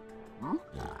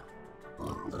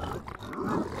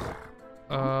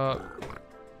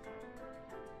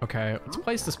 Okay, let's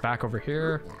place this back over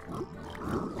here.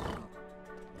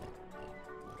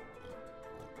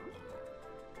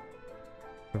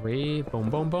 Three, boom,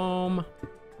 boom, boom.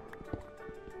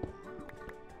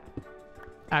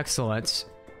 Excellent.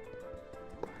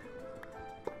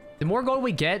 The more gold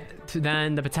we get,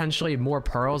 then the potentially more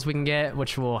pearls we can get,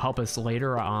 which will help us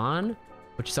later on.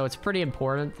 So it's pretty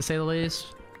important, to say the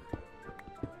least.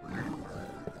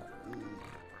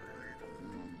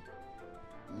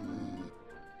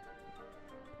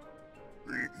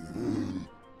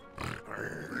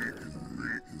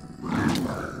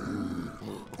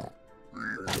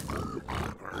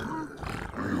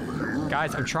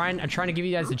 Guys, I'm trying to give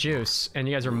you guys the juice, and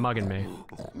you guys are mugging me.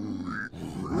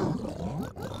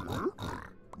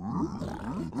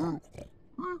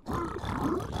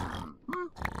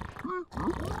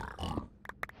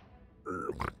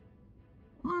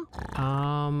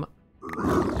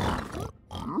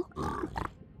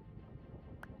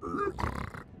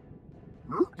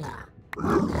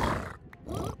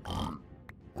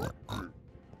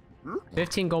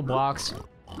 $15 gold blocks.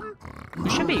 We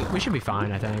should be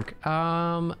fine, I think.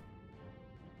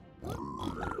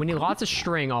 We need lots of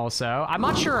string also. I'm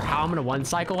not sure how I'm gonna one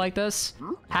cycle like this.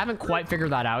 Haven't quite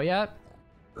figured that out yet.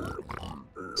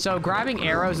 So grabbing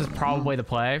arrows is probably the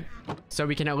play. So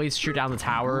we can at least shoot down the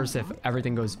towers if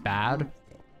everything goes bad.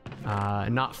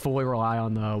 And not fully rely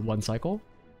on the one cycle.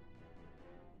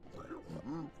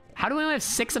 How do we only have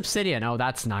 6 obsidian? Oh,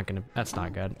 that's not good.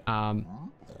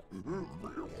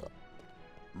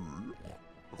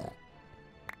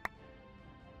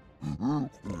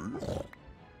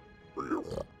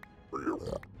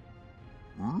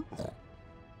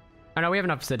 Oh no, we have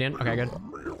enough obsidian. Okay, good.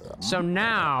 So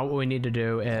now what we need to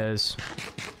do is...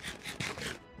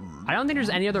 I don't think there's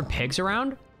any other pigs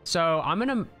around. So I'm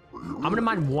gonna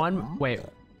mine one... Wait.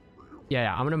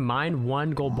 Yeah, I'm gonna mine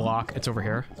 1 gold block. It's over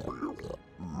here.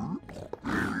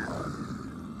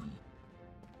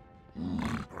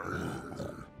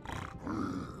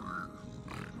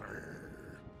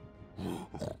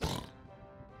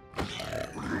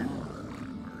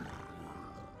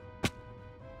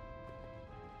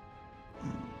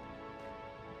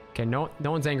 Okay, no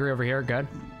one's angry over here. Good.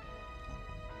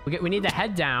 We need to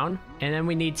head down, and then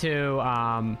we need to.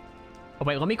 Oh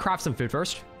wait, let me craft some food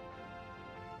first.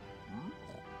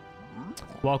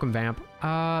 Welcome, Vamp.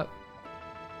 Gotta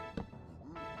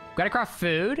craft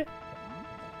food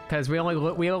because we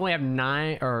only have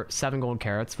 9 or 7 gold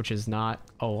carrots, which is not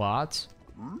a lot.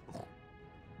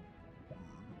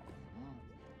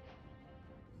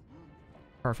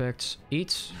 Perfect.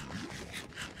 Eat.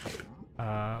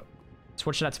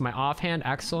 Switch that to my offhand.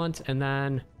 Excellent. And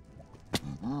then...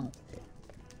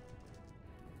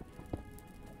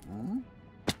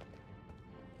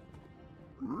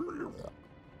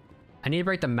 I need to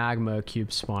break the magma cube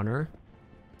spawner.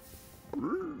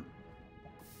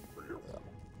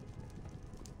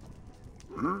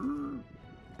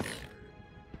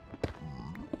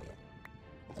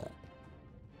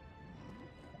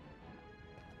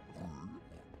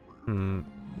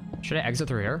 Should I exit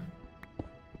through here?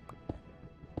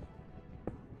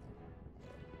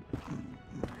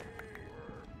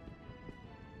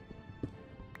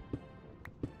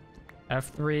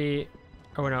 F3.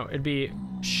 Oh no, it'd be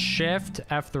Shift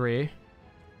F3.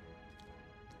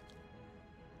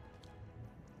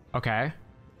 Okay.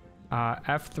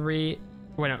 F3.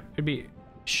 Wait, no, it'd be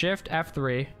Shift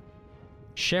F3.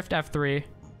 Shift F3.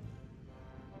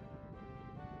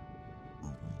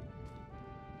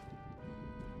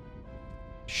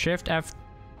 Shift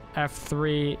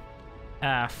F3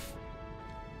 F.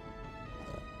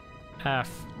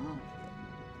 F.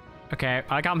 Okay,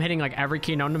 I like I'm hitting like every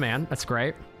key known to man. That's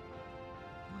great.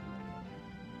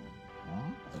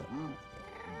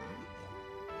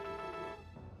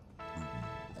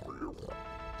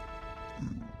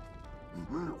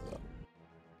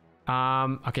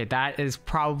 Okay, that is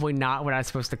probably not what I was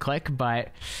supposed to click, but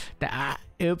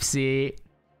oopsie.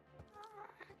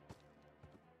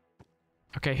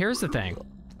 Okay, here's the thing.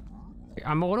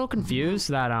 I'm a little confused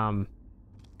that,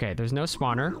 okay, there's no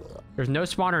spawner. There's no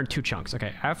spawner in 2 chunks.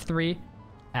 Okay, F3,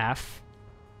 F.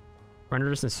 Render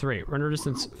distance 3. Render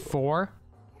distance 4,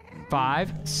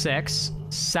 5, 6,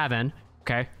 7.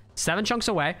 Okay, 7 chunks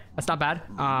away. That's not bad.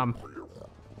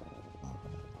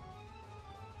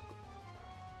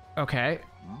 Okay.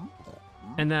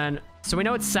 And then, so we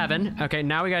know it's 7. Okay,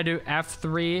 now we gotta do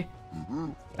F3,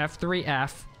 F3,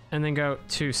 F, and then go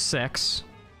to 6.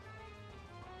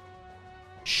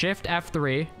 Shift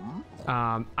F3.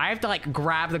 I have to like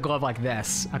grab the glove like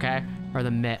this, okay? Or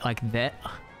the mitt like that.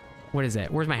 What is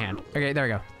it? Where's my hand? Okay, there we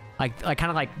go. Like kind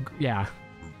of like, yeah.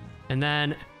 And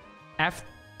then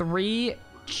F3,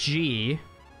 G.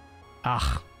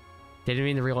 Ugh. They didn't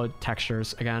mean to reload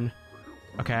textures again.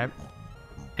 Okay.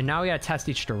 And now we gotta test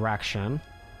each direction.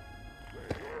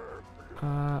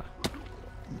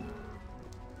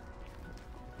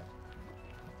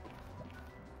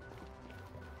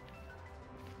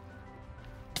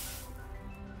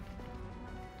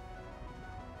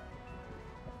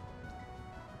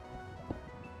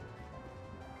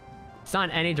 It's not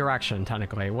in any direction,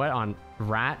 technically. What on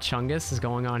Rat Chungus is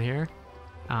going on here?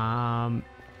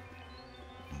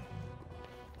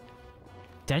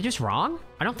 Did I just wrong?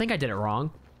 I don't think I did it wrong.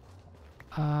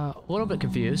 A little bit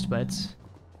confused, but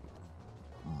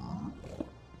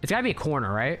it's gotta be a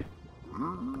corner, right?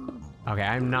 Okay,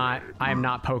 I am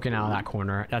not poking out of that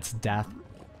corner. That's death.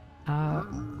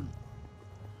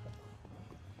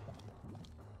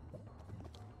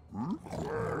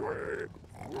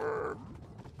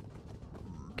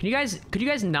 Could you guys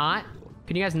not?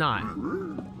 Can you guys not?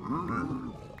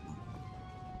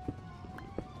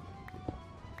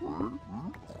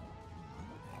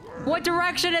 What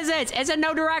direction is it? Is it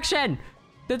no direction?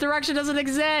 The direction doesn't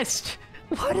exist.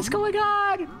 What is going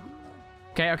on?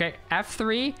 Okay.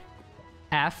 F3,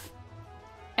 F.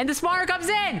 And the spawner comes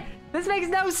in. This makes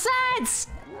no sense.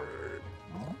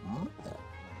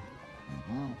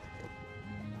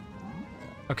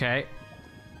 Okay.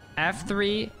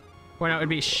 F3. Well, no, it'd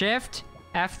be Shift,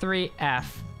 F3,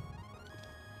 F.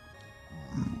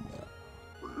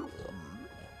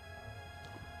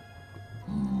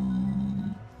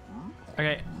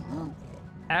 Okay.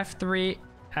 F3.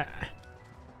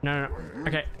 No.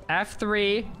 Okay.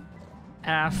 F3,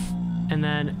 F, and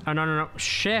then. Oh, no.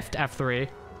 Shift F3.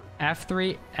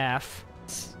 F3, F.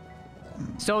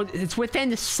 So it's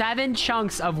within 7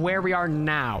 chunks of where we are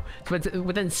now. So it's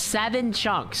within 7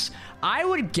 chunks. I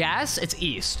would guess it's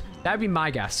east. That would be my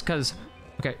guess, because.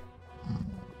 Okay.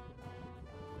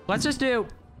 Let's just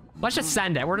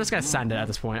send it. We're just gonna send it at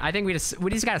this point. I think we just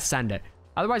gotta send it.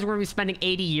 Otherwise, we're gonna be spending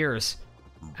 80 years.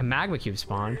 A magma cube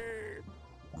spawn.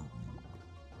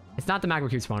 It's not the magma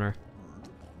cube spawner.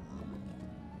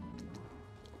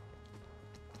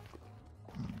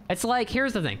 It's like,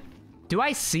 here's the thing. Do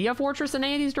I see a fortress in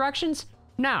any of these directions?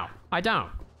 No, I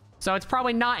don't. So it's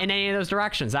probably not in any of those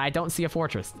directions. I don't see a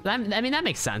fortress. I mean, that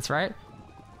makes sense, right?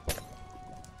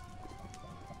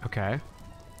 Okay.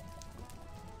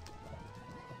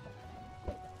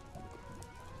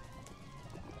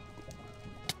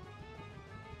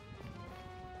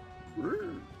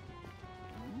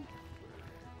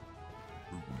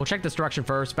 We'll check this direction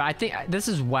first, but I think this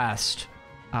is west.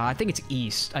 I think it's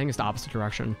east. I think it's the opposite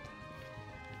direction.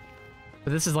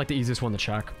 But this is like the easiest one to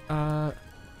check.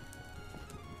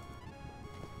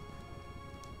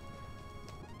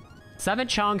 7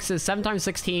 chunks is 7 times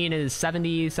 16 is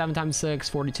 70. 7 times 6,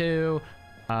 42.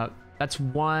 That's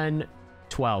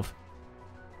 112.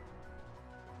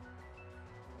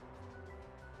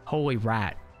 Holy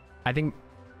rat. I think.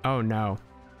 Oh no.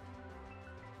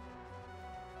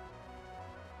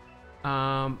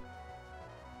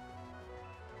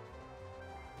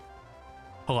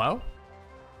 Hello?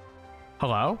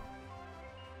 Hello?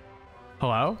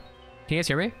 Hello? Can you guys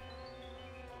hear me?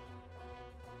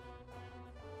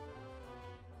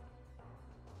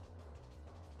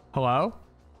 Hello?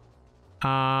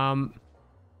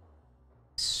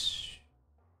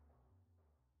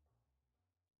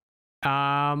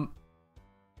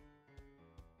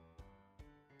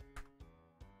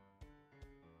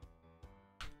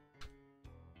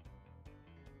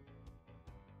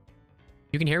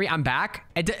 You can hear me? I'm back.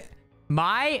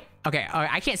 Okay,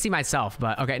 I can't see myself,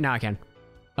 but okay, now I can.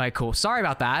 All right, cool. Sorry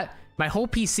about that. My whole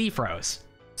PC froze.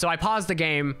 So I paused the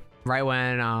game right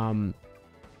when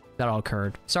that all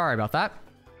occurred. Sorry about that.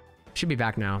 Should be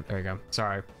back now. There you go.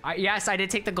 Sorry. Yes, I did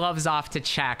take the gloves off to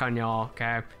check on y'all,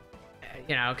 okay?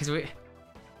 You know, because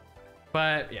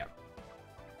but yeah.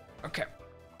 Okay.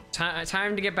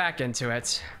 Time to get back into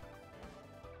it.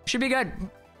 Should be good.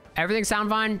 Everything sound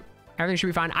fine? Everything should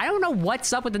be fine. I don't know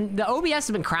what's up with the OBS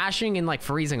has been crashing and like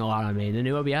freezing a lot on me. The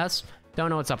new OBS. Don't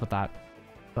know what's up with that.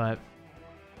 But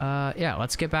yeah,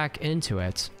 let's get back into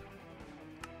it.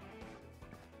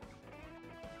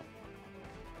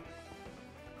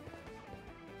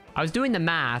 I was doing the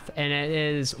math and it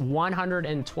is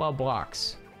 112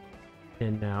 blocks.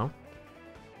 And now.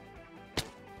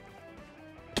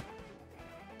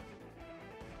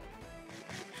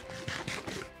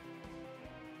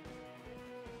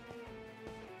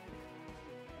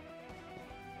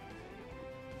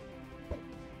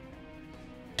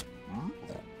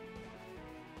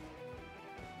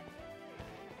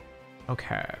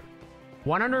 Okay.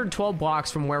 112 blocks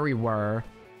from where we were.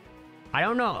 I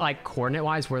don't know, like,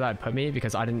 coordinate-wise where that put me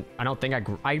because I don't think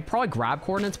I probably grabbed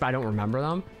coordinates, but I don't remember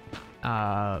them.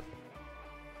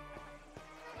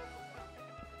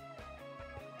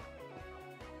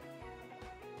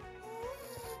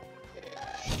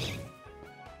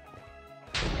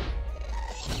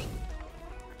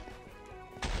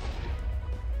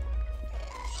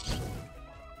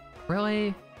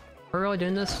 Really? We're really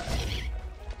doing this?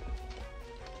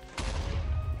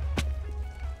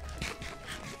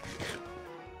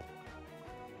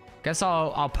 Guess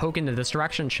I'll poke into this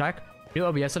direction, check. New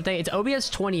OBS update. It's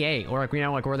OBS 28, or like, you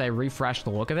know, like where they refresh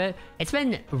the look of it. It's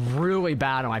been really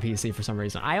bad on my PC for some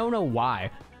reason. I don't know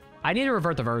why. I need to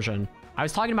revert the version. I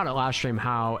was talking about it last stream,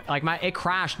 how like it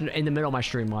crashed in the middle of my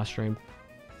stream last stream.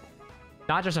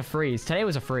 Not just a freeze. Today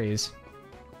was a freeze.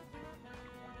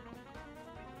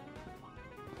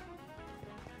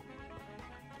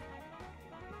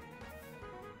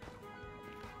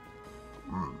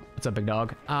 What's up, big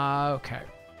dog? Okay.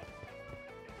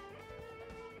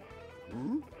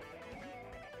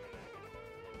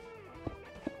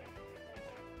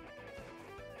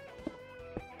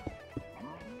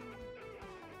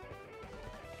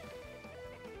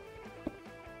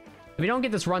 If we don't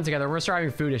get this run together, we're gonna start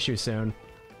having food issues soon.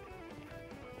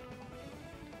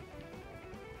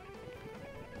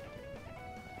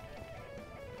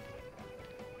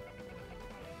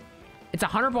 It's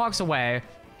 100 blocks away.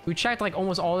 We checked like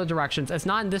almost all the directions. It's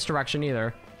not in this direction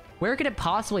either. Where could it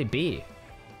possibly be?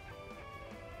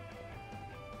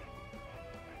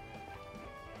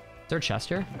 Is there a chest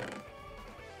here?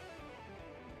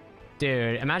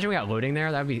 Dude, imagine we got loading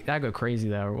there. That'd go crazy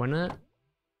though, wouldn't it?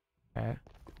 Okay.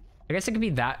 I guess it could be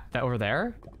that over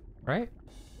there, right?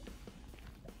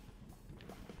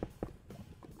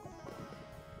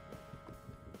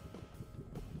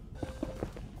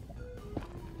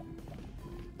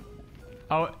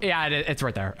 Oh, yeah, it's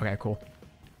right there. Okay, cool.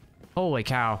 Holy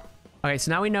cow. Okay,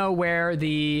 so now we know where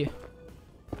the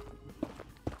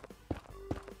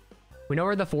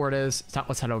fort is. So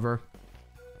let's head over.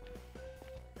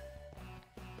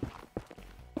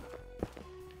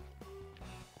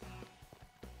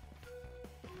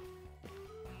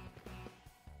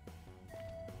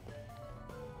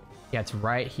 Yeah, it's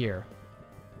right here.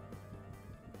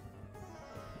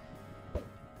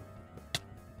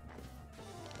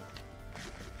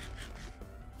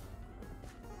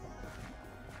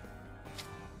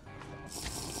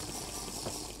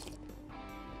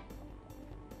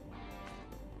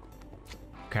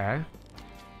 Okay.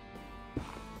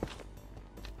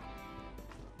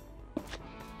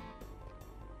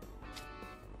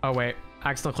 Oh, wait.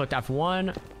 I accidentally clicked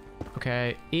F1.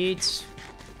 Okay. Eat.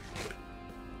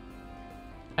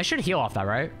 I should heal off that,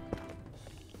 right?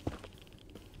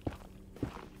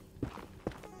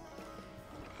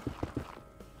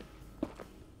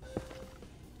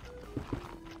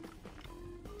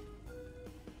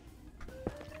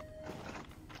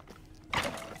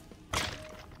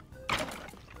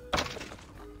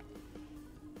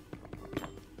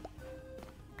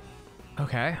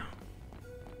 Okay.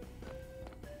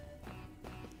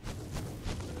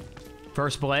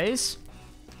 First blaze.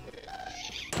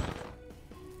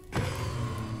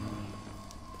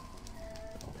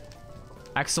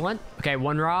 Excellent. Okay,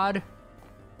 one rod.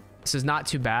 This is not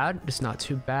too bad. It's not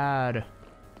too bad.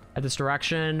 At this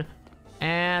direction.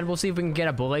 And we'll see if we can get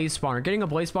a blaze spawner. Getting a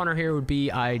blaze spawner here would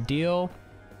be ideal.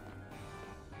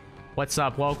 What's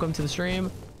up? Welcome to the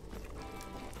stream.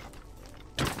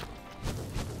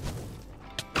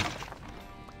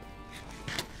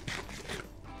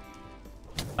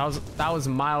 That was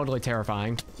mildly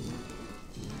terrifying.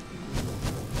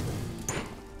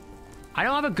 I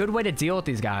don't have a good way to deal with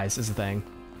these guys, is the thing.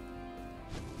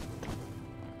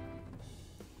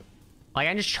 Like,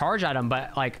 I can just charge at them,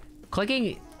 but, like,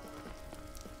 clicking...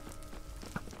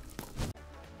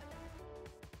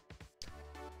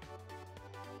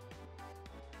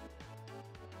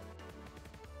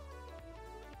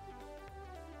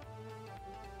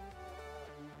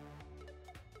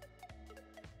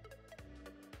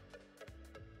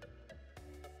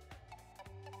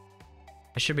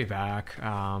 I should be back.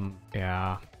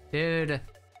 Yeah. Dude.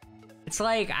 It's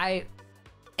like,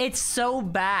 it's so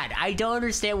bad. I don't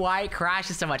understand why it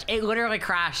crashes so much. It literally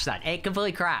crashed that. It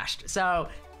completely crashed. So,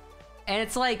 and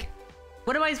it's like,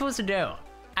 what am I supposed to do?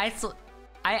 I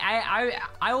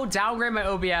will downgrade my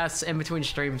OBS in between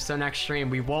streams, so next stream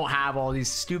we won't have all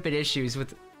these stupid issues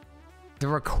with the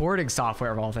recording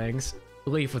software of all things.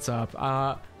 Leaf, what's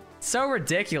up? So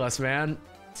ridiculous, man.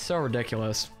 So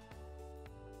ridiculous.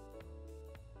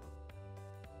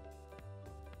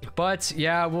 But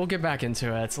yeah, we'll get back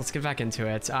into it. Let's get back into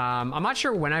it. I'm not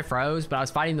sure when I froze, but I was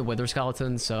fighting the wither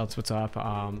skeletons, so that's what's up.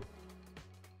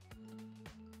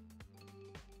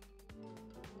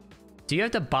 Do you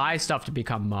have to buy stuff to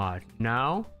become mod?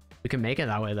 No? We can make it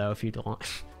that way though if you don't.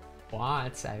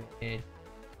 What? I mean,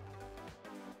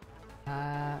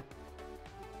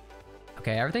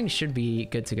 okay, everything should be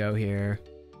good to go here.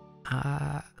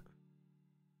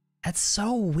 That's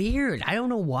so weird. I don't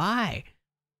know why.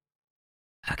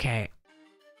 Okay.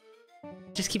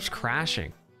 It just keeps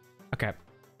crashing. Okay.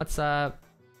 Let's,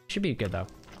 should be good though.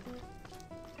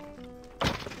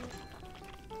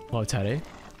 Hello, Teddy.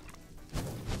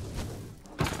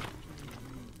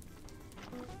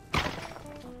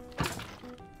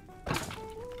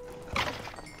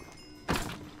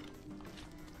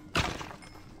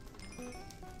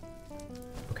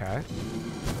 Okay.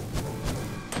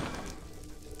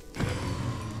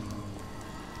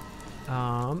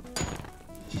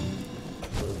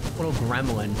 Little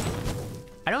gremlin.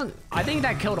 I think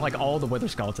that killed like all the wither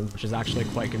skeletons, which is actually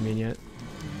quite convenient.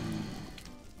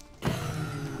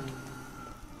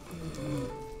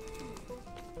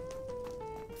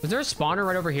 Was there a spawner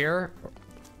right over here?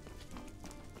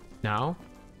 No?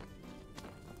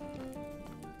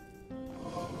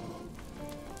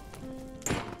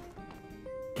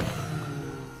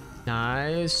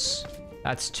 Nice.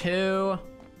 That's 2.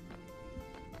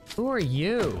 Who are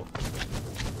you?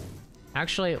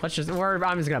 Actually, let's just,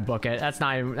 I'm just gonna book it. That's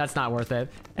not worth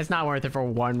it. It's not worth it for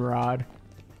 1 rod.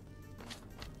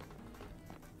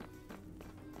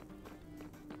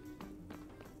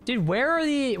 Dude, where are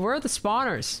the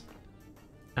spawners?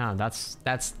 Oh,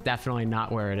 that's definitely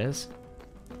not where it is.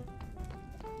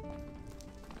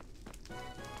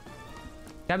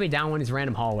 Gotta be down one of these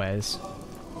random hallways.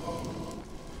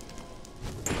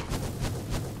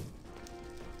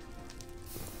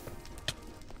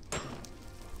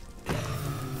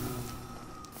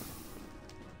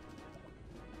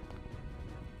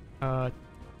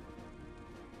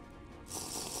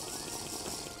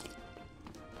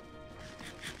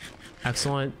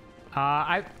 Excellent.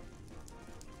 I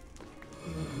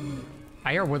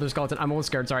hear wither skeleton. I'm a little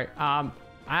scared. Sorry.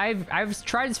 I've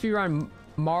tried to speedrun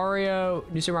Mario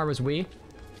New Super Mario Bros. Wii.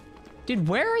 Dude,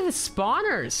 where are the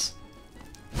spawners?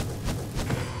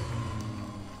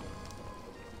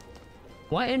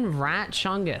 What in rat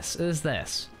chungus is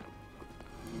this?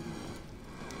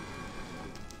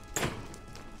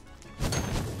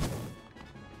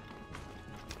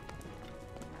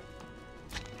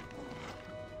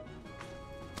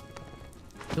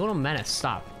 The little menace,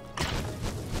 stop.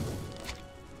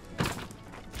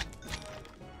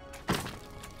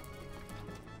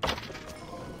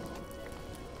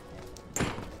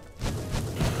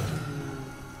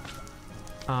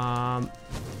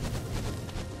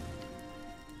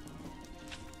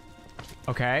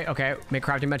 Okay, make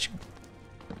crafting match.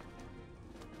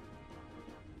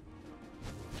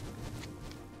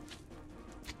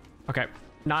 Okay,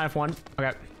 not F1.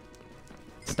 Okay,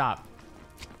 stop.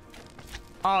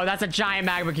 Oh, that's a giant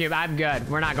magma cube. I'm good.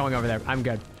 We're not going over there. I'm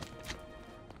good.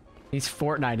 He's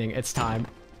Fortniting. It's time.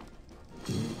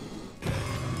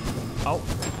 Oh,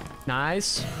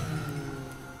 nice.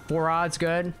 4 odds,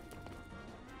 good.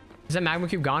 Is that magma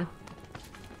cube gone?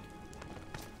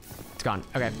 It's gone.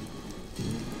 Okay.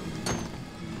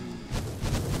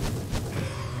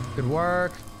 Good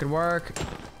work. Good work.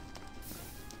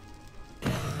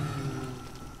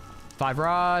 5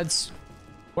 rods.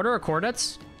 What are our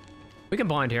coordinates? We can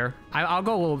blind here. I'll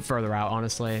go a little further out,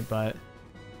 honestly, but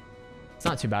it's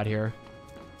not too bad here.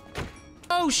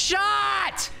 Oh,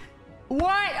 shot!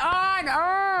 What on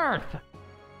earth?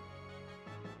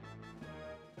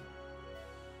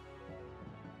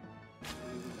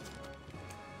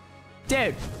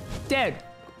 Dude, dude,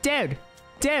 dude,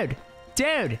 dude,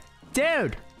 dude,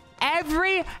 dude.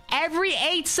 Every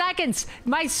 8 seconds,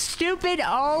 my stupid,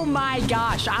 oh my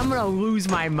gosh, I'm gonna lose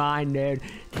my mind, dude.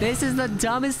 This is the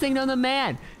dumbest thing known to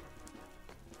man.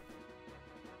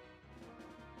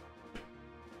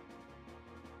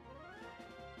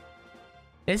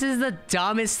 This is the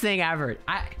dumbest thing ever.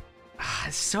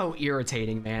 It's so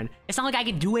irritating, man. It's not like I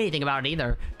can do anything about it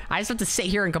either. I just have to sit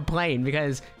here and complain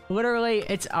because literally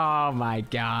it's, oh my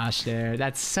gosh, dude.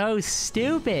 That's so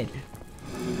stupid.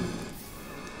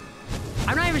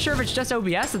 I'm not even sure if it's just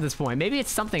OBS at this point. Maybe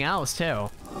it's something else too.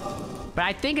 But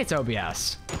I think it's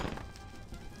OBS.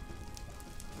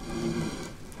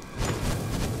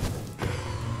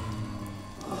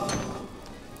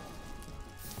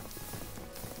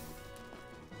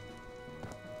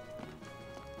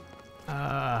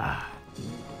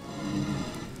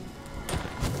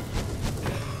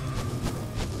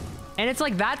 And it's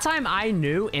like that time I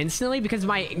knew instantly because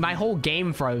my whole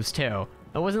game froze too.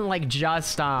 It wasn't like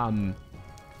just my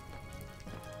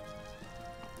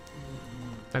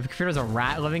computer's a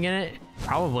rat living in it.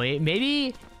 Probably.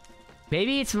 Maybe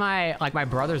it's my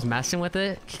brother's messing with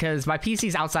it because my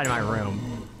PC's outside of my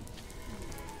room.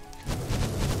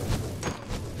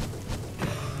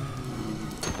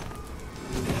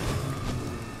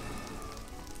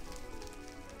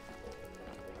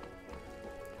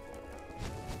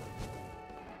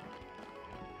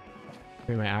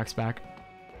 Bring my axe back.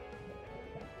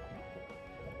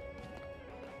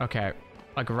 Okay,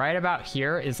 like right about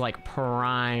here is like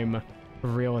prime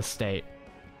real estate.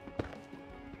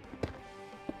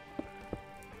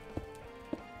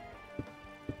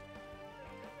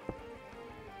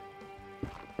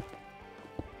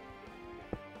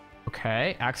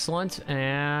 Okay, excellent.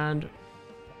 And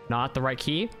not the right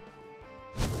key.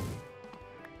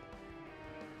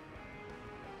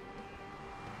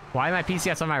 Why am my PC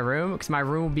outside my room? Because my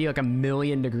room would be like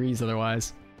 1,000,000 degrees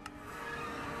otherwise.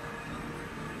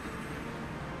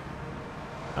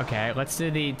 Okay, let's do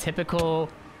the typical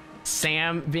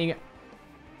Sam being...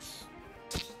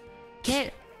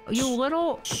 Get... You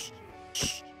little...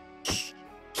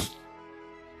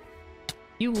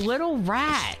 You little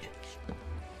rat!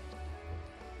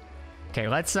 Okay,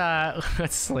 let's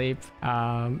sleep.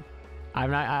 I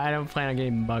don't plan on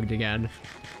getting bugged again.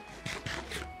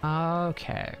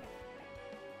 Okay.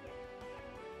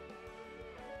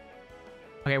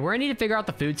 Okay, we're gonna need to figure out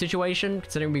the food situation,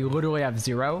 considering we literally have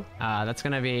 0. That's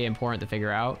gonna be important to figure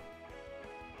out.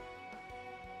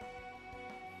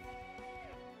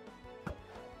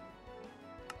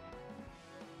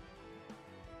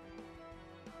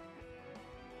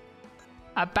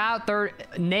 About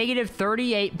negative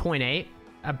 38.8.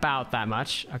 About that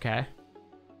much. Okay.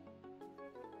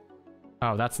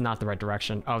 Oh, that's not the right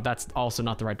direction. Oh, that's also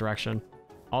not the right direction.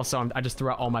 Also, I just threw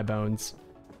out all my bones.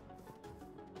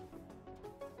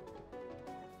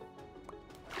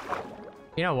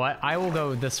 You know what? I will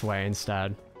go this way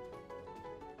instead.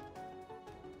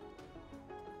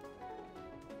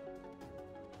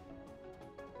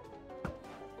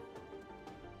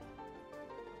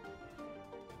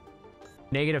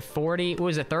 Negative 40. What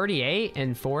was it? 38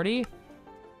 and 40?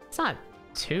 It's not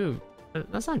too...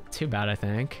 That's not too bad, I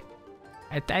think.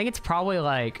 I think it's probably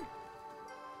like...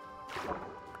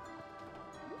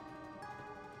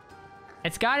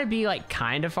 It's got to be like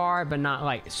kind of far, but not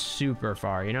like super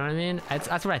far. You know what I mean?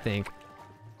 That's what I think.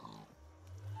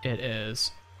 It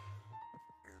is.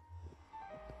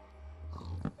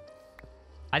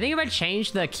 I think if I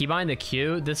changed the keybind to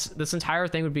Q, this entire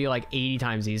thing would be like 80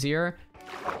 times easier.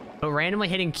 But randomly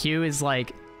hitting Q is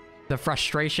like the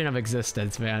frustration of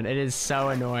existence, man. It is so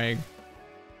annoying.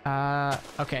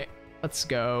 Okay. Let's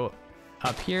go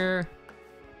up here.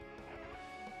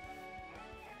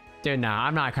 Dude, nah,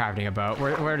 I'm not crafting a boat.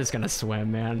 We're just gonna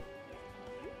swim, man.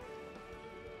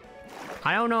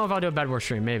 I don't know if I'll do a bedwars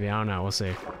stream. Maybe. I don't know. We'll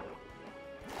see.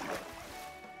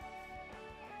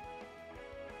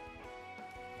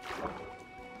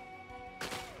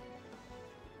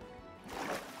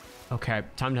 Okay,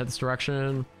 time to head this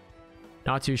direction.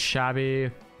 Not too shabby.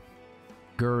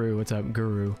 Guru, what's up,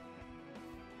 Guru?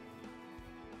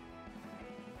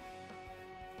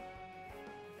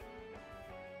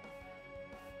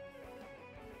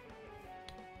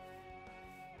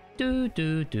 Do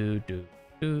do do do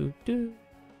do do.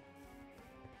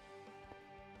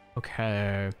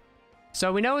 Okay.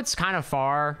 So we know it's kind of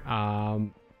far.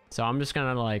 So I'm just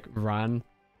gonna like run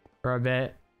for a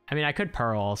bit. I mean, I could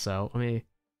pearl also. Let's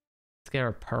get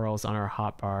our pearls on our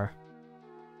hotbar.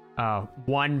 Oh,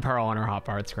 1 pearl on our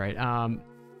hotbar. It's great.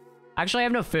 Actually, I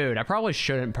have no food. I probably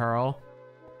shouldn't pearl.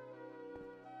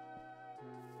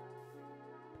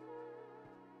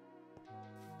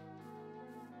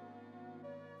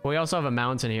 But we also have a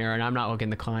mountain here, and I'm not looking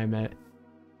to climb it.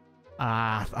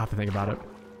 I'll have to think about it.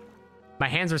 My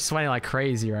hands are sweating like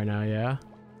crazy right now, yeah?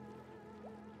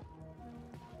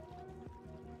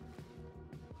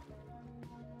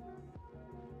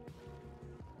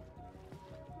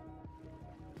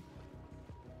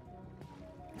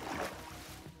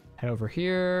 Head over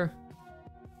here.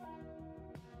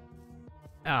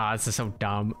 Ah, this is so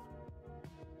dumb.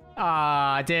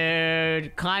 Ah,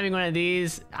 dude, climbing one of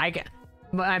these,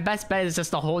 my best bet is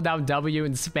just to hold down W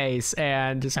in space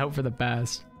and just hope for the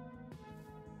best.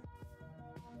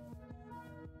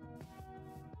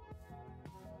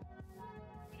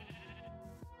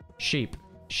 Sheep,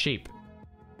 sheep.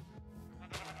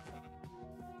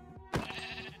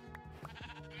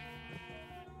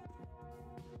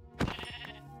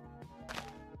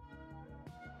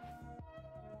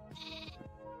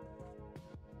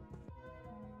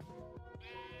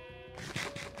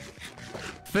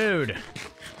 Food.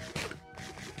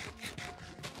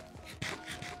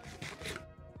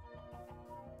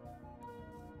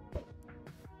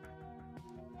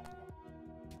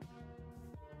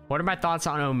 What are my thoughts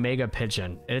on Omega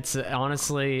Pigeon? It's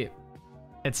honestly,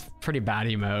 it's pretty bad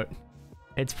emote.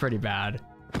 It's pretty bad.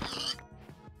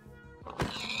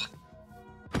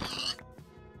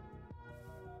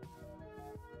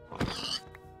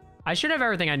 I should have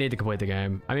everything I need to complete the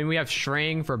game. I mean, we have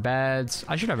string for beds.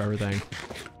 I should have everything.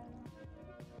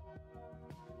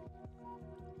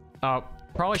 Oh,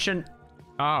 probably shouldn't.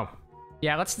 Oh,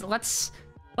 yeah. Let's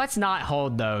not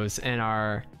hold those in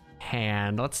our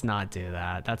hand. Let's not do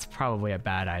that. That's probably a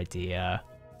bad idea.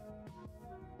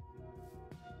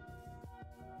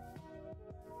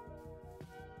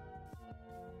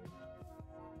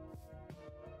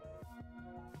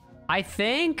 I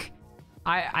think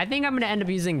I'm gonna end up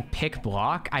using pick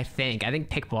block. I think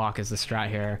pick block is the strat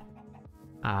here.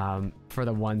 For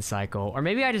the 1 cycle, or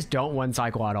maybe I just don't 1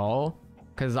 cycle at all,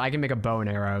 because I can make a bow and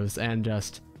arrows and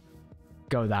just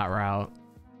go that route.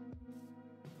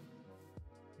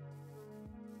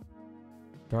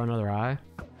 Throw another eye.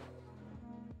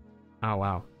 Oh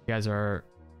wow, you guys are.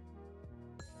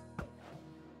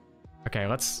 Okay,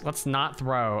 let's not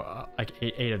throw like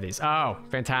eight of these. Oh,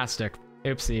 fantastic.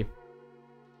 Oopsie.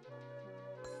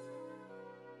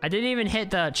 I didn't even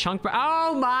hit the chunk.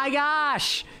 Oh my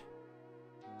gosh!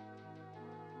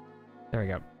 There we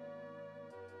go.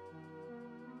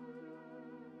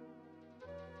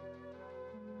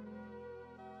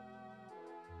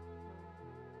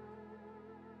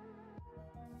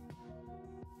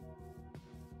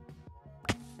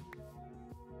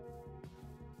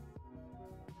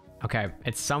 Okay,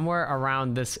 it's somewhere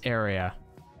around this area.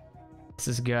 This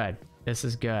is good. This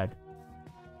is good.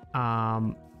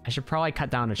 I should probably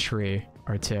cut down a tree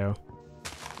or 2.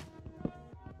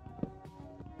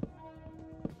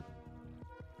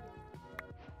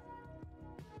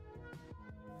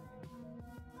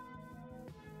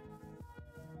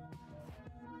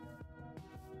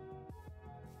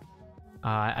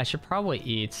 I should probably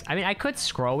eat. I mean, I could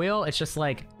scroll wheel. It's just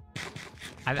like,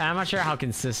 I'm not sure how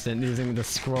consistent using the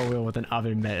scroll wheel with an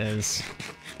oven mitt is.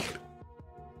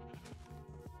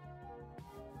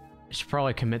 I should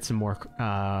probably commit some more.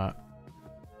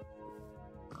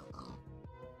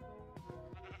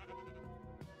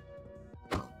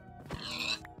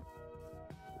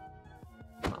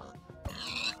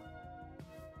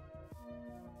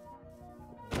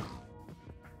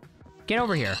 Get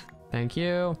over here. Thank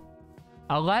you.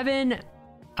 11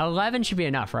 should be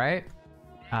enough, right?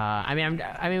 I mean,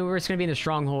 we're just gonna be in the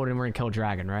stronghold and we're gonna kill a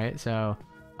dragon, right? So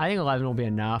I think 11 will be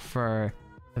enough for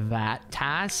that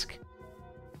task.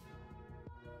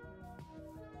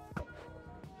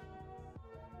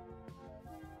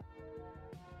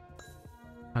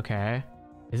 Okay.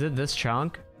 Is it this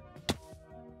chunk?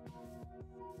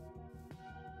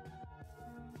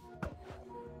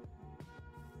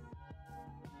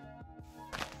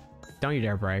 Don't you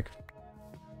dare break.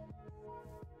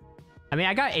 I mean,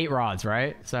 I got 8 rods,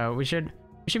 right? So we should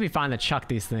be fine to chuck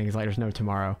these things like there's no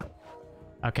tomorrow.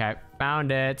 Okay,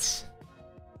 found it.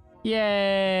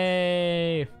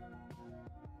 Yay!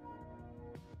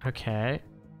 Okay.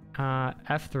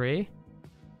 F3.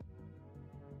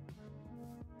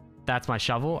 That's my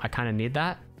shovel. I kind of need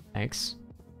that. Thanks.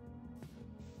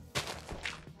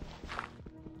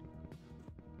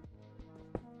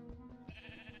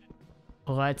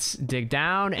 Let's dig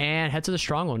down and head to the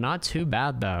stronghold. Not too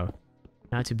bad, though.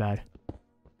 Not too bad.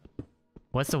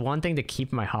 What's the one thing to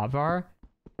keep in my hotbar?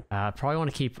 Probably want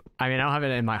to keep... I mean, I don't have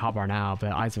it in my hotbar now,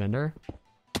 but Eyes of Ender.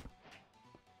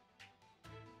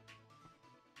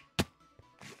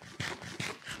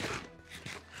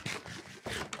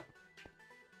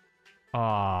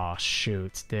 Oh,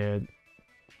 shoot, dude.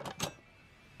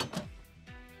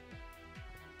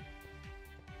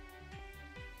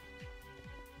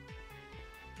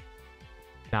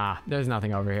 Nah, there's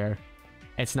nothing over here.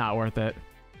 It's not worth it.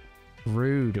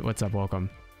 Rude. What's up? Welcome.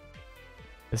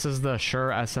 This is the Shure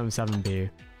SM7B.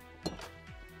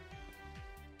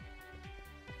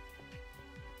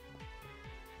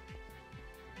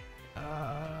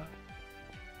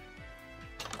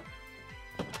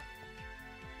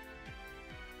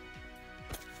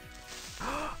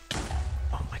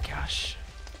 Oh my gosh.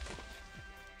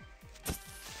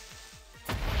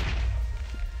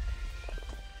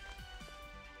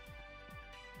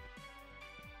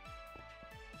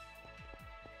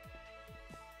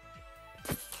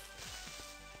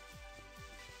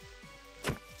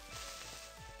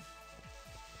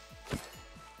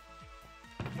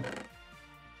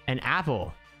 An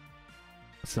apple.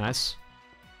 That's nice.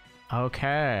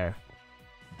 Okay.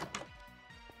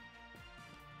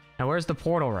 Now where's the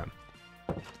portal room?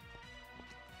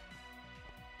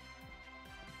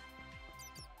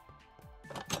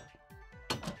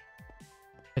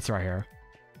 It's right here.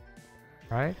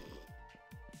 Right?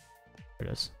 There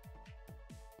it is.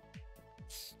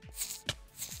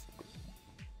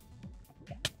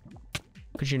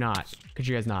 Could you not? Could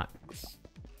you guys not?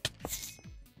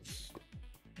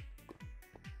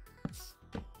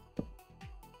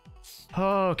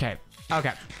 Okay.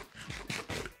 Okay.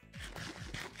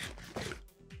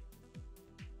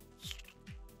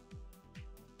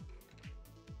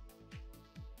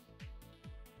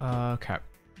 Okay.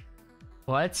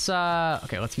 Let's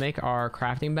make our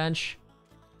crafting bench.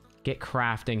 Get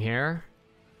crafting here.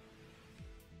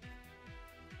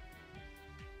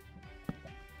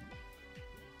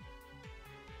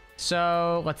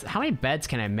 So how many beds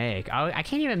can I make? I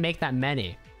can't even make that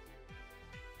many.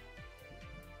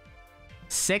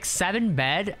 6, 7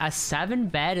 bed? A 7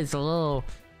 bed is a little...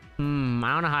 I don't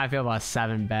know how I feel about a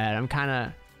 7 bed. I'm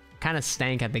kind of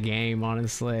stank at the game,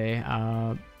 honestly.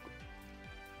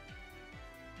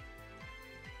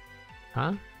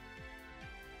 Huh?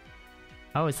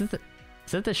 Oh, is it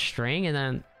the string and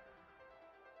then...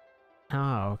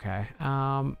 Oh, okay.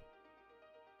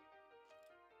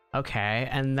 Okay,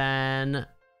 and then...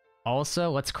 Also,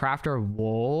 let's craft our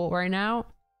wool right now.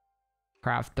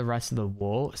 Craft the rest of the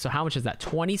wool. So how much is that?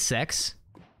 26.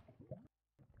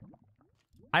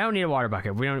 I don't need a water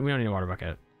bucket. We don't need a water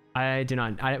bucket. I do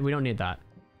not. We don't need that.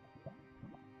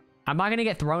 I'm not gonna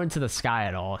get thrown into the sky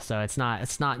at all, so it's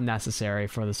not necessary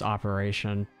for this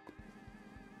operation.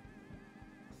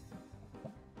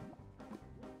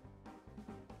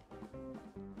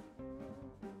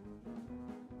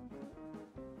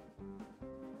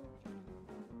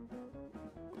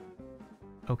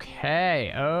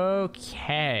 Okay,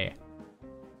 okay.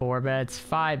 4 beds,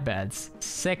 5 beds,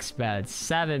 6 beds,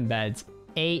 7 beds,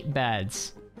 8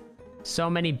 beds. So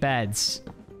many beds.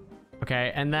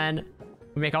 Okay, and then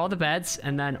we make all the beds,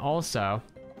 and then also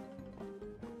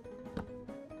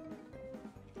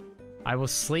I will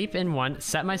sleep in one,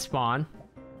 set my spawn.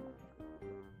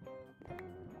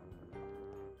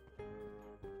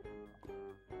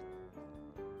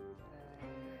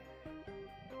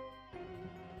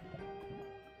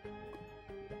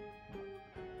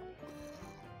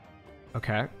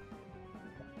 Okay.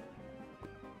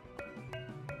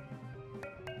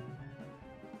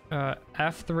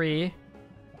 F3.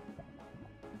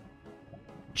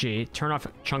 G. Turn off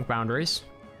chunk boundaries.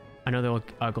 I know they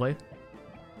look ugly.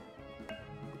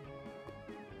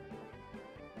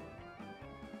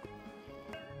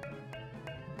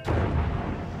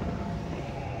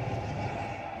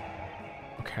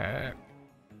 Okay.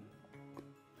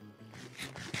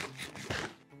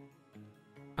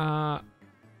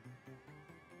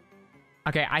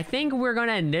 Okay, I think we're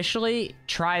gonna initially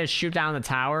try to shoot down the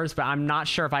towers, but I'm not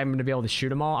sure if I'm gonna be able to shoot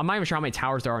them all. I'm not even sure how many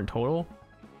towers there are in total.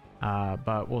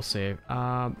 But we'll see.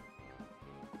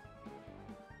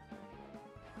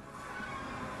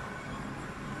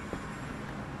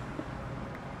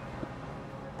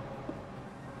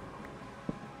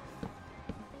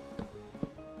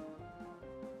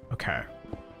 Okay.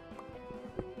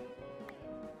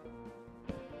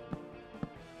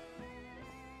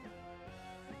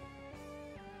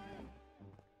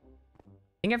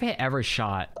 think if I hit every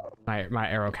shot, my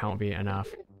arrow count will be enough.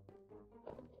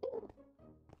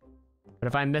 But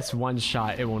if I miss one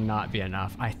shot, it will not be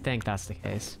enough. I think that's the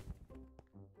case.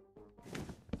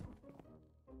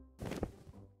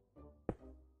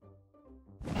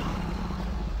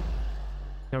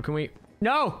 No, can we?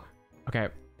 No! Okay.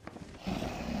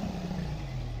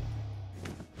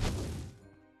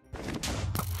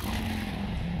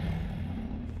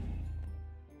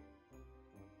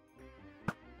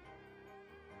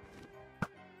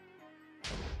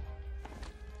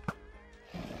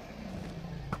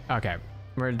 Okay.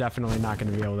 We're definitely not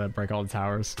going to be able to break all the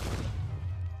towers.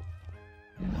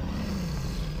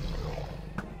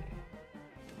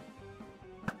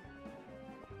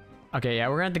 Okay, yeah,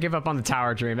 we're gonna have to give up on the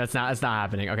tower dream. That's not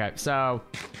happening. Okay, so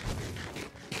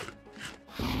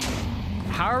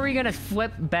how are we gonna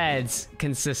flip beds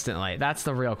consistently? That's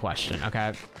the real question.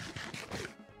 Okay.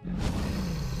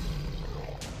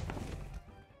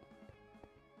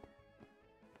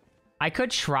 I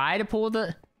could try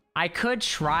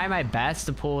my best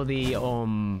to pull the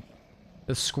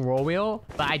scroll wheel,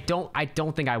 but I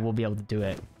don't think I will be able to do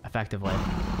it effectively.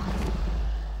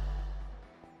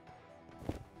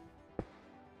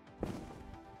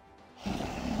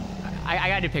 I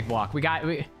gotta do pick block.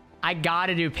 I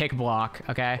gotta do pick block.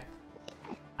 Okay.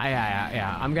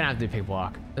 Yeah. I'm gonna have to do pick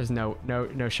block. There's no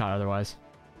shot otherwise.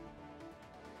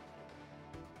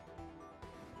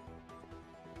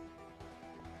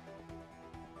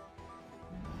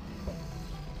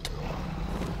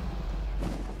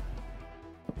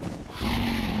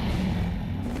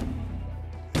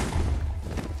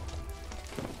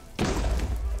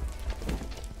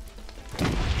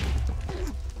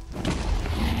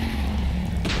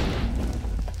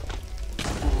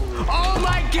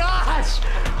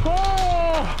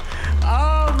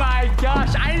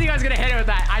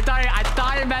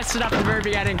 Messed it up at the very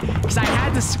beginning because I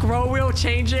had the scroll wheel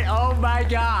change it. Oh my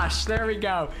gosh, there we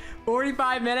go.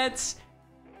 45 minutes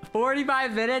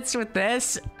with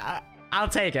this. I'll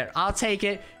take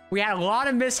it. We had a lot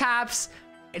of mishaps,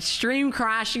 stream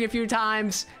crashing a few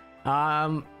times,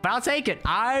 but I'll take it.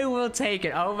 I will take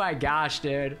it. Oh my gosh,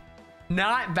 dude,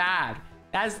 not bad.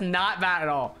 That's not bad at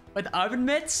all. With oven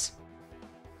mitts,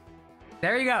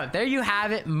 there you go. There you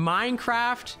have it.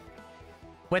 Minecraft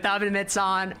with oven mitts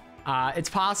on. It's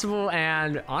possible,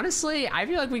 and honestly, I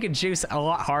feel like we could juice a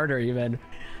lot harder even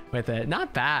with it.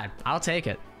 Not bad. I'll take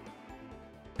it.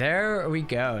 There we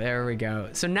go.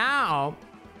 So now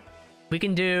we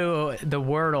can do the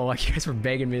Wordle like you guys were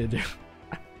begging me to do.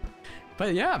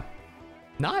 But yeah,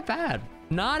 not bad.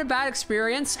 Not a bad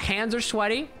experience. Hands are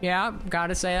sweaty. Yeah,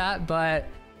 gotta say that. But,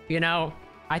 you know,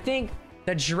 I think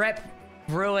the drip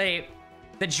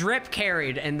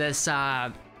carried in this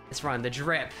run. The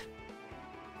drip.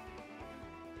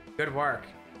 Good work,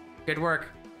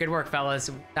 fellas.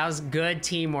 That was good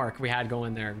teamwork we had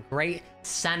going there. Great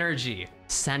synergy.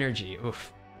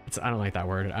 Oof. I don't like that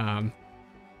word.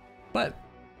 But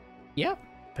yeah,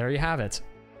 there you have it.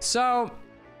 So,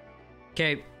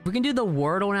 okay, we can do the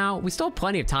Wordle now. We still have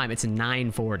plenty of time. It's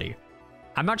 9:40.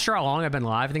 I'm not sure how long I've been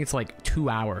live. I think it's like 2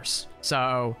 hours.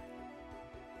 So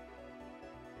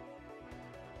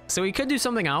we could do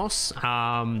something else.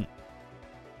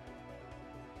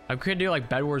 I could do like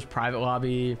bedwars private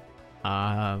lobby.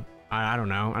 I don't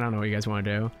know. I don't know what you guys want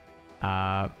to do.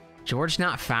 George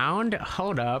not found.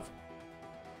 Hold up.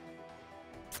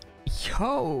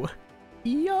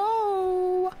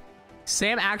 Yo.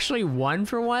 Sam actually won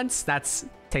for once.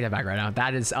 Take that back right now.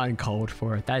 That is uncalled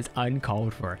for.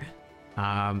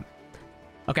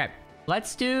 Okay.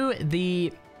 Let's do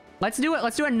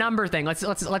a number thing.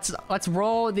 Let's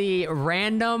roll the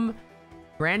random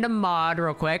mod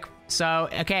real quick. So,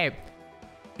 okay,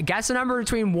 guess a number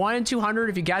between 1 and 200.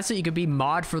 If you guess it, you could be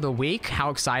mod for the week. How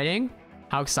exciting.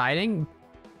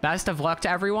 Best of luck to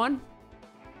everyone.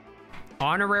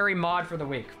 Honorary mod for the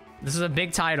week. This is a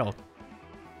big title.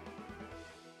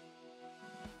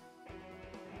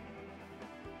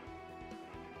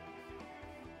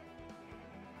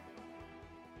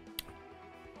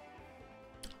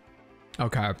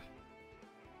 Okay.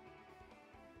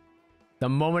 The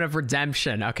moment of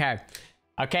redemption.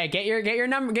 Okay, get your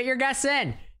number, get your guess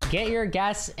in.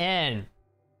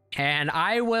 And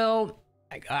I will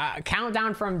count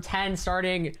down from 10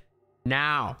 starting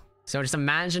now. So just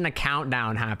imagine a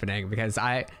countdown happening because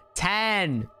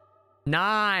 10,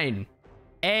 9,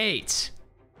 8,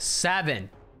 7,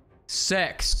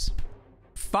 6,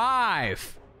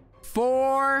 5,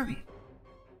 4,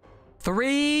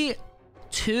 3,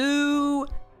 2,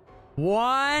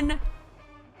 1,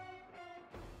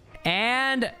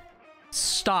 and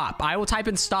stop. I will type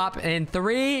in stop in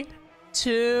 3,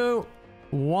 2,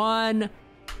 1.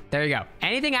 There you go.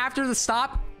 Anything after the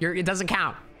stop, it doesn't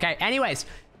count. Okay, anyways,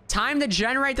 time to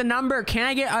generate the number. Can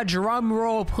I get a drum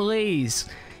roll, please?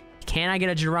 Can I get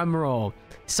a drum roll?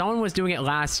 Someone was doing it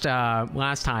last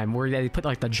time where they put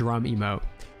like the drum emote.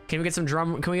 Can we get some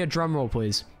drum? Can we get a drum roll,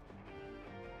 please?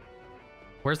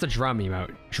 Where's the drum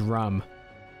emote? Drum.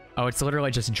 Oh, it's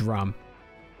literally just drum.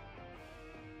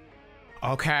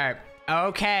 Okay.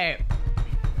 Okay.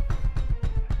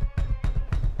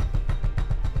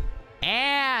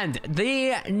 And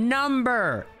the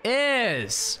number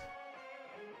is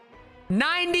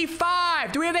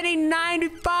 95. Do we have any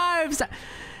 95s?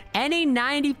 Any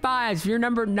 95s? If your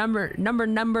number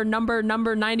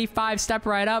 95, step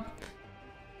right up.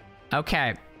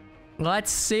 Okay.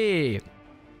 Let's see.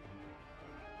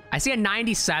 I see a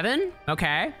 97.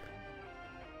 Okay.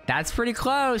 That's pretty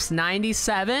close.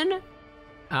 97.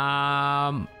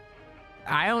 I'm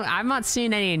not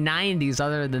seeing any 90s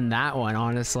other than that one,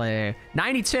 honestly.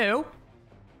 92.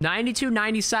 92,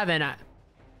 97.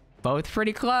 Both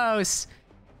pretty close.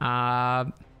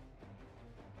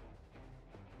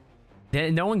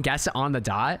 Did no one guess it on the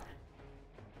dot?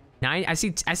 I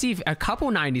see a couple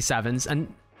 97s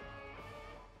and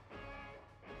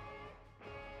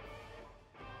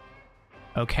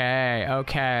okay.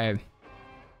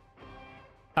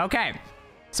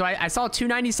 So I saw 2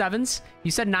 97s.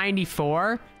 You said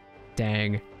 94.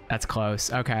 Dang, that's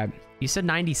close. Okay. You said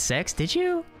 96. Did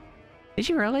you? Did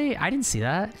you really? I didn't see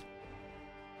that.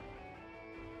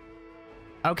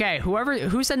 Okay,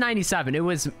 who said 97? It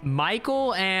was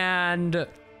Michael and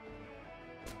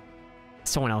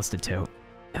someone else did too.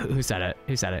 Who said it?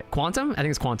 Who said it? Quantum? I think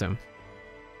it's Quantum.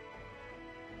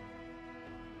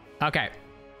 Okay.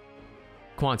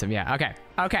 Quantum, yeah. Okay.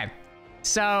 Okay.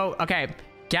 So, okay.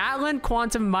 Gatlin,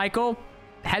 Quantum, Michael.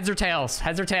 Heads or tails?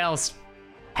 Heads or tails?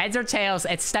 Heads or tails?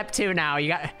 It's step 2 now. You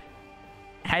got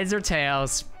heads or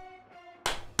tails.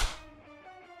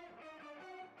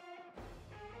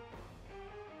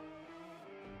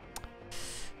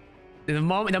 The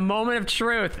moment of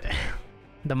truth.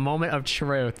 The moment of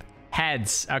truth.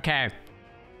 Heads. Okay.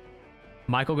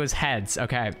 Michael goes heads.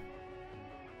 Okay.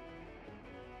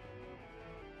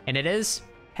 And it is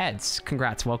heads.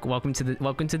 Congrats. Welcome to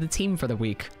the team for the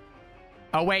week.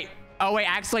 Oh wait. Oh wait.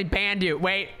 I actually banned you.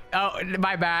 Wait. Oh,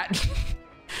 my bad.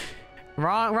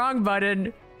 wrong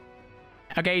button.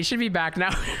 Okay, you should be back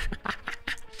now.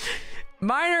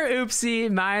 Minor oopsie.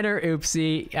 Minor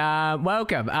oopsie.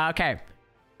 Welcome. Okay.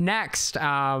 Next,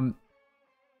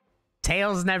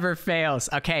 tails never fails.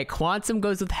 Okay, Quantum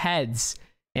goes with heads,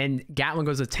 and Gatlin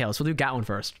goes with tails. We'll do Gatlin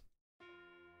first.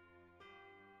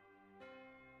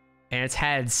 And it's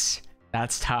heads.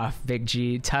 That's tough, Big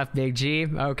G. Tough, Big G.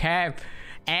 Okay.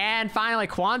 And finally,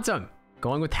 Quantum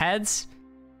going with heads.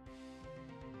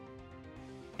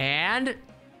 And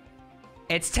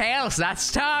it's tails.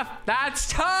 That's tough. That's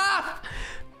tough.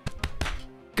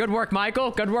 Good work,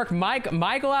 Michael. Good work, Mike.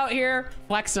 Michael out here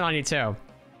flexing on you too.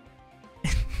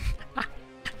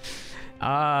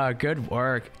 Good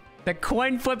work. The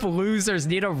coin flip losers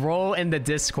need a role in the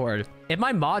Discord. If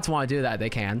my mods want to do that, they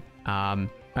can. My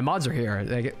mods are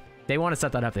here. They want to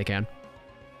set that up, they can.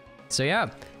 So yeah,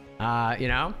 you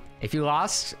know, if you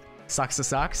lost, sucks to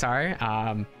suck. Sorry.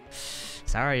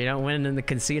 Sorry you don't win in the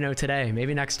casino today.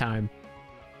 Maybe next time.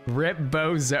 Rip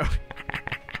Bozo.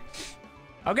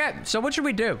 Okay, so what should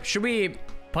we do? Should we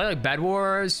play like Bed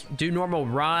Wars, do normal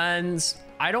runs?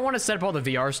 I don't want to set up all the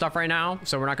VR stuff right now,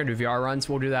 so we're not going to do VR runs.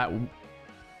 We'll do that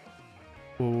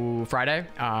Friday.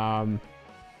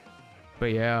 But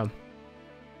yeah.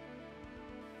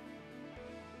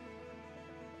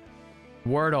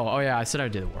 Wordle. Oh yeah, I said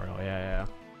I'd do the Wordle.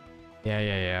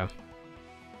 Yeah.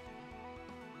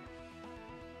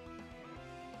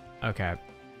 Okay.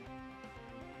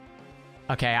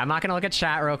 Okay, I'm not gonna look at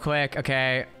chat real quick.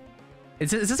 Okay.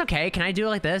 Is this okay? Can I do it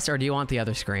like this, or do you want the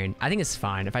other screen? I think it's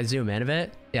fine. If I zoom in a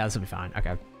bit, yeah, this will be fine.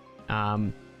 Okay.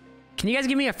 Can you guys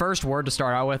give me a first word to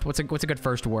start out with? What's a good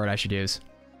first word I should use?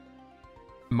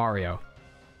 Mario.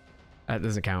 That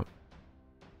doesn't count.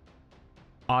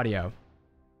 Audio.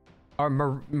 Or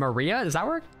Maria? Does that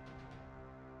work?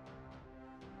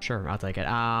 Sure, I'll take it.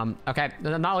 Okay,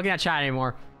 I'm not looking at chat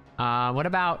anymore. What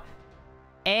about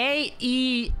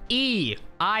A-E-E-I-O-U?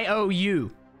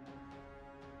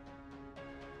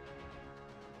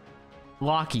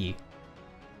 Locky.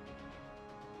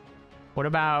 What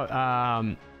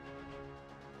about,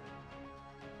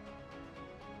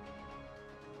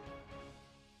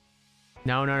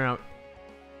 No.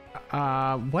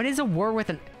 What is a word with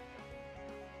an...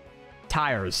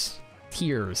 Tires.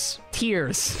 Tears.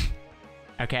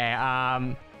 Okay,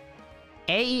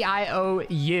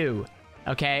 A-E-I-O-U.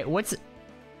 Okay, what's...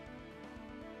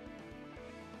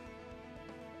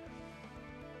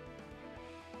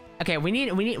 Okay, we need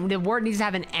the word needs to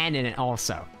have an N in it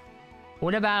also.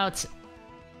 What about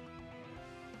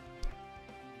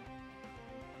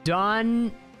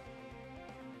done?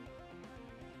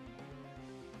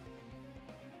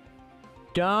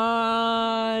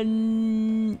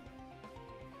 Done.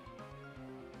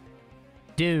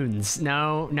 Dunes.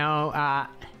 No,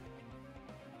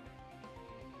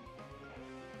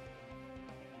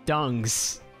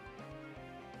 Dungs.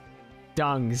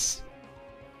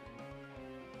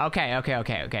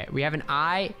 Okay. We have an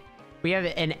I. We have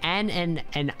an N and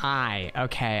an I.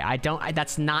 Okay,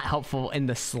 that's not helpful in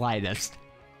the slightest.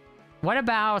 What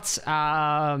about,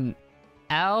 L?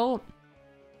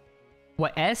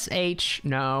 What, SH?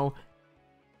 No.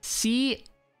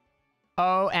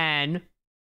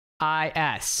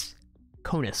 CONIS.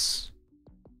 Conus.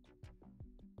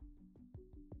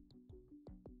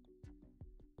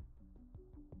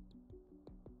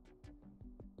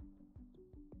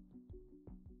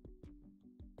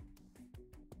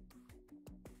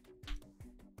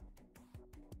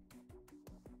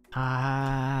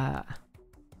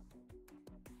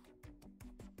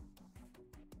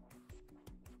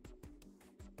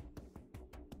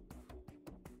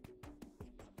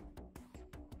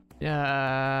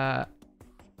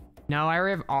 No, I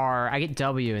already have R. I get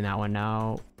W in that one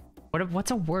now.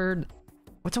 What's a word?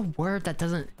 What's a word that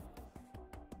doesn't...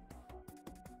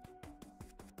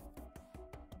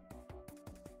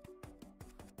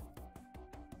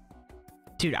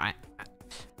 Dude,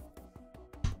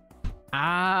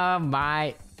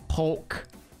 my Polk.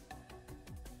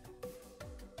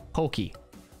 Pokey.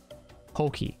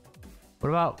 What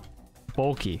about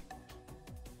bulky?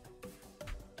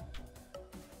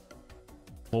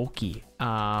 Bulky.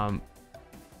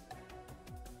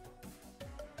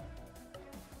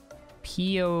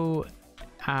 P-O...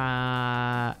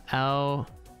 L...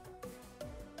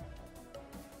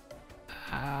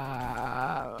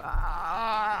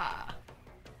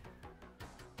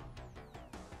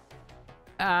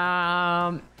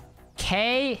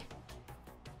 K...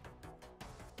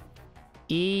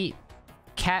 E...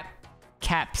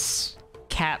 Caps...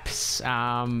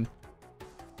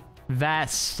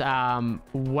 Vest,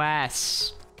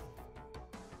 West...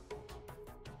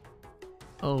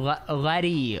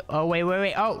 Letty. Oh,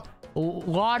 wait. Oh,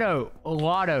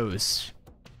 Lottos.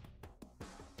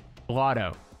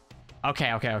 Lotto.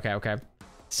 Okay.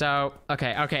 So,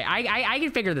 okay. I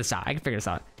can figure this out.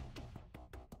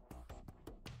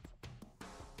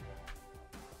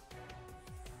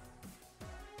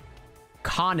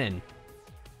 Conan.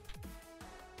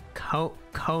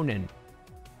 Conan.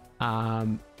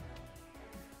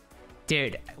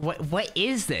 Dude, what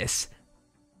is this?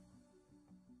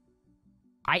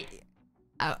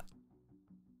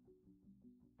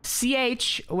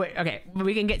 CH, wait, okay,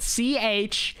 we can get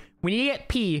CH, we need to get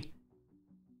P.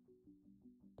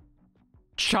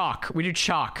 Chalk, we do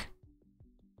chalk.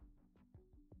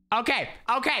 Okay,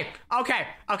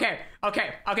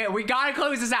 we gotta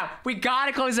close this out. We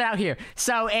gotta close it out here.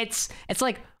 So it's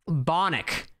like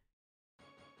Bonic.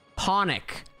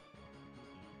 Ponic.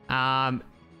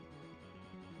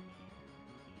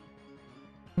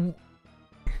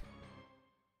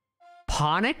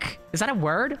 Ponic? Is that a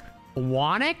word?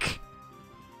 Wanic?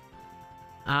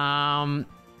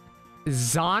 Zonic?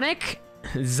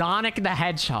 Zonic the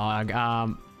Hedgehog.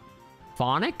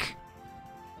 Phonic?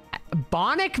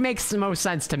 Bonic makes the most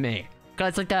sense to me. Because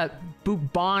it's like the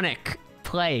bubonic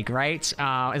plague, right? Isn't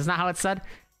that how it's said?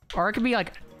 Or it could be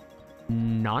like...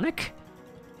 Nonic?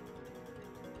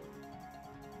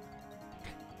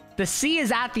 The C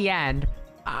is at the end.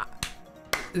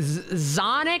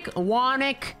 Zonic,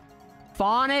 Wanic,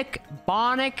 Phonic,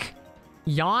 Bonic,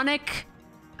 Yonic,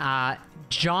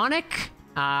 Jonic,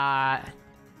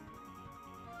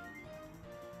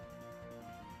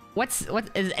 what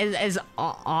is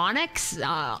Onyx?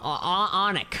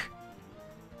 Onic.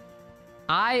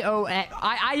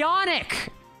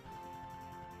 Ionic.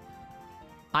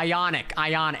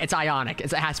 It's Ionic.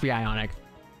 It has to be Ionic.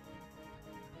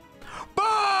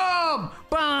 Boom!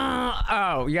 Boom!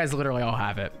 Oh, you guys literally all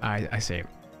have it. I see.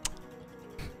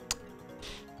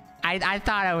 I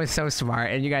thought I was so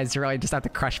smart, and you guys really just have to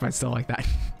crush my soul like that.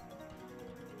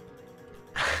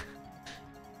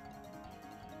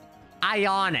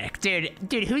 Ionic. Dude,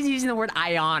 who's using the word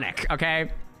ionic, okay?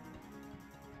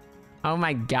 Oh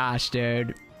my gosh,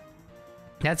 dude.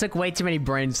 That took way too many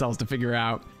brain cells to figure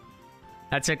out.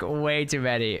 That took way too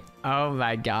many. Oh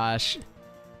my gosh.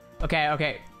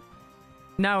 Okay.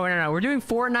 No. We're doing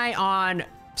Fortnite on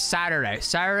Saturday.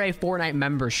 Saturday Fortnite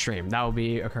member stream. That will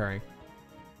be occurring.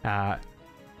 We're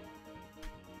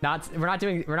not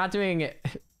doing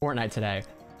Fortnite today.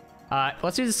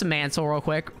 Let's do the semantial real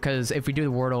quick, because if we do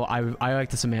the Wordle, I like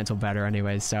the semantial better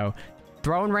anyways. So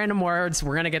throw in random words.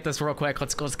 We're gonna get this real quick.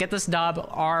 Let's get this dub.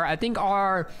 I think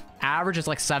our average is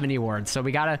like 70 words. So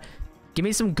we gotta give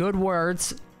me some good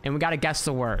words, and we gotta guess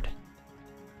the word.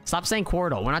 Stop saying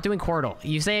Quirtle. We're not doing Quirtle.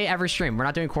 You say every stream. We're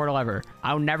not doing Quirtle ever.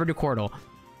 I'll never do Quirtle.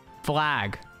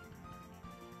 Flag.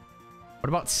 What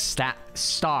about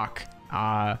stock?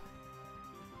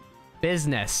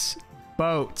 Business.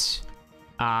 Boat.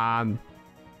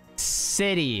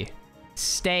 City.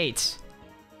 State.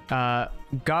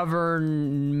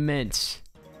 Government.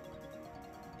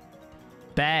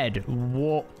 Bed.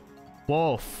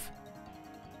 Wolf.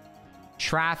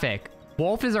 Traffic.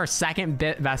 Wolf is our second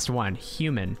best one.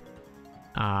 Human.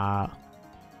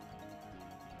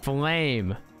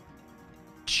 Flame.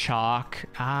 Chalk.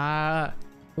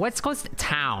 What's close to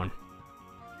town?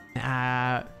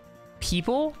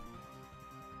 People.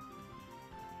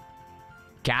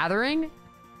 Gathering.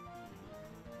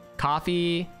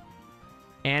 Coffee.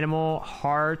 Animal.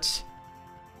 Heart.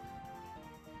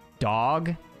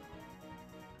 Dog.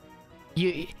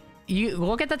 You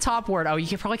look at the top word. Oh,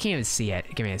 you probably can't even see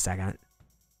it. Give me a second.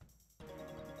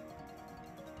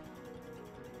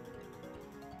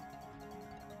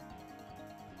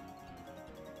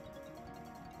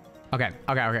 Okay.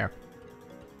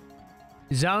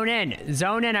 Zone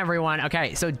in, everyone.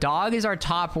 Okay, so dog is our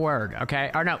top word,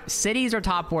 okay? Or no, city is our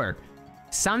top word.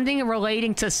 Something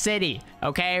relating to city,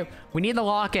 okay? We need the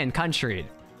lock-in, country.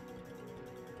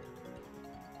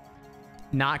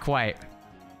 Not quite.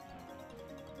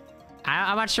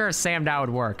 I'm not sure if Sam that would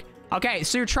work. Okay,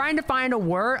 so you're trying to find a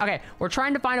word. Okay, we're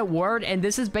trying to find a word, and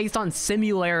this is based on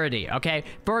similarity, okay?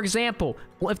 For example,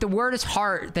 if the word is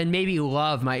heart, then maybe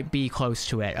love might be close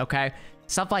to it, okay?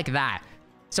 Stuff like that.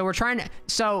 So we're trying to...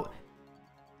 So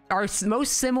our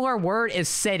most similar word is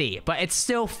city, but it's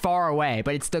still far away,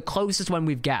 but it's the closest one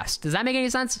we've guessed. Does that make any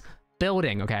sense?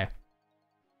 Building, okay.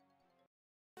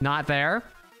 Not there.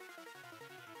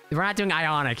 We're not doing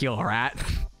Ionic, you little rat.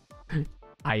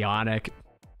 Ionic.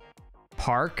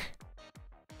 Park.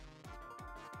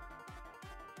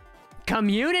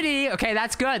 Community. Okay,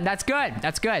 that's good. That's good.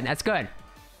 That's good. That's good.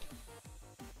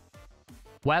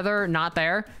 Weather, not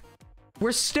there.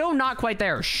 We're still not quite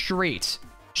there. Street.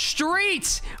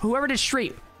 Street! Whoever did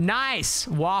street. Nice.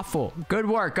 Waffle. Good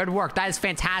work. Good work. That is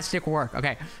fantastic work.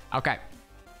 Okay. Okay.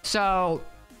 So,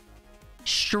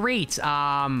 street.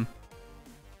 Avenue.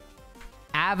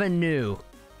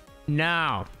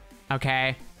 No.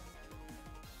 Okay.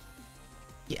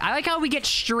 I like how we get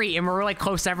street and we're really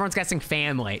close. Everyone's guessing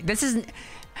family. This is...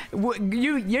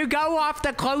 You go off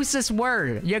the closest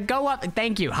word. You go up...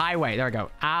 Thank you. Highway. There we go.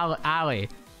 Alley.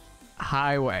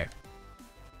 Highway.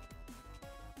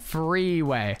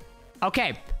 Freeway.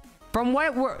 Okay. From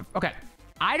what we're... Okay.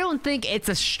 I don't think it's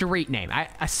a street name.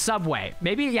 A subway.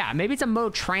 Maybe, yeah. Maybe it's a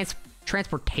mode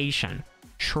transportation.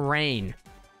 Train.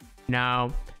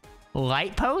 No.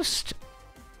 Light post?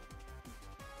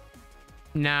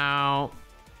 No.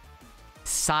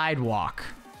 Sidewalk.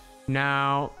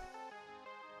 No.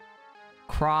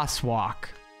 Crosswalk.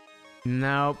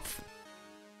 Nope.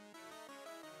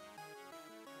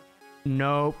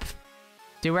 Nope.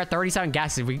 Dude, we're at 37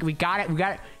 guesses. We got it. We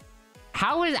got it.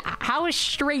 How is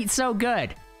street so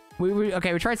good?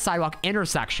 Okay, we tried sidewalk.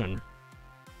 Intersection.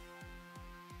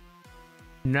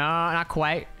 No, not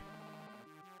quite.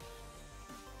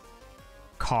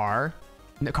 Car.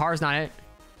 The car's not it.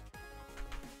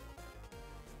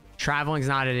 Traveling's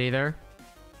not it either.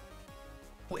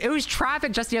 It was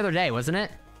traffic just the other day, wasn't it?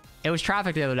 It was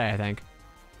traffic the other day, I think.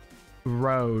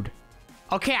 Road.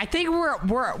 Okay, I think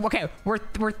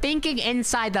we're thinking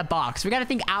inside the box. We gotta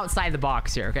think outside the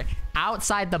box here, okay?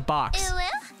 Outside the box.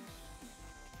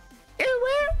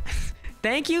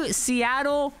 Thank you,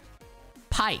 Seattle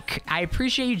Pike. I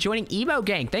appreciate you joining Emo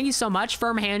Gang. Thank you so much.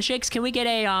 Firm handshakes. Can we get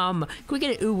a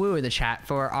ooh woo in the chat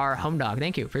for our home dog?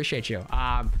 Thank you. Appreciate you.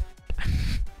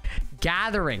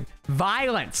 Gathering.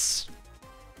 Violence.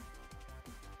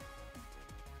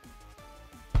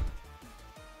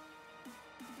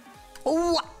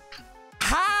 What?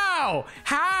 How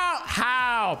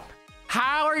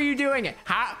are you doing it?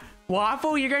 How?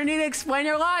 Waffle, you're gonna need to explain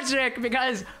your logic,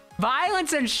 because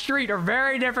violence and street are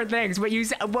very different things. But you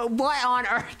said, what on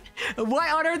earth? What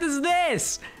on earth is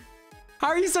this? How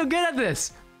are you so good at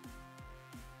this?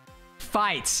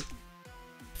 Fight.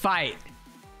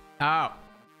 Oh,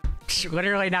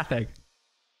 literally nothing.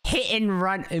 Hit and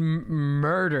run.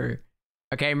 Murder.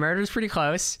 Okay, murder's pretty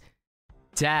close.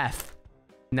 Death.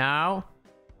 No.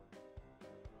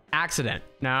 Accident.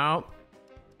 No.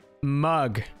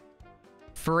 Mug.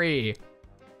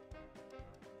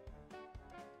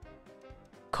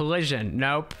 Collision.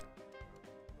 Nope.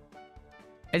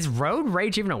 Is road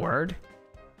rage even a word?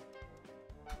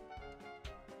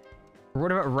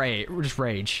 What about rage? Just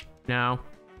rage. No.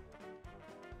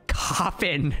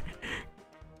 Coffin.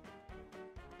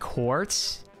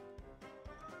 Quartz.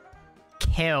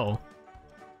 Kill.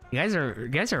 You guys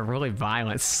are really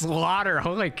violent. Slaughter.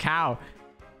 Holy cow.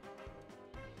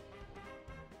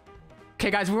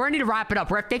 Okay, guys, we're gonna need to wrap it up.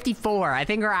 We're at 54. I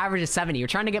think our average is 70. We're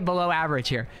trying to get below average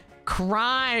here.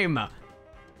 Crime.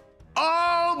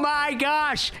 Oh my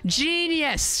gosh.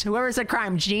 Genius. Whoever said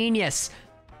crime, genius.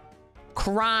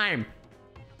 Crime.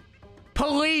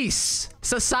 Police.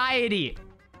 Society.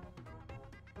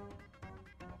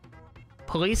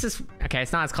 Police is... Okay,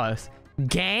 it's not as close.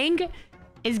 Gang?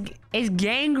 Is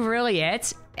gang really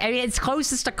it? I mean, it's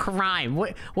closest to crime.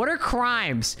 What are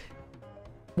crimes?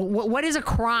 What is a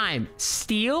crime?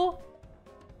 Steal?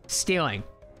 Stealing.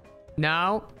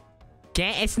 No.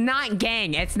 Gang. It's not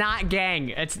gang. It's not gang.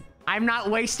 It's... I'm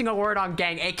not wasting a word on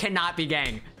gang. It cannot be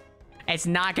gang. It's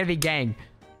not gonna be gang.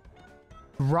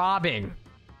 Robbing.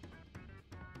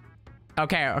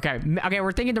 Okay,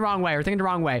 we're thinking the wrong way. We're thinking the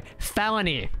wrong way.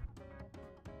 Felony.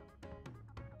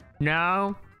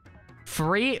 No.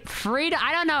 Freedom.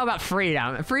 I don't know about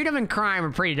freedom. Freedom and crime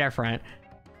are pretty different.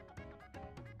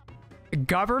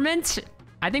 Government?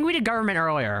 I think we did government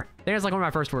earlier. I think it was like one of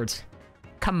my first words.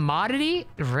 Commodity?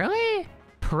 Really?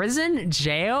 Prison?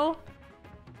 Jail?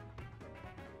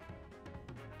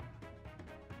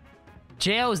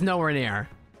 Jail is nowhere near.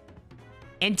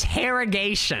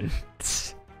 Interrogation.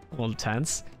 It's a little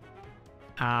tense.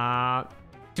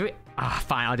 Do we...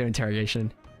 fine, I'll do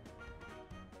interrogation.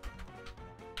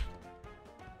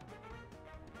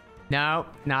 No,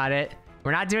 not it.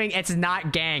 We're not doing... It's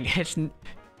not gang. It's...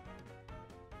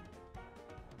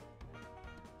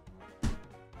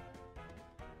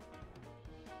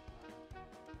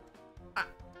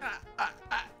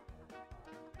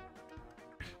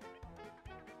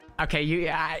 Okay,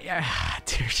 you...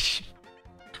 dude.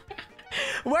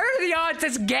 Where are the odds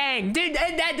it's gang? Dude,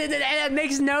 that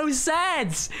makes no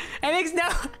sense. It makes no...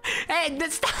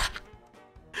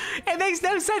 It makes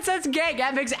no sense. That's gang.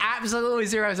 That makes absolutely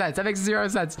zero sense. That makes zero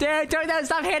sense. Dude, don't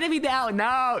stop handing me down.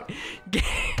 No.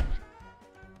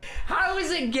 How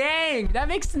is it gang? That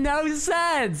makes no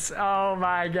sense. Oh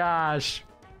my gosh.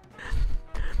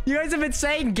 You guys have been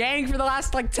saying gang for the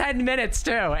last like 10 minutes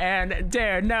too. And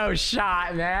dude, no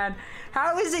shot, man.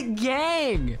 How is it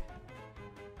gang?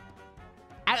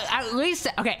 At least,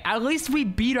 okay, at least we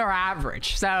beat our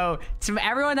average. So to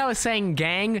everyone that was saying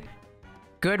gang,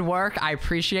 good work. I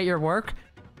appreciate your work.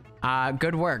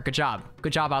 Good work. Good job.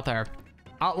 Good job out there.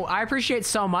 I appreciate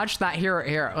so much that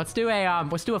here. Let's do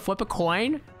a flip a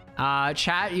coin.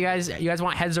 Chat, you guys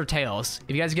want heads or tails?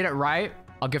 If you guys get it right,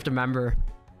 I'll gift a member.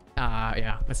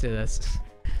 Yeah, let's do this.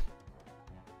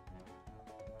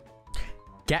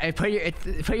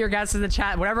 Put your guess in the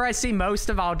chat. Whatever I see most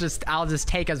of, I'll just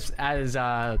take as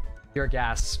your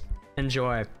guess.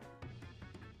 Enjoy.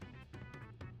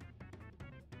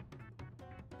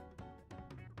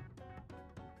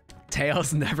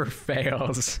 Tails never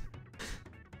fails.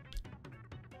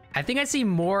 I think I see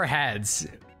more heads.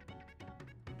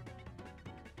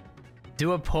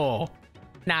 Do a poll.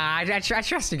 Nah, I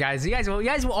trust you guys. You guys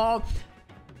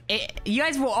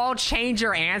will all change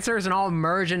your answers and all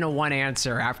merge into one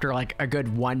answer after like a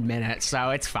good 1 minute. So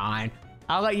it's fine.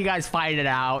 I'll let you guys fight it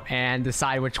out and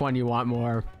decide which one you want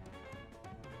more.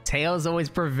 Tails always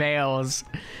prevails.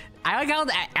 I like how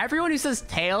everyone who says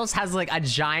tails has like a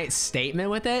giant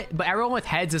statement with it, but everyone with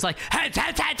heads is like heads,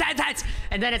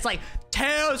 and then it's like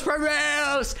tails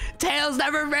prevails, tails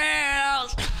never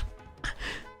fails.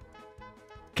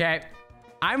 Okay,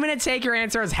 I'm gonna take your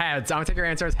answer as heads. I'm gonna take your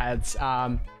answer as heads.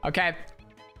 Okay.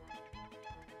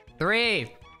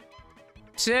 3,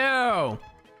 2,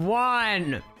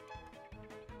 1.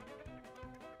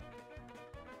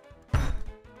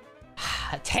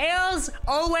 Tails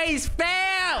always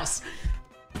fails.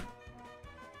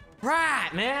 Right,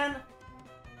 man.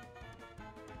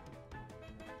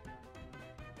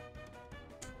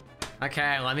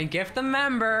 Okay, let me gift the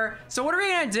member. So what are we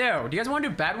gonna do? Do you guys want to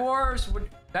do bed wars?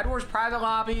 Bed wars private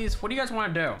lobbies? What do you guys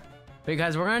want to do?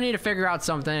 Because we're gonna need to figure out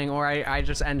something, or I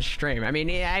just end stream. I mean,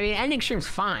 ending stream's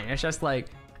fine. It's just like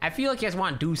I feel like you guys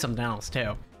want to do something else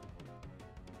too.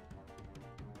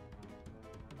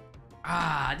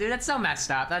 Ah, dude, that's so messed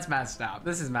up. That's messed up.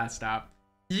 This is messed up.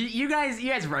 You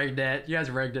guys rigged it. You guys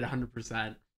rigged it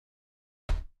 100%.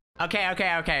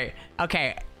 Okay.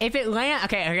 If it land,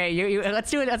 okay. Let's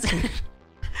do it.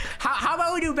 How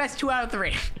about we do best 2 out of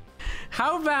 3?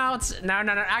 How about no.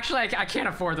 Actually, I can't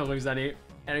afford to lose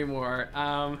anymore.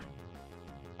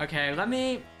 Okay, let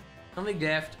me. Only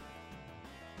gift.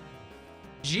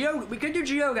 We could do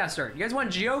GeoGuessr. You guys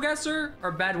want GeoGuessr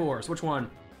or Bed Wars? Which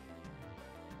one?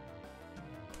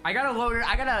 I gotta load it.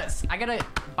 I gotta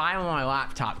buy them on my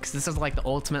laptop because this is like the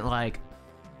ultimate like.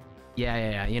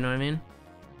 Yeah. You know what I mean?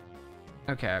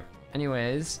 Okay.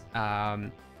 Anyways,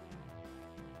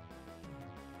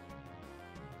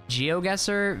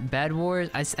 GeoGuessr, Bed Wars.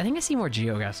 I think I see more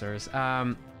GeoGuessrs.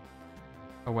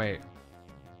 Oh wait,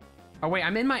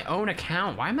 I'm in my own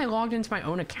account. Why am I logged into my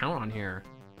own account on here?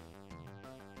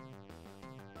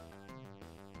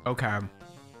 Okay.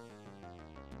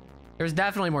 There's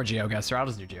definitely more GeoGuessr. I'll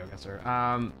just do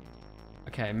GeoGuessr.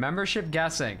 Okay, membership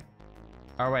guessing.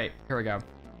 Oh wait, here we go.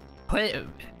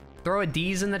 Throw a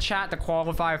D's in the chat to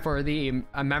qualify for the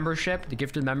membership, the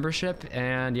gifted membership,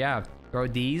 and yeah, throw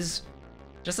D's.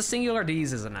 Just a singular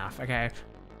D's is enough. Okay.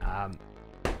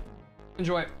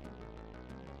 Enjoy.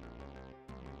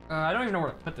 I don't even know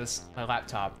where to put this. My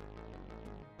laptop.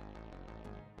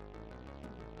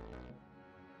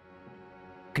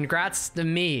 Congrats to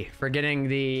me for getting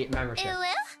the membership.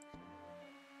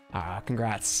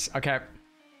 Congrats. Okay.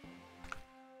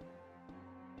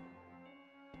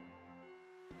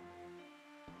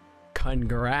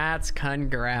 Congrats.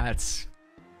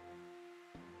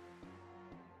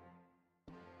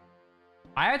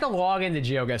 I have to log into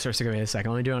GeoGuessr, so give me a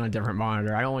second. Let me do it on a different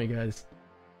monitor. I don't want you guys.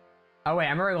 Oh wait,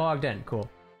 I'm already logged in. Cool.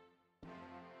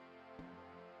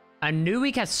 A new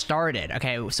week has started.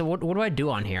 Okay, so what do I do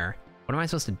on here? What am I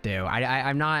supposed to do?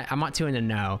 I'm not too in the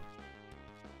know.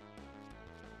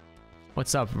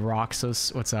 What's up,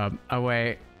 Roxas? What's up? Oh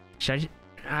wait, should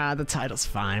I? The title's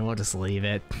fine. We'll just leave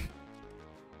it.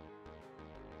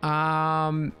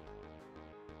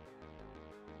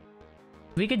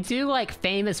 We could do like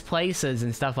famous places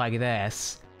and stuff like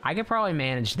this. I could probably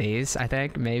manage these, I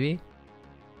think, maybe.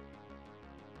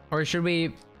 Or should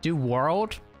we do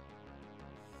world?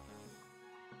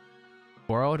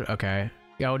 World? Okay.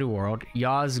 Yeah, we'll do world.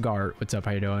 Yazgart, what's up?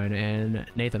 How you doing? And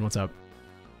Nathan, what's up?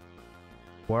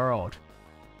 World.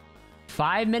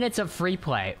 5 minutes of free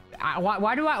play.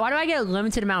 Why do I get a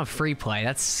limited amount of free play?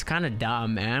 That's kind of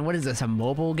dumb, man. What is this, a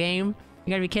mobile game?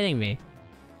 You gotta be kidding me.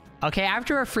 Okay,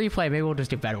 after a free play, maybe we'll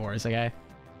just do Bed Wars, okay?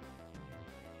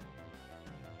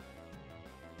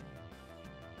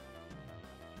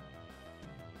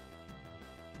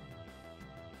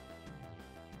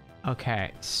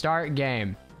 Okay, start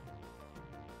game.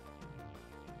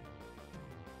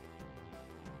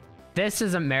 This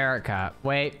is America.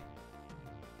 Wait.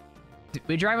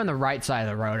 We drive on the right side of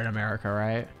the road in America,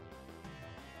 right?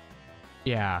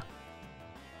 Yeah.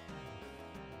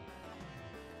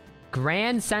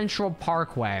 Grand Central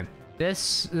Parkway.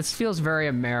 This feels very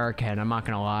American, I'm not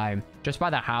gonna lie. Just by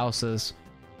the houses.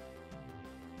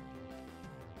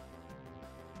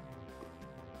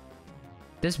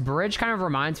 This bridge kind of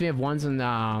reminds me of ones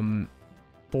in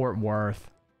Fort Worth.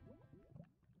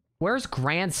 Where's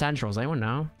Grand Central? Does anyone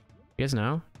know? You guys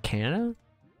know? Canada?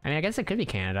 I mean, I guess it could be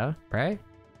Canada, right?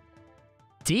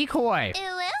 Decoy!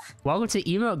 Welcome to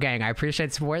Emote Gang. I appreciate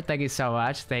the support. Thank you so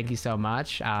much. Thank you so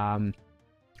much. I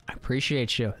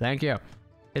appreciate you. Thank you.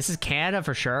 This is Canada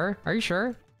for sure. Are you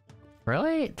sure?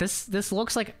 Really? This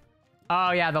looks like... Oh,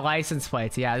 yeah, the license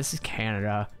plates. Yeah, this is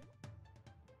Canada.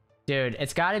 Dude,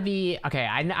 it's got to be... Okay,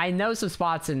 I know some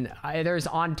spots in... there's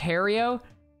Ontario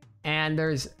and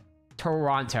there's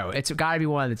Toronto. It's got to be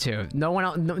one of the two. No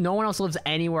one else lives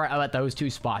anywhere at those two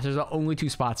spots. There's the only two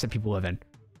spots that people live in.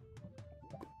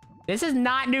 This is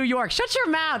not New York. Shut your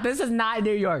mouth. This is not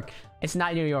New York. It's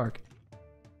not New York.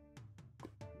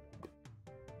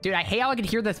 Dude, I hate how I can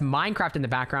hear this Minecraft in the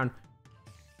background.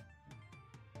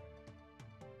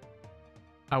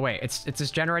 Oh, wait. It's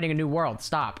just generating a new world.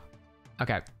 Stop.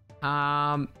 Okay.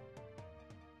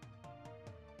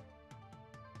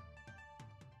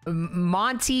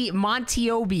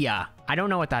 Montiobia. I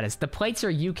don't know what that is. The plates are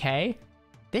UK.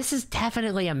 This is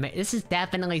definitely in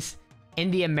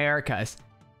the Americas.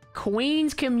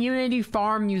 Queens Community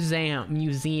Farm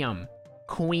Museum.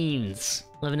 Queens.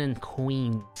 Living in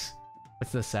Queens.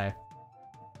 What's this say?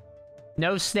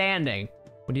 No standing.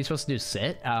 What are you supposed to do?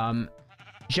 Sit?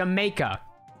 Jamaica.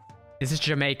 This is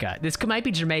Jamaica. This might be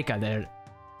Jamaica, dude.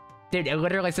 Dude, it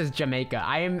literally says Jamaica.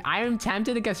 I am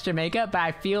tempted to guess Jamaica, but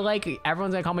I feel like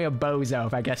everyone's gonna call me a bozo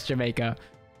if I guess Jamaica.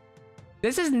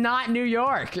 This is not New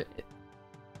York. Is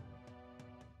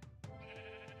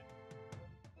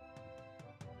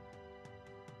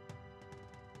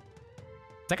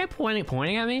that guy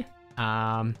pointing at me?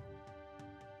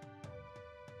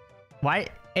 Why?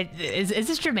 Is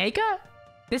this Jamaica?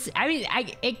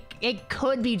 It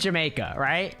could be Jamaica,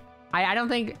 right? I don't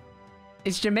think...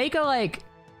 Is Jamaica like...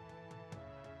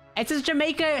 It says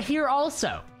Jamaica here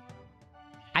also.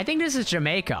 I think this is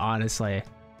Jamaica, honestly.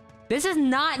 This is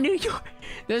not New York.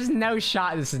 There's no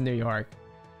shot this is New York.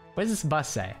 What does this bus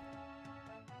say?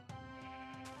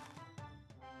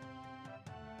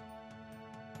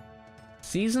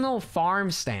 Seasonal farm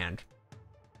stand.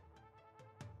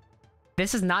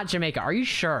 This is not Jamaica. Are you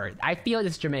sure? I feel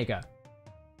it's Jamaica.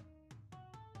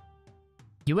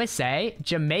 USA?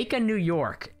 Jamaica, New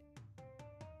York.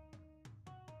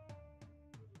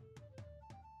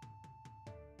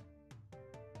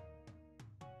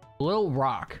 Little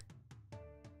Rock.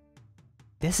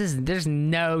 There's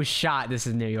no shot this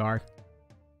is New York.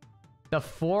 The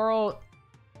floral...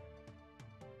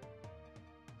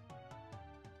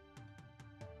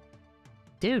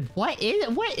 Dude, what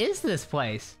is this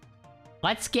place?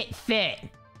 Let's get fit.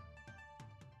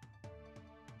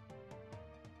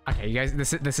 Okay, you guys,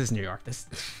 this is New York. This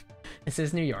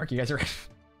is New York. You guys are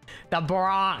the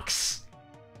Bronx.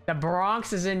 The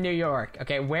Bronx is in New York.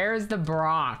 Okay, where is the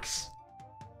Bronx?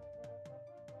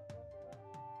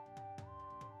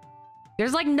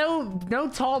 There's like no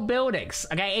tall buildings.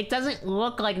 Okay, it doesn't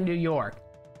look like New York.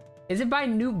 Is it by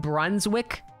New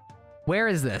Brunswick? Where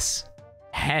is this?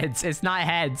 Heads. It's not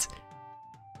Heads.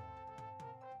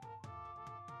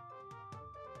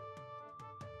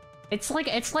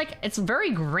 It's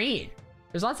very green.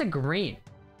 There's lots of green.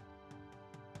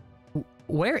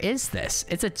 Where is this?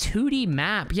 It's a 2D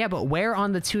map. Yeah, but where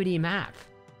on the 2D map?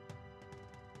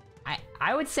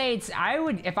 I would say it's,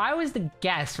 if I was to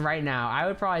guess right now, I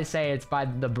would probably say it's by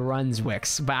the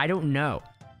Brunswicks, but I don't know.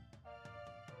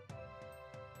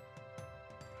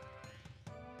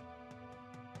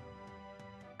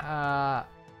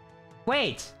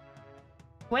 Wait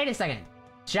a second.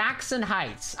 Jackson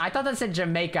Heights. I thought that said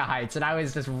Jamaica Heights, and I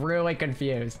was just really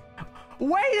confused.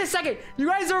 Wait a second. You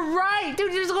guys are right.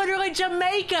 Dude, there's literally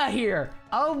Jamaica here.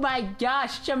 Oh my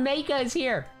gosh, Jamaica is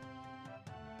here.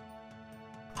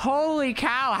 Holy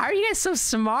cow, how are you guys so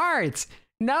smart?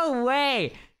 No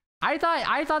way. I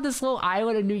thought this little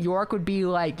island in New York would be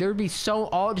like, there would be just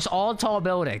all tall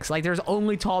buildings. Like, there's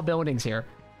only tall buildings here.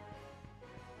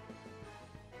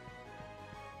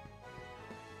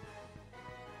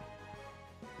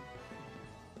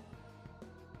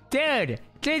 Dude,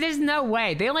 there's no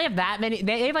way. They only have that many.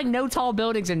 They have like no tall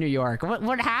buildings in New York.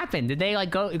 What happened? Did they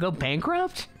like go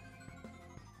bankrupt?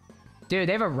 Dude,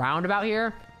 they have a roundabout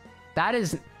here. That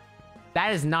is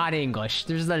not English.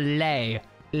 There's the lay.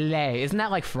 Isn't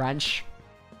that like French?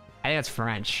 I think that's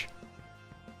French.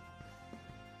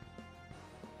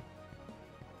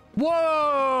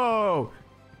 Whoa!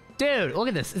 Dude, look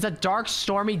at this. It's a dark,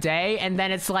 stormy day, and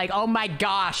then it's like, oh my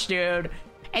gosh, dude.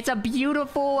 It's a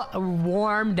beautiful,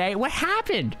 warm day. What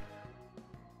happened?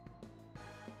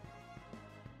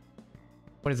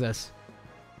 What is this?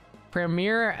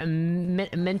 Premier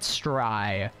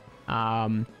Minstry.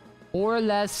 Or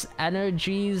less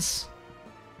energies.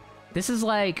 This is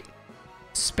like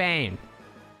Spain.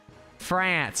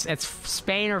 France. It's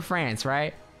Spain or France,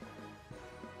 right?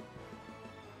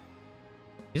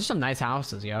 These are some nice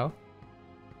houses, yo.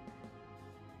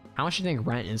 How much do you think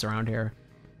rent is around here?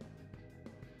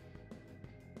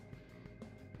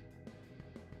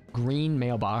 Green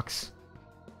mailbox.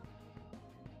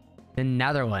 The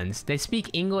Netherlands. They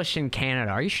speak English in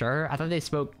Canada. Are you sure? I thought they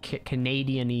spoke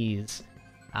Canadianese.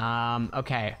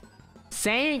 Okay.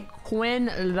 Saint Quin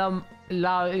le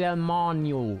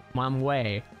Manuel.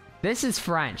 This is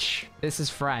French. This is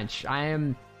French.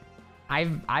 I've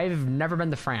never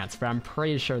been to France, but I'm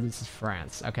pretty sure this is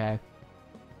France. Okay.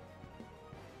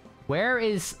 Where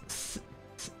is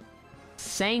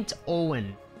Saint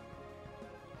Owen?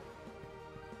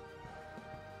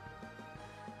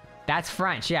 That's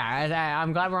French. Yeah,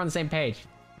 I'm glad we're on the same page.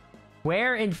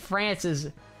 Where in France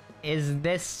is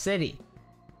this city?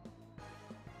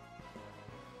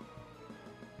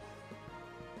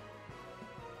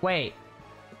 Wait.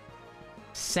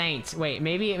 Saint. Wait,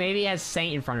 maybe it has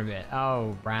Saint in front of it.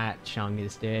 Oh, rat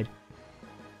chungus, dude.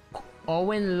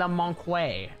 Owen Le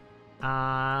Monquet.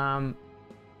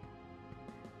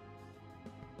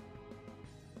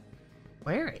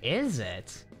 Where is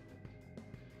it?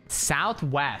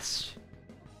 Southwest.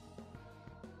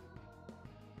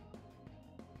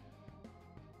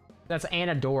 That's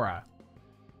Anadora.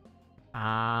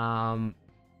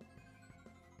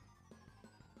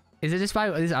 Is it just by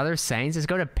these other saints? Let's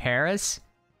go to Paris.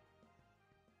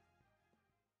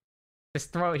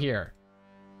 Just throw it here.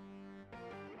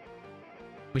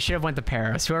 We should have went to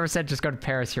Paris. Whoever said just go to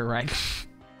Paris, you're right.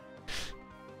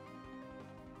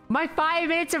 My 5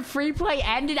 minutes of free play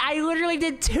ended. I literally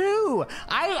did 2.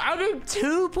 I did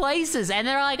 2 places, and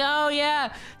they're like, oh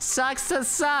yeah, sucks to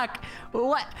suck.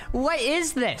 What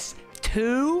is this?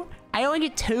 2? I only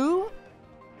get 2?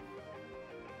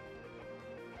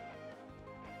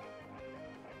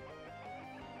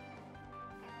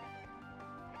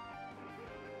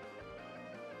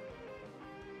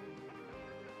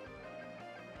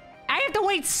 I have to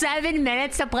wait 7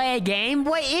 minutes to play a game?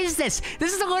 What is this?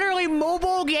 This is literally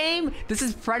mobile game. This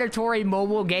is predatory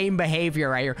mobile game behavior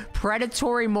right here.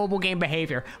 Predatory mobile game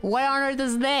behavior. What on earth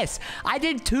is this? I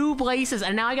did 2 places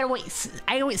and now I gotta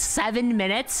wait 7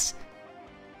 minutes?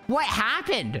 What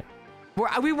happened?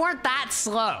 We weren't that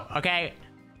slow, okay?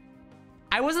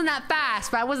 I wasn't that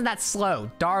fast, but I wasn't that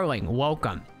slow. Darling,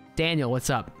 welcome. Daniel, what's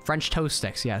up? French toast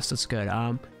sticks. Yes, that's good.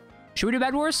 Should we do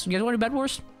Bed Wars? You guys want to do Bed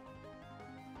Wars?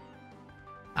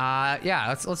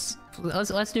 Yeah,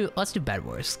 let's do Bed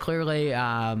Wars. Clearly,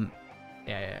 yeah.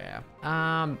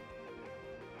 I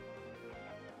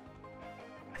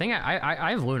think I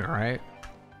have Lunar, right?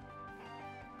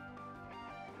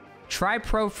 Try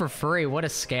Pro for free. What a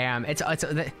scam!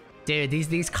 Dude,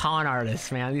 these con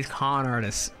artists, man. These con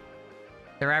artists.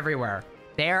 They're everywhere.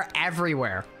 They're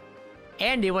everywhere.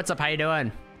 Andy, what's up? How you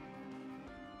doing?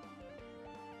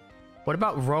 What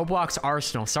about Roblox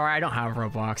Arsenal? Sorry, I don't have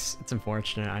Roblox. It's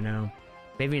unfortunate, I know.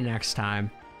 Maybe next time.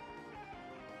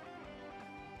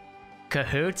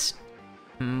 Kahoots?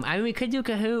 I mean, we could do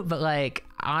Kahoot, but like,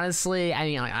 honestly, I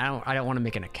mean, like, I don't want to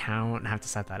make an account and have to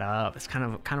set that up. It's kind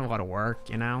of a lot of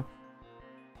work, you know?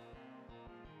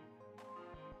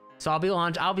 So I'll be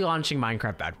launching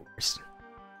Minecraft Bed Wars.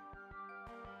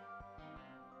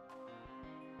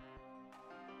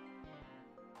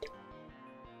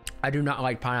 I do not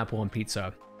like pineapple on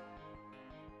pizza.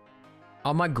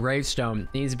 On my gravestone,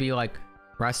 it needs to be like,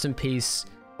 rest in peace,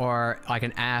 or like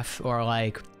an F, or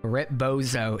like, Rip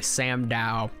Bozo, Sam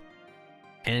Dow.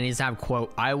 And it needs to have a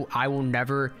quote, I will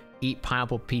never eat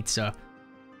pineapple pizza,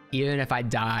 even if I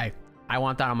die. I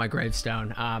want that on my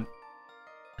gravestone.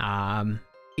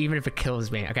 Even if it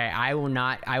kills me, okay? I will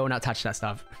not touch that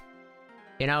stuff.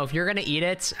 You know, if you're gonna eat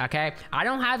it, okay? I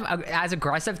don't have as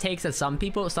aggressive takes as some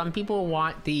people. Some people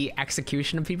want the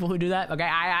execution of people who do that. Okay,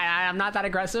 I'm not that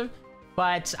aggressive,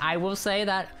 but I will say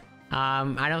that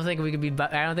I don't think we could be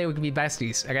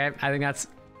besties. Okay,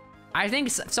 I think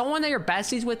someone that you're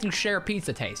besties with, you share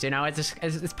pizza taste. You know,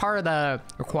 it's part of the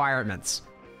requirements.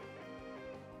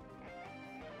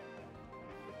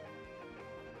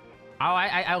 Oh,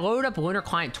 I loaded up Lunar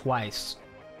Client twice.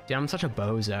 Dude, I'm such a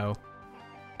bozo.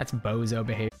 That's bozo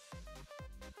behavior.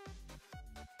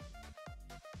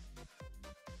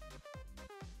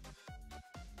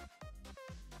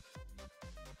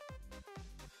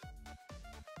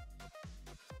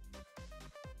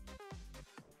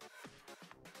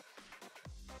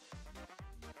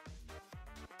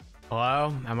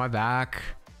 Hello? Am I back?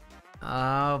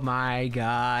 Oh my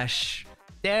gosh.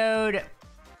 Dude.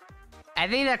 I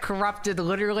think that corrupted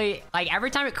literally, like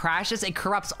every time it crashes, it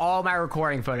corrupts all my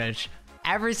recording footage.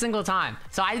 Every single time.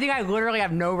 So I think I literally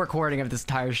have no recording of this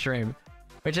entire stream,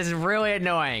 which is really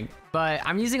annoying. But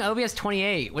I'm using OBS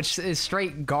 28, which is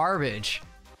straight garbage.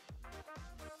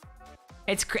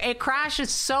 It crashes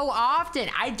so often.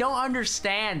 I don't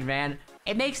understand, man.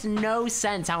 It makes no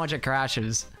sense how much it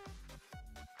crashes.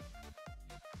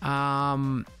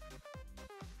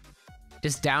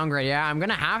 Just downgrade. Yeah, I'm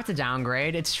gonna have to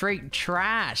downgrade. It's straight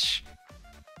trash.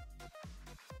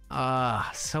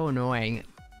 So annoying.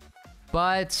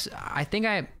 But I think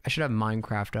I should have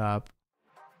Minecraft up.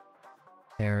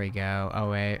 There we go.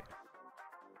 Oh, wait.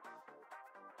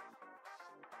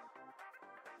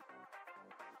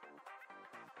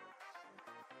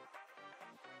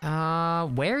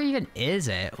 Where even is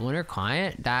it? Lunar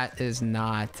Client? That is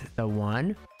not the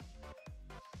one.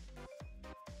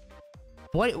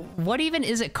 What even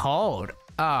is it called?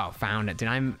 Oh, found it. Dude,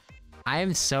 I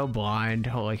am so blind.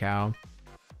 Holy cow.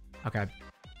 Okay.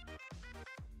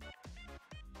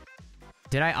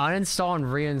 Did I uninstall and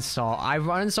reinstall? I've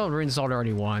uninstalled and reinstalled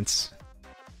already once.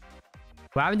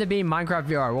 What happened to being Minecraft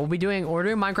VR? We're doing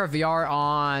Minecraft VR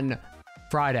on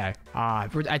Friday.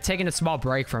 I've taken a small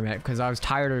break from it because I was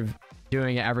tired of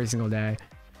doing it every single day.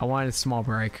 I wanted a small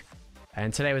break.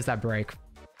 And today was that break.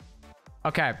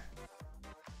 Okay.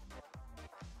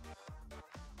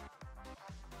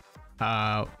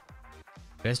 You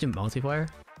guys do multiplayer?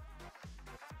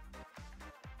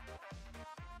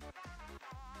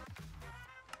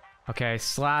 Okay,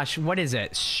 slash, what is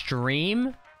it?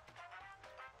 Stream?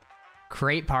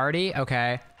 Create party?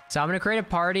 Okay. So I'm gonna create a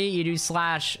party. You do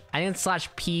slash, I think it's slash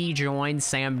P join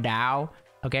Sam Dow.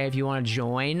 Okay, if you want to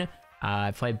join,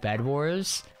 play Bed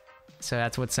Wars. So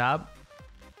that's what's up.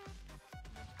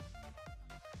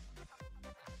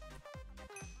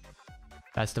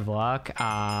 Best of luck.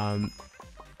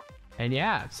 And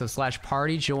yeah, so slash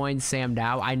party join Sam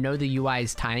now. I know the UI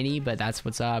is tiny, but that's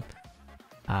what's up.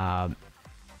 I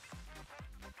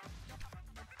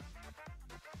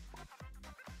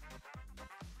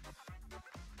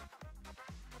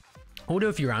we'll do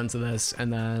a few rounds of this,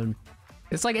 and then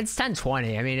it's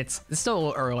 10:20. I mean, it's still a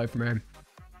little early for me.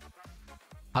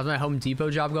 How's my Home Depot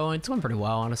job going? It's going pretty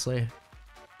well, honestly.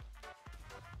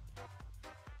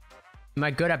 Am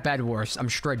I good at bedwars? I'm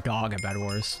straight dog at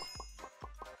bedwars.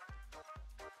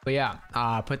 But yeah,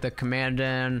 put the command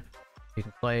in. You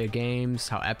can play games.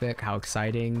 How epic, how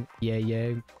exciting. Yay,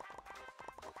 yay.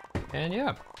 And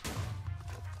yeah.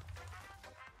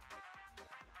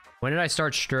 When did I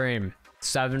start stream?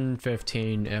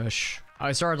 7:15-ish.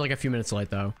 I started like a few minutes late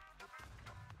though.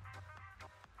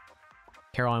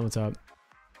 Caroline, what's up?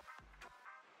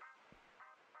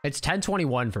 It's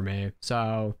 10:21 for me,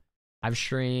 so I've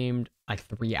streamed like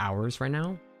 3 hours right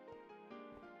now.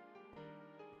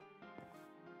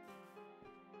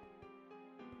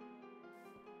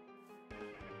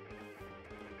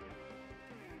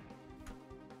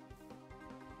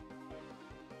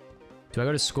 Do I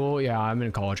go to school? Yeah, I'm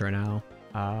in college right now.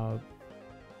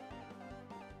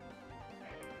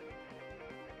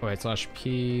 Wait,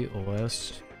 /p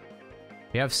list.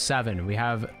 We have 7. We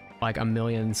have like a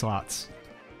million slots.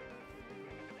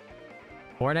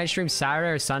 Fortnite stream Saturday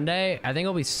or Sunday? I think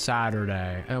it'll be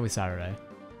Saturday. It'll be Saturday.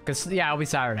 Cause yeah, it'll be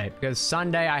Saturday. Because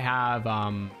Sunday I have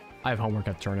homework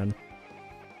at turn in.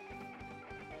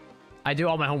 I do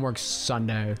all my homework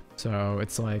Sunday, so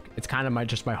it's like it's kind of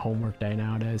just my homework day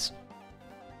nowadays.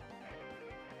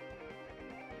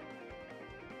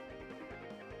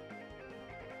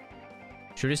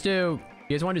 Should we just do?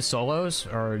 You guys want to do solos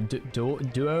or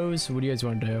duos? What do you guys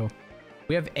want to do?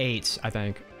 We have 8, I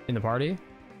think, in the party,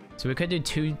 so we could do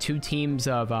two teams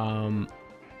of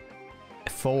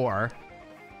 4.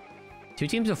 2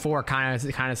 teams of 4 kind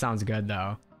of sounds good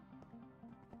though.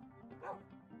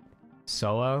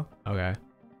 Solo? Okay.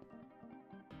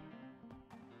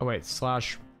 Oh wait,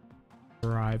 /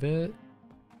 private.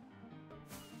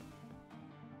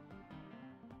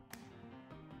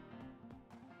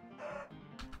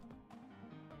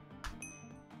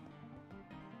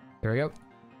 There we go.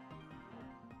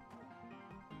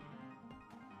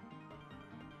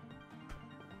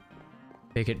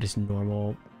 Make it just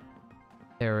normal.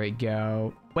 There we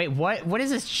go. Wait, what is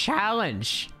this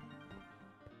challenge?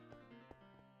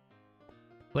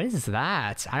 What is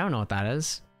that? I don't know what that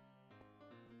is.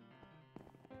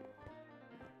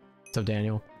 What's up,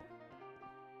 Daniel?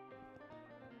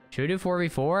 Should we do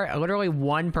 4v4? Literally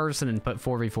one person put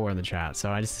 4v4 in the chat, so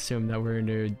I just assumed that we're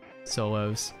gonna do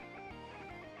solos.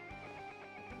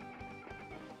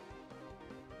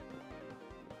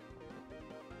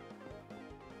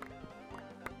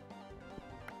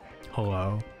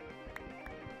 Hello.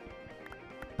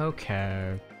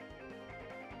 Okay.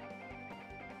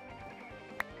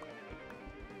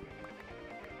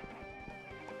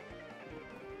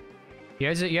 You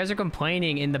guys are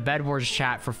complaining in the bedwars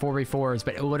chat for 4v4s,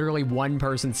 but literally one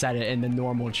person said it in the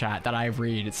normal chat that I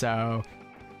read, so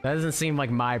that doesn't seem like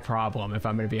my problem if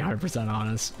I'm gonna be 100%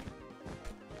 honest.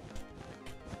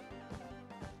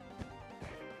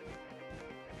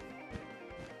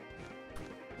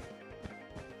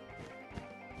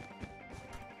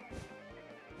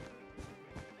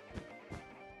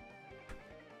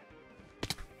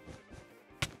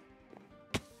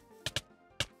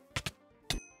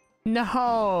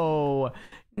 No,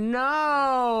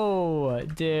 no,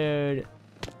 dude,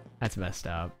 that's messed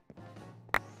up.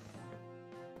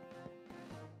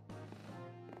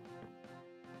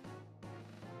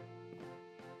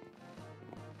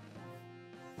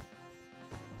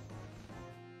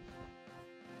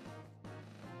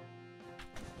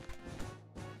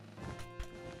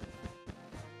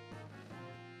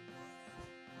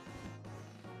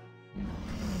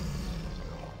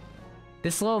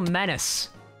 This little menace.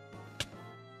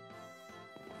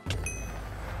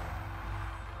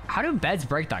 How do beds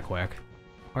break that quick?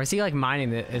 Or is he like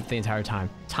mining it the entire time?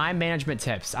 Time management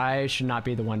tips. I should not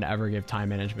be the one to ever give time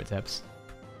management tips.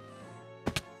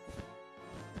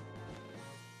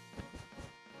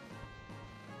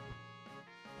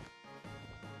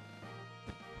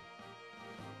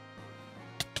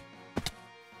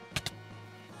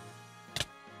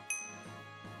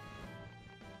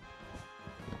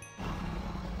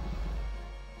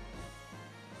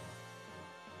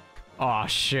 Oh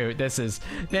shoot, this is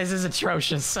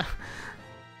atrocious.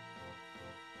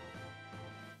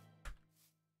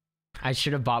 I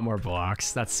should have bought more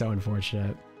blocks. That's so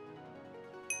unfortunate.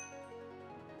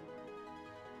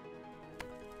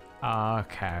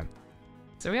 Okay.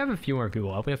 So we have a few more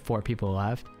people left. We have 4 people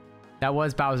left. That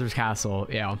was Bowser's Castle.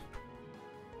 Yeah.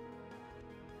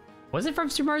 Was it from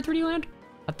Super Mario 3D Land?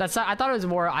 I thought it was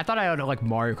more. I thought I had like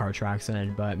Mario Kart tracks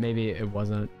in, but maybe it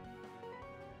wasn't.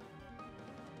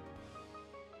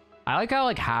 I like how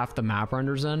like half the map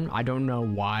renders in. I don't know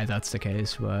why that's the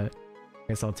case, but I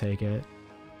guess I'll take it.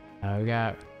 We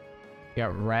got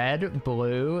red,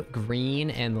 blue, green,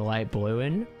 and the light blue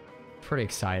in. Pretty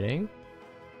exciting.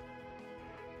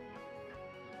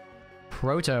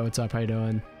 Proto, what's up? How you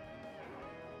doing?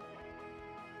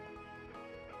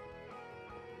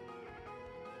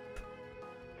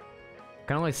 I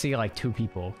can only see like 2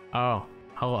 people. Oh,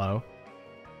 hello.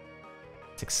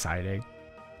 It's exciting.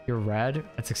 You're red?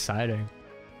 That's exciting.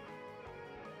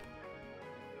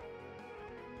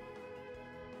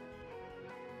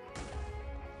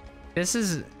 This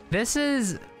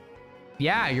is,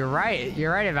 yeah, you're right.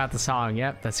 You're right about the song.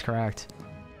 Yep, that's correct.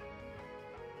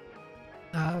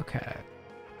 Okay.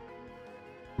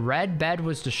 Red bed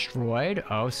was destroyed.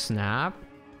 Oh, snap.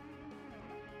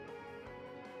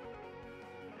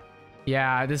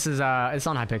 Yeah, this is, it's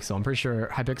on hypixel. I'm pretty sure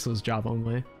hypixel is job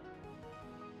only.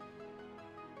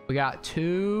 We got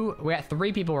 3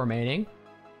 people remaining.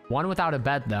 1 without a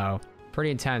bed, though.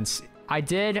 Pretty intense. I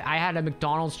had a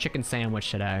McDonald's chicken sandwich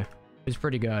today. It was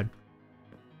pretty good.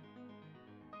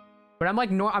 But I'm like,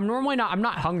 I'm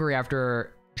not hungry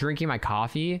after drinking my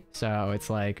coffee. So it's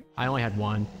like, I only had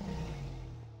 1.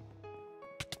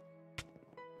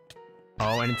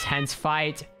 Oh, an intense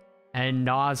fight. And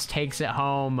Nas takes it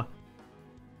home.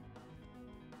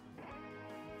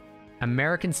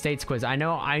 American states quiz. I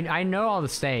know all the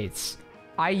states.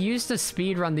 I used to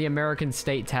speedrun the American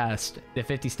state test, the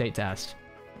 50 state test.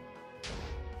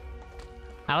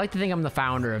 I like to think I'm the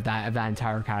founder of that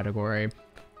entire category,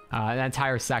 that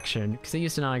entire section, because it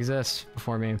used to not exist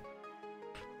before me.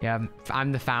 Yeah,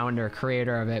 I'm the founder,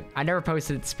 creator of it. I never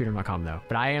posted it to speedrun.com though,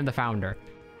 but I am the founder.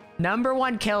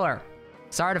 #1 killer.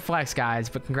 Sorry to flex, guys,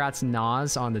 but congrats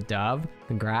Nas on the dub.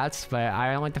 Congrats, but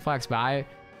I don't like to flex, but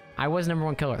I was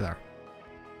 #1 killer there.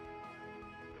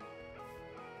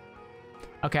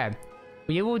 Okay,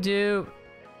 we will do,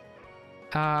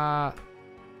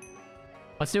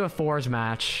 let's do a 4s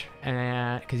match,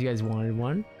 and because you guys wanted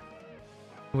one.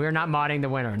 We're not modding the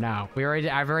winner, no. I've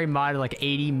already modded like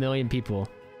 80 million people.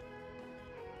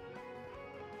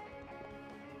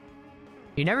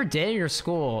 You never did in your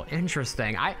school?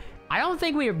 Interesting. I don't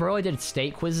think we really did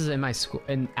state quizzes in my school,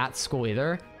 at school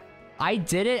either. I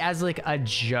did it as like a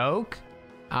joke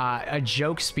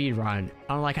speed run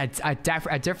on like a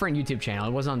different YouTube channel.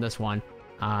 It wasn't on this one.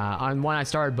 On one I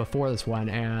started before this one,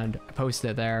 and I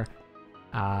posted it there.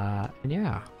 And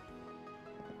yeah.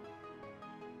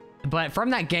 But from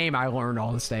that game, I learned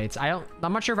all the states. I'm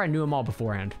not sure if I knew them all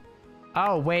beforehand.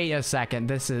 Oh, wait a second.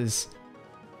 This is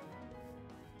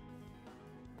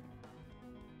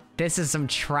some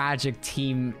tragic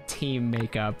team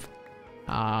makeup.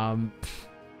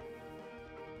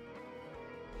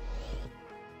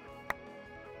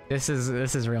 This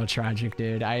is real tragic,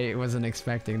 dude. I wasn't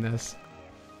expecting this.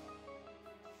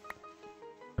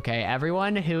 Okay,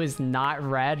 everyone who is not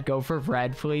red, go for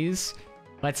red, please.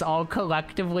 Let's all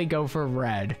collectively go for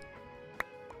red.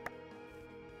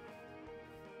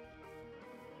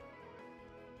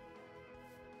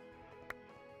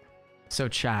 So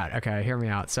chat, okay, hear me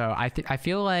out. So I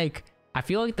feel like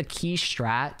the key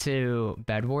strat to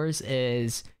Bedwars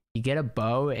is you get a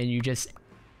bow and you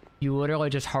literally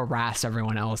just harass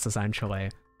everyone else essentially.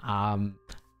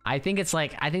 I think it's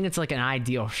like an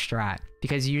ideal strat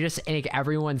because you just make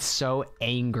everyone so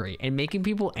angry, and making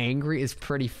people angry is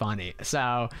pretty funny.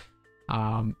 So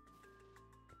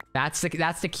that's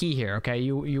the key here. Okay,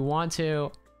 you want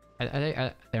to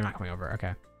they're not coming over.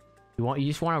 Okay, you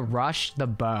just want to rush the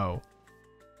bow,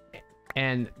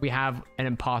 and we have an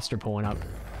imposter pulling up.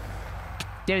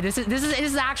 Dude, this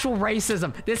is actual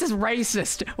racism. This is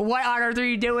racist. What on earth are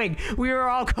you doing? We were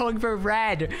all going for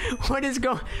red. What is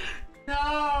going?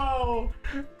 No!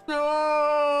 No!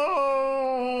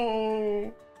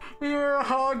 We were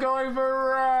all going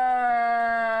for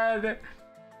red!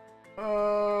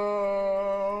 Oh...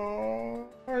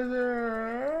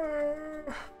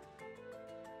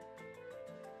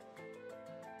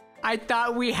 I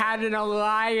thought we had an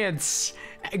alliance.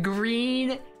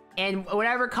 Green and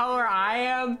whatever color I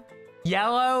am,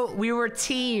 yellow, we were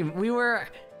team. We were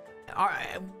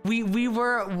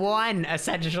one,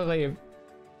 essentially.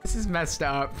 This is messed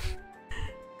up.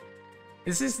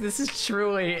 This is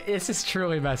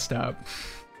truly messed up.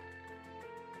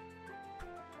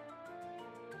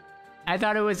 I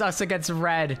thought it was us against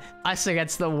red, us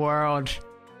against the world.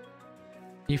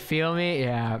 You feel me?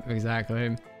 Yeah, exactly.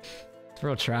 It's a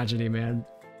real tragedy, man.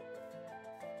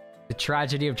 The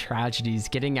tragedy of tragedies.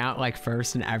 Getting out like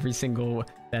first in every single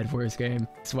Bed Wars game.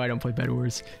 That's why I don't play Bed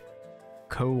Wars.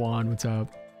 Kowan, what's up?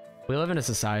 We live in a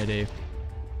society.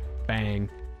 Bang.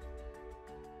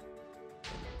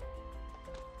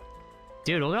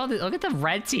 Dude, look at the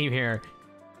red team here.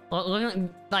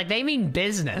 Look, like they mean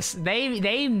business. They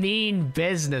mean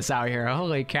business out here.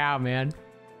 Holy cow, man.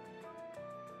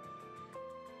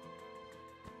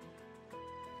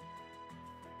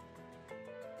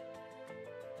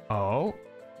 Oh.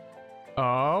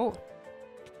 Oh.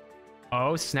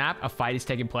 Oh, snap. A fight is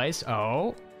taking place.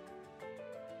 Oh.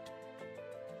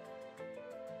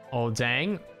 Oh,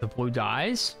 dang. The blue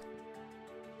dies.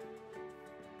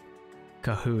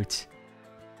 Kahoot.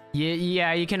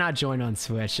 Yeah, you cannot join on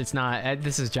Switch. It's not...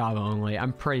 This is Java only.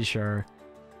 I'm pretty sure.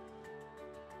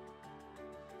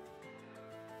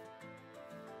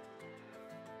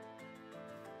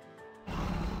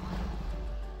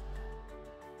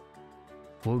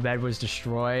 Blue bed was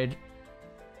destroyed.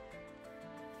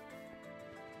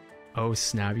 Oh,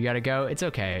 snap. You gotta go? It's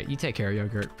okay. You take care,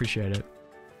 Yogurt. Appreciate it.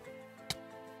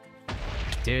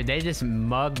 Dude, they just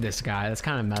mugged this guy. That's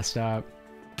kind of messed up.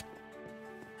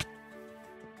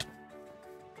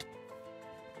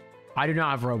 I do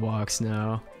not have Roblox,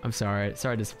 no. I'm sorry.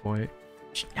 Sorry to disappoint.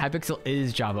 Hypixel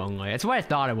is Java only. That's what I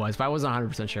thought it was, but I wasn't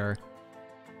 100% sure.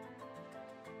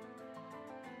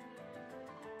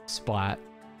 Splat.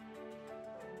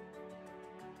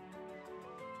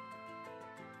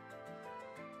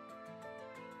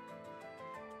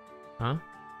 Huh?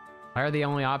 Why are the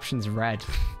only options red?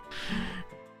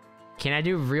 Can I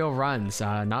do real runs?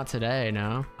 Not today,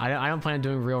 no. I don't plan on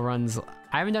doing real runs.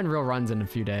 I haven't done real runs in a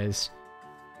few days.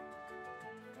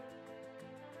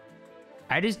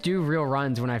 I just do real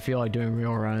runs when I feel like doing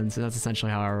real runs, and that's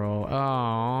essentially how I roll.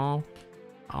 Oh.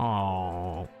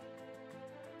 Oh.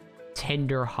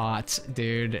 Tender hot,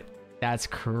 dude. That's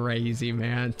crazy,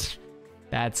 man.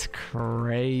 That's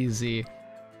crazy.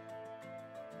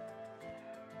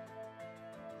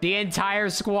 The entire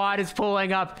squad is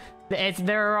pulling up.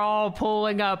 They're all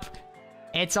pulling up.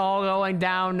 It's all going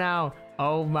down now.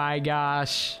 Oh my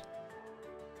gosh.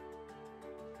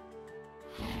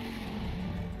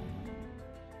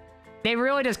 They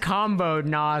really just comboed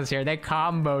Nas here. They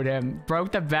comboed him.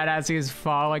 Broke the bed as he was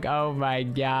falling. Oh my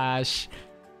gosh.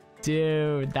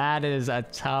 Dude, that is a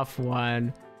tough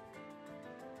one.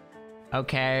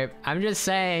 Okay, I'm just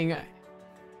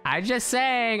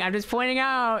pointing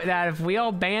out that if we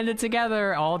all banded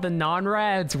together, all the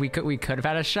non-reds, we could have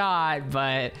had a shot,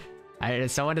 but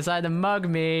someone decided to mug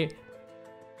me.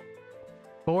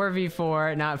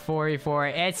 4v4, not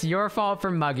 4v4. It's your fault for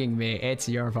mugging me. It's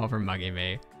your fault for mugging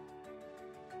me.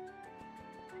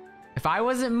 If I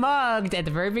wasn't mugged at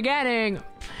the very beginning,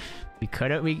 we could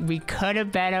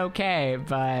have been okay,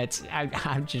 but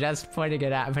I'm just putting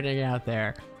it out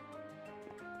there.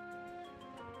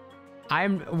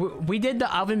 We did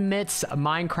the Oven Mitts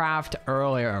Minecraft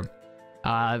earlier.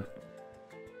 And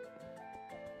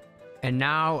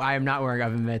now I am not wearing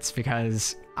Oven Mitts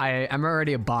because I'm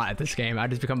already a bot at this game. I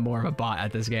just become more of a bot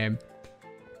at this game.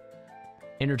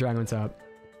 Inner Dragon, what's up?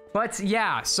 But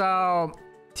yeah, so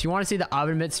if you want to see the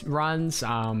Oven Mitts runs,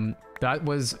 that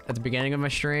was at the beginning of my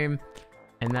stream.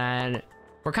 And then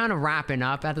we're kind of wrapping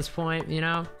up at this point, you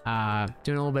know?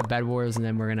 Doing a little bit of Bed Wars, and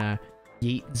then we're gonna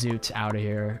yeet Zoot out of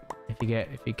here. If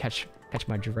you catch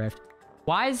my drift.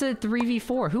 Why is it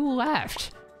 3v4? Who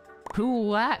left? Who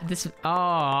left? This.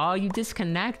 Oh, you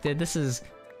disconnected. This is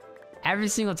every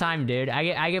single time, dude.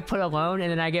 I get put alone, and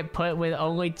then I get put with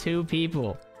only 2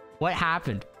 people. What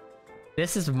happened?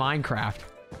 This is Minecraft.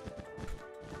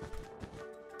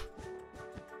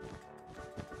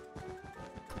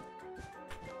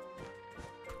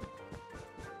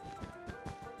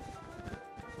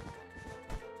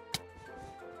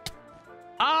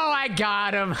 Oh, I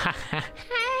got him.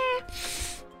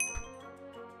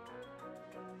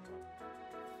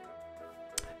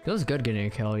 Feels good getting a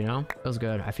kill, you know? Feels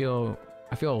good. I feel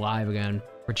alive again.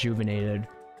 Rejuvenated.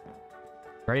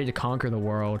 Ready to conquer the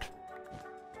world.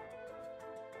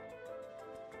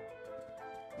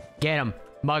 Get him.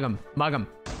 Mug him. Mug him.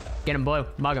 Get him, Blue.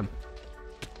 Mug him.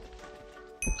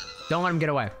 Don't let him get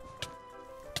away.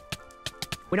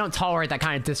 We don't tolerate that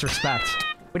kind of disrespect.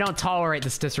 We don't tolerate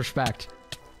this disrespect.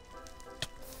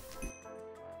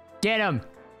 Get him.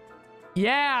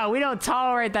 Yeah, we don't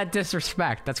tolerate that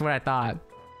disrespect. That's what I thought.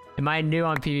 Am I new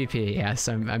on PvP? Yes,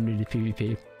 I'm new to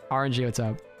PvP. RNG, what's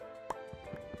up?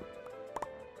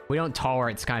 We don't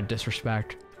tolerate this kind of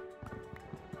disrespect.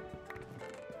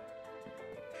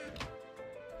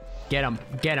 Get him.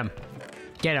 Get him.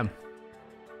 Get him.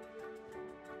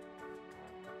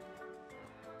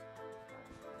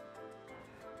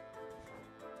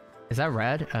 Is that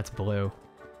red? That's blue.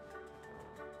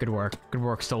 Good work. Good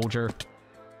work, soldier.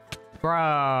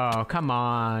 Bro, come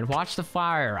on. Watch the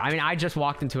fire. I mean, I just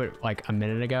walked into it like a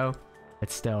minute ago.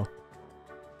 But still.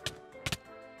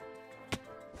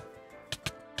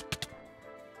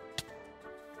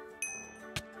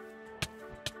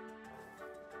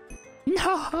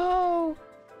 No!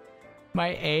 My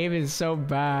aim is so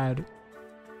bad.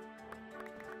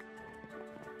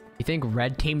 You think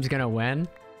red team's gonna win?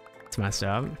 It's messed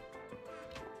up.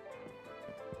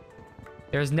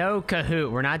 There's no Kahoot.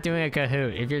 We're not doing a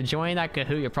Kahoot. If you're joining that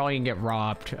Kahoot, you're probably gonna get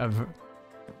robbed of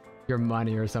your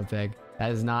money or something.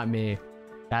 That is not me.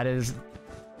 That is...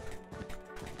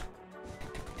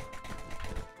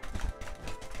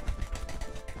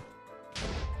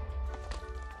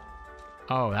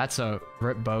 Oh, that's a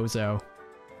rip bozo.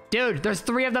 Dude, there's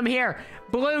 3 of them here.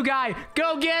 Blue guy,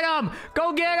 go get him!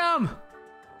 Go get him!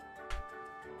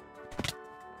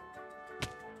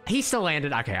 He still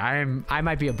landed. Okay, I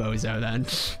might be a bozo then.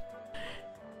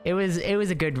 It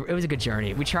was a good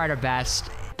journey. We tried our best.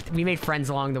 We made friends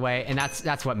along the way, and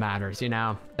that's what matters, you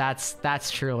know? That's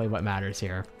truly what matters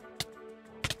here.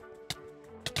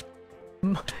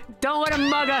 Don't let him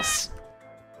mug us!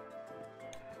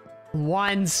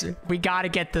 Ones. We gotta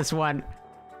get this one.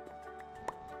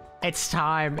 It's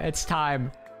time. It's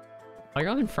time. Oh,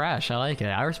 you're looking fresh. I like it.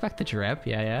 I respect the drip.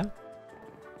 Yeah, yeah.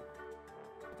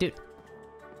 Dude.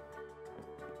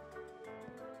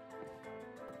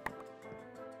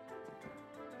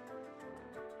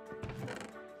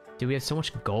 Dude, we have so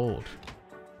much gold.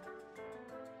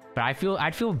 But I'd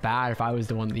feel bad if I was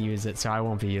the one that used it, so I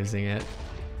won't be using it.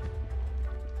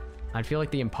 I'd feel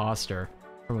like the imposter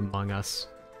from Among Us.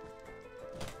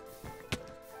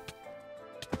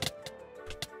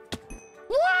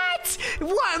 What?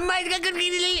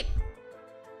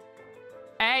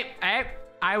 Hey,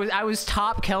 I was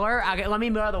top killer. Okay, let me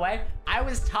move out of the way. I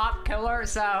was top killer,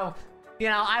 so you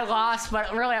know I lost,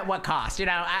 but really at what cost? You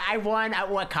know, I won at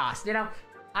what cost? You know,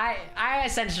 I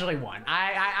essentially won.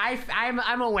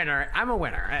 I'm a winner. I'm a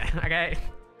winner. Okay,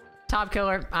 top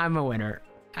killer. I'm a winner.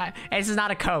 This is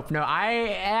not a cope. No, I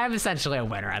am essentially a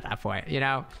winner at that point. You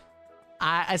know.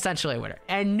 Essentially a winner.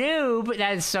 And noob,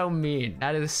 that is so mean.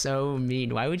 That is so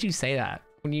mean. Why would you say that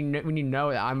when you know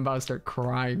that I'm about to start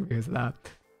crying because of that?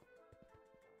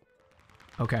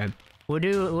 Okay, we'll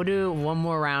do one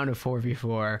more round of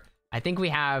 4v4. I think we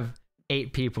have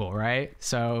 8 people, right?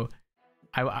 So,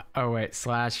 oh wait,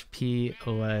 /p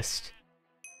list.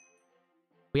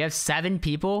 We have 7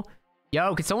 people.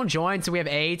 Yo, can someone join? So we have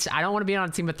 8. I don't want to be on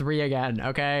a team of 3 again.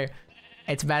 Okay,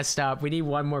 it's messed up. We need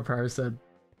one more person.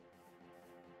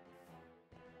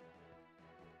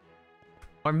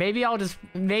 Or maybe I'll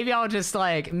just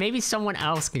like, maybe someone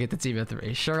else can get the team of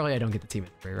 3. Surely I don't get the team of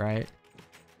 3, right?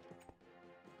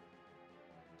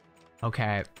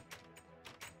 Okay.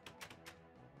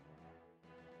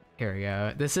 Here we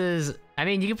go. This is, I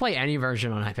mean, you can play any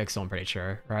version on hypixel, I'm pretty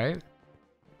sure, right?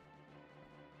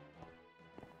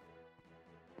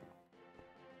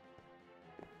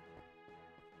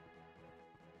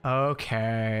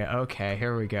 Okay, okay,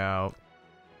 here we go.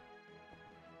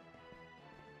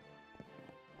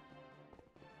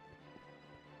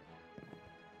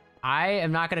 I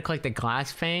am not gonna click the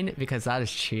glass pane because that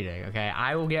is cheating. Okay,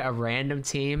 I will get a random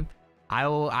team. I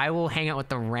will hang out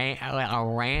with a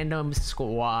random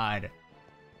squad.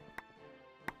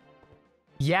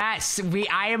 Yes,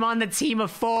 I am on the team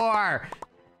of 4.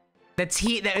 The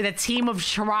team of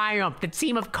triumph, the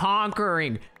team of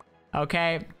conquering.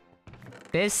 Okay,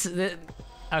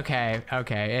 okay,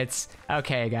 it's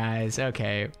okay, guys.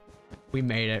 Okay. We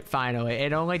made it, finally.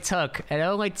 It only took,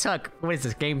 what is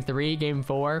this, game 3, game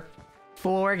 4?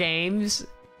 4 games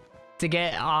to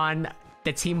get on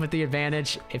the team with the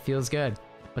advantage. It feels good.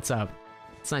 What's up?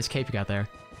 It's a nice cape you got there.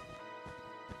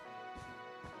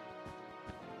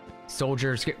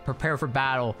 Soldiers, prepare for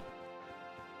battle.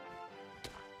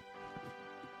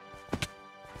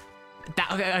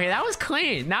 Okay, that was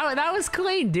clean. That was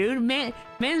clean, dude. Man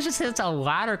just hits a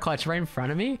ladder clutch right in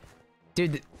front of me.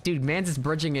 Dude, man's is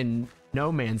bridging in no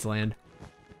man's land.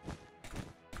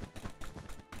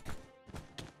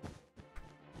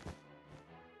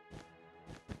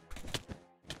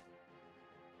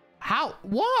 How?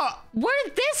 What? Where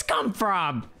did this come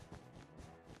from?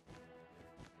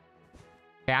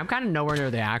 Okay, I'm kind of nowhere near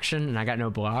the action, and I got no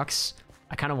blocks.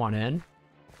 I kind of want in.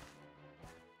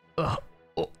 Ugh.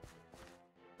 Oh.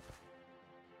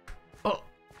 Oh.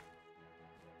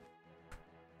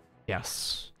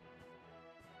 Yes.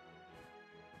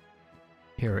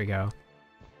 Here we go.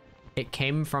 It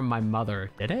came from my mother.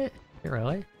 Did it?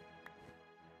 Really?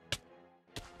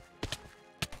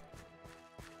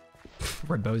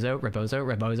 Rebozo, Rebozo,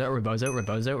 Rebozo, Rebozo,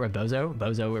 Rebozo, Rebozo,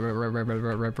 Bozo,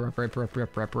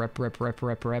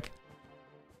 rip.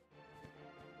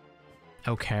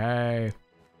 Okay.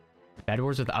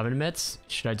 Bedwars with oven mitts?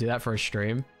 Should I do that for a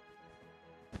stream?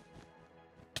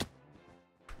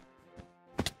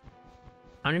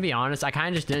 I'm gonna be honest, I kind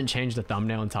of just didn't change the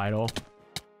thumbnail and title.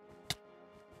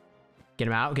 Get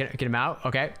him out, get him out.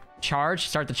 Okay. Charge,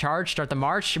 start the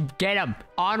march. Get him.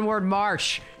 Onward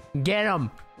march. Get him.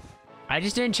 I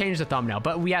just didn't change the thumbnail,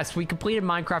 but yes, we completed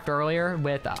Minecraft earlier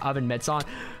with oven mitts on.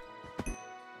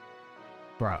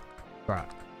 Bro.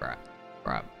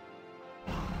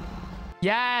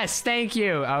 Yes, thank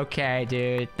you. Okay,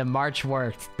 dude, the march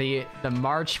worked. The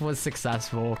march was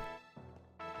successful.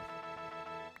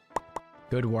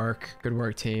 Good work,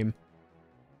 team.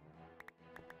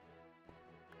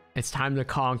 It's time to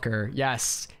conquer.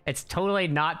 Yes, it's totally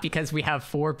not because we have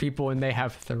 4 people and they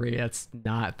have 3. That's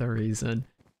not the reason.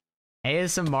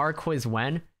 ASMR quiz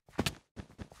when?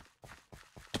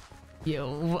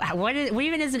 What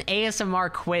even is an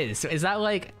ASMR quiz? Is that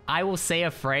like I will say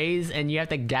a phrase and you have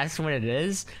to guess what it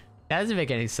is? That doesn't make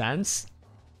any sense.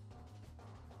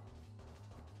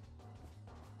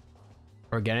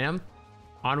 We're getting him.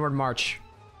 Onward march.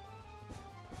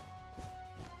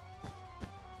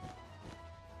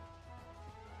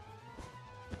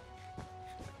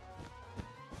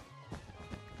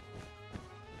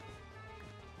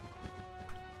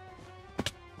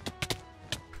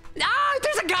 Ah,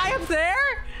 there's a guy up there.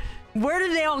 Where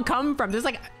did they all come from? There's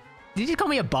like, did you call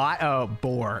me a bot? Oh,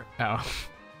 boar. Oh.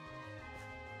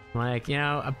 Like, you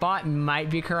know, a bot might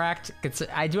be correct.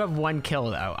 I do have 1 kill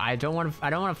though. I don't want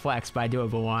to flex, but I do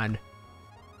have 1.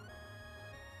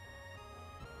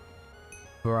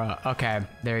 Bruh. Okay,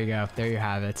 there you go. There you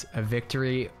have it. A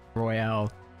victory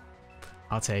royale.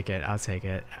 I'll take it. I'll take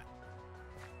it.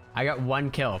 I got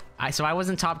 1 kill. So I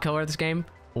wasn't top killer this game.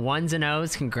 1s and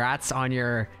 0s. Congrats on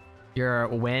your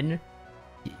win.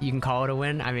 You can call it a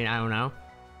win. I mean, I don't know.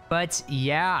 But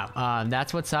yeah,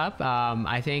 that's what's up.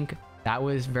 I think that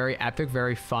was very epic,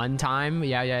 very fun time.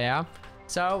 Yeah.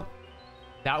 So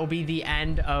that will be the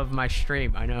end of my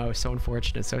stream. I know, so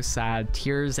unfortunate, so sad.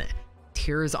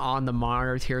 Tears on the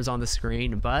monitor, tears on the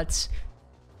screen, but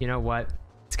you know what?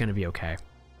 It's gonna be okay.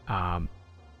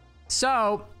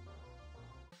 So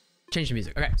change the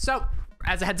music. Okay, so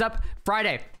as a heads up,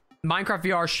 Friday, Minecraft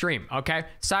VR stream, okay?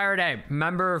 Saturday,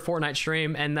 member Fortnite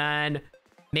stream, and then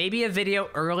maybe a video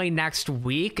early next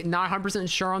week. Not 100%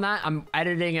 sure on that. I'm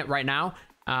editing it right now.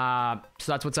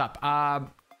 So that's what's up.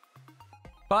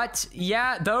 But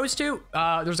yeah, those two,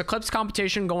 there's a clips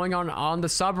competition going on the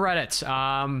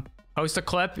subreddit. Post a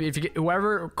clip. If you get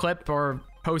whoever clip or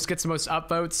post gets the most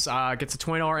upvotes, gets a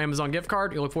 $20 Amazon gift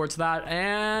card. You look forward to that.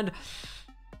 And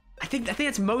I think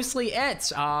that's mostly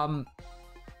it.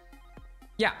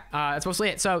 Yeah, that's mostly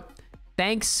it. So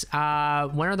thanks. When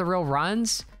are the real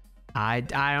runs? I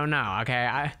don't know.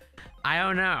 Okay, I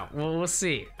don't know. We'll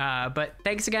see. But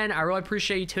thanks again. I really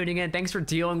appreciate you tuning in. Thanks for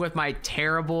dealing with my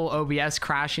terrible OBS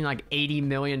crashing like 80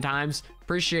 million times.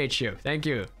 Appreciate you. Thank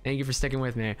you. Thank you for sticking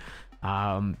with me.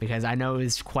 Because I know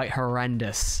it's quite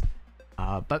horrendous.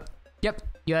 But yep,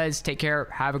 you guys take care.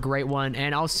 Have a great one,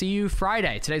 and I'll see you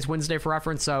Friday. Today's Wednesday for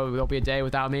reference, so there'll be a day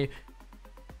without me.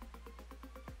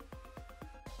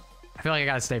 I feel like I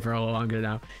gotta stay for a little longer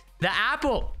now. The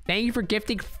Apple, thank you for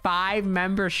gifting 5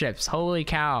 memberships. Holy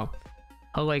cow.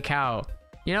 Holy cow.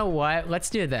 You know what? Let's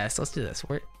do this. Let's do this.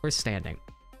 We're standing.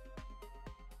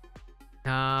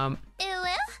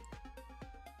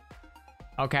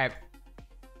 Okay.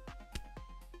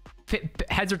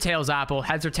 Heads or tails, Apple.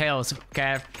 Heads or tails.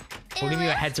 Okay. We'll give you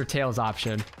a heads or tails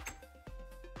option.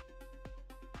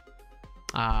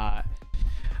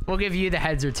 We'll give you the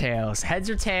heads or tails. Heads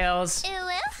or tails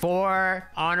for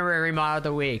honorary mod of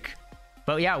the week.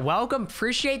 But yeah, welcome.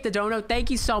 Appreciate the dono. Thank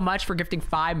you so much for gifting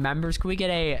 5 members. Can we get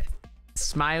a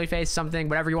smiley face, something,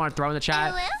 whatever you want to throw in the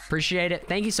chat? Appreciate it.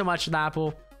 Thank you so much,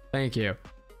 Apple. Thank you.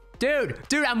 Dude,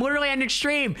 I'm literally ending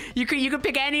stream. You could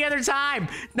pick any other time.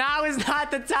 Now is not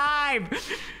the time.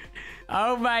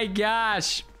 Oh my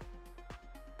gosh.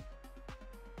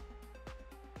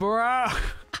 Bro.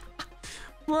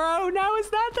 Bro, now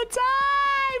is not the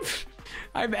time.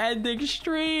 I'm ending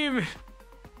stream.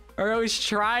 Or I was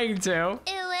trying to.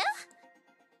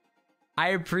 I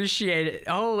appreciate it.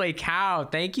 Holy cow.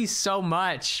 Thank you so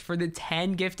much for the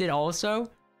 10 gifted also.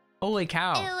 Holy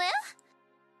cow.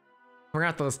 We're gonna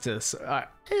have to listen to this.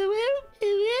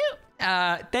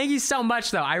 Thank you so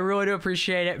much though. I really do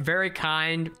appreciate it. Very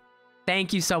kind.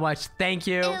 Thank you so much. Thank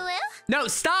you. No,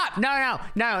 stop.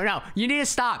 No. You need to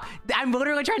stop. I'm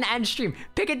literally trying to end stream.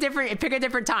 Pick a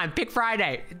different time. Pick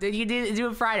Friday. You do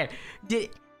it Friday.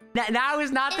 Now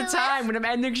is not the time when I'm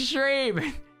ending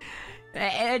stream.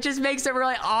 It just makes it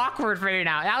really awkward for me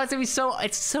now. Now it's gonna be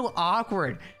it's so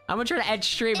awkward. I'm gonna try to end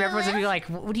stream. Everyone's gonna be like,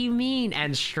 what do you mean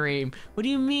end stream? What do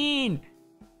you mean?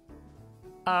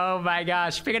 Oh my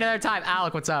gosh. Pick another time.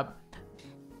 Alec, what's up?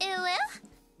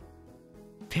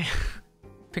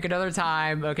 Pick another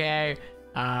time, okay?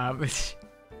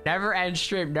 Never end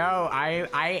stream. No,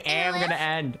 I am gonna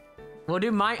end. We'll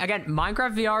do Minecraft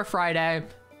VR Friday.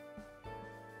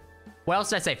 What else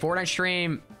did I say? Fortnite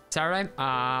stream Saturday.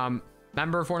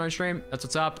 Member Fortnite stream. That's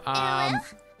what's up.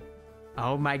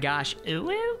 Oh my gosh.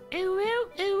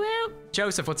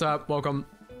 Joseph, what's up? Welcome.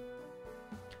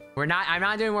 I'm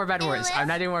not doing more Bed Wars. I'm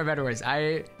not doing more Bed Wars.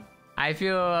 I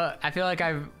feel like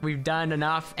we've done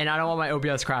enough, and I don't want my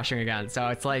OBS crashing again. So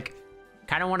it's like,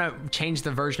 kind of want to change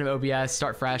the version of OBS,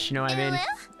 start fresh. You know what I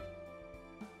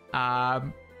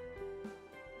mean?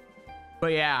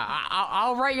 But yeah,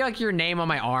 I'll write like your name on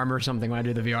my arm or something when I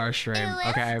do the VR stream.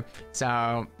 Okay,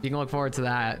 so you can look forward to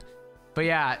that. But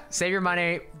yeah, save your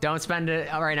money. Don't spend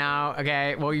it right now.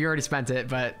 Okay, well you already spent it,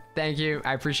 but thank you.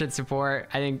 I appreciate the support.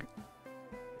 I think.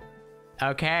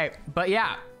 Okay, but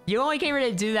yeah. You only came here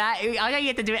to do that. I gotta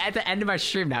get to do it at the end of my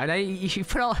stream now. Now you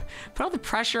put all the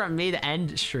pressure on me to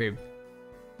end stream.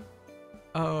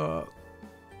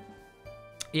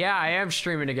 Yeah, I am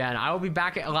streaming again. I will be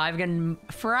back live again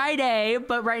Friday,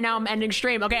 but right now I'm ending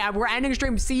stream. Okay, we're ending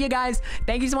stream. See you guys.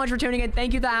 Thank you so much for tuning in.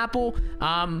 Thank you, the Apple.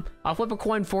 I'll flip a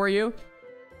coin for you.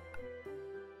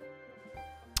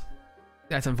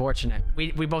 That's unfortunate.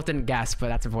 We both didn't guess, but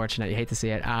that's unfortunate. You hate to see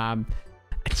it.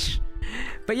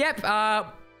 But yep.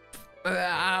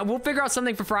 We'll figure out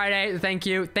something for Friday. Thank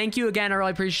you again. I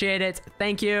really appreciate it.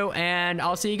 Thank you, and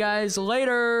I'll see you guys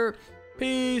later.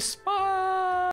 Peace. Bye.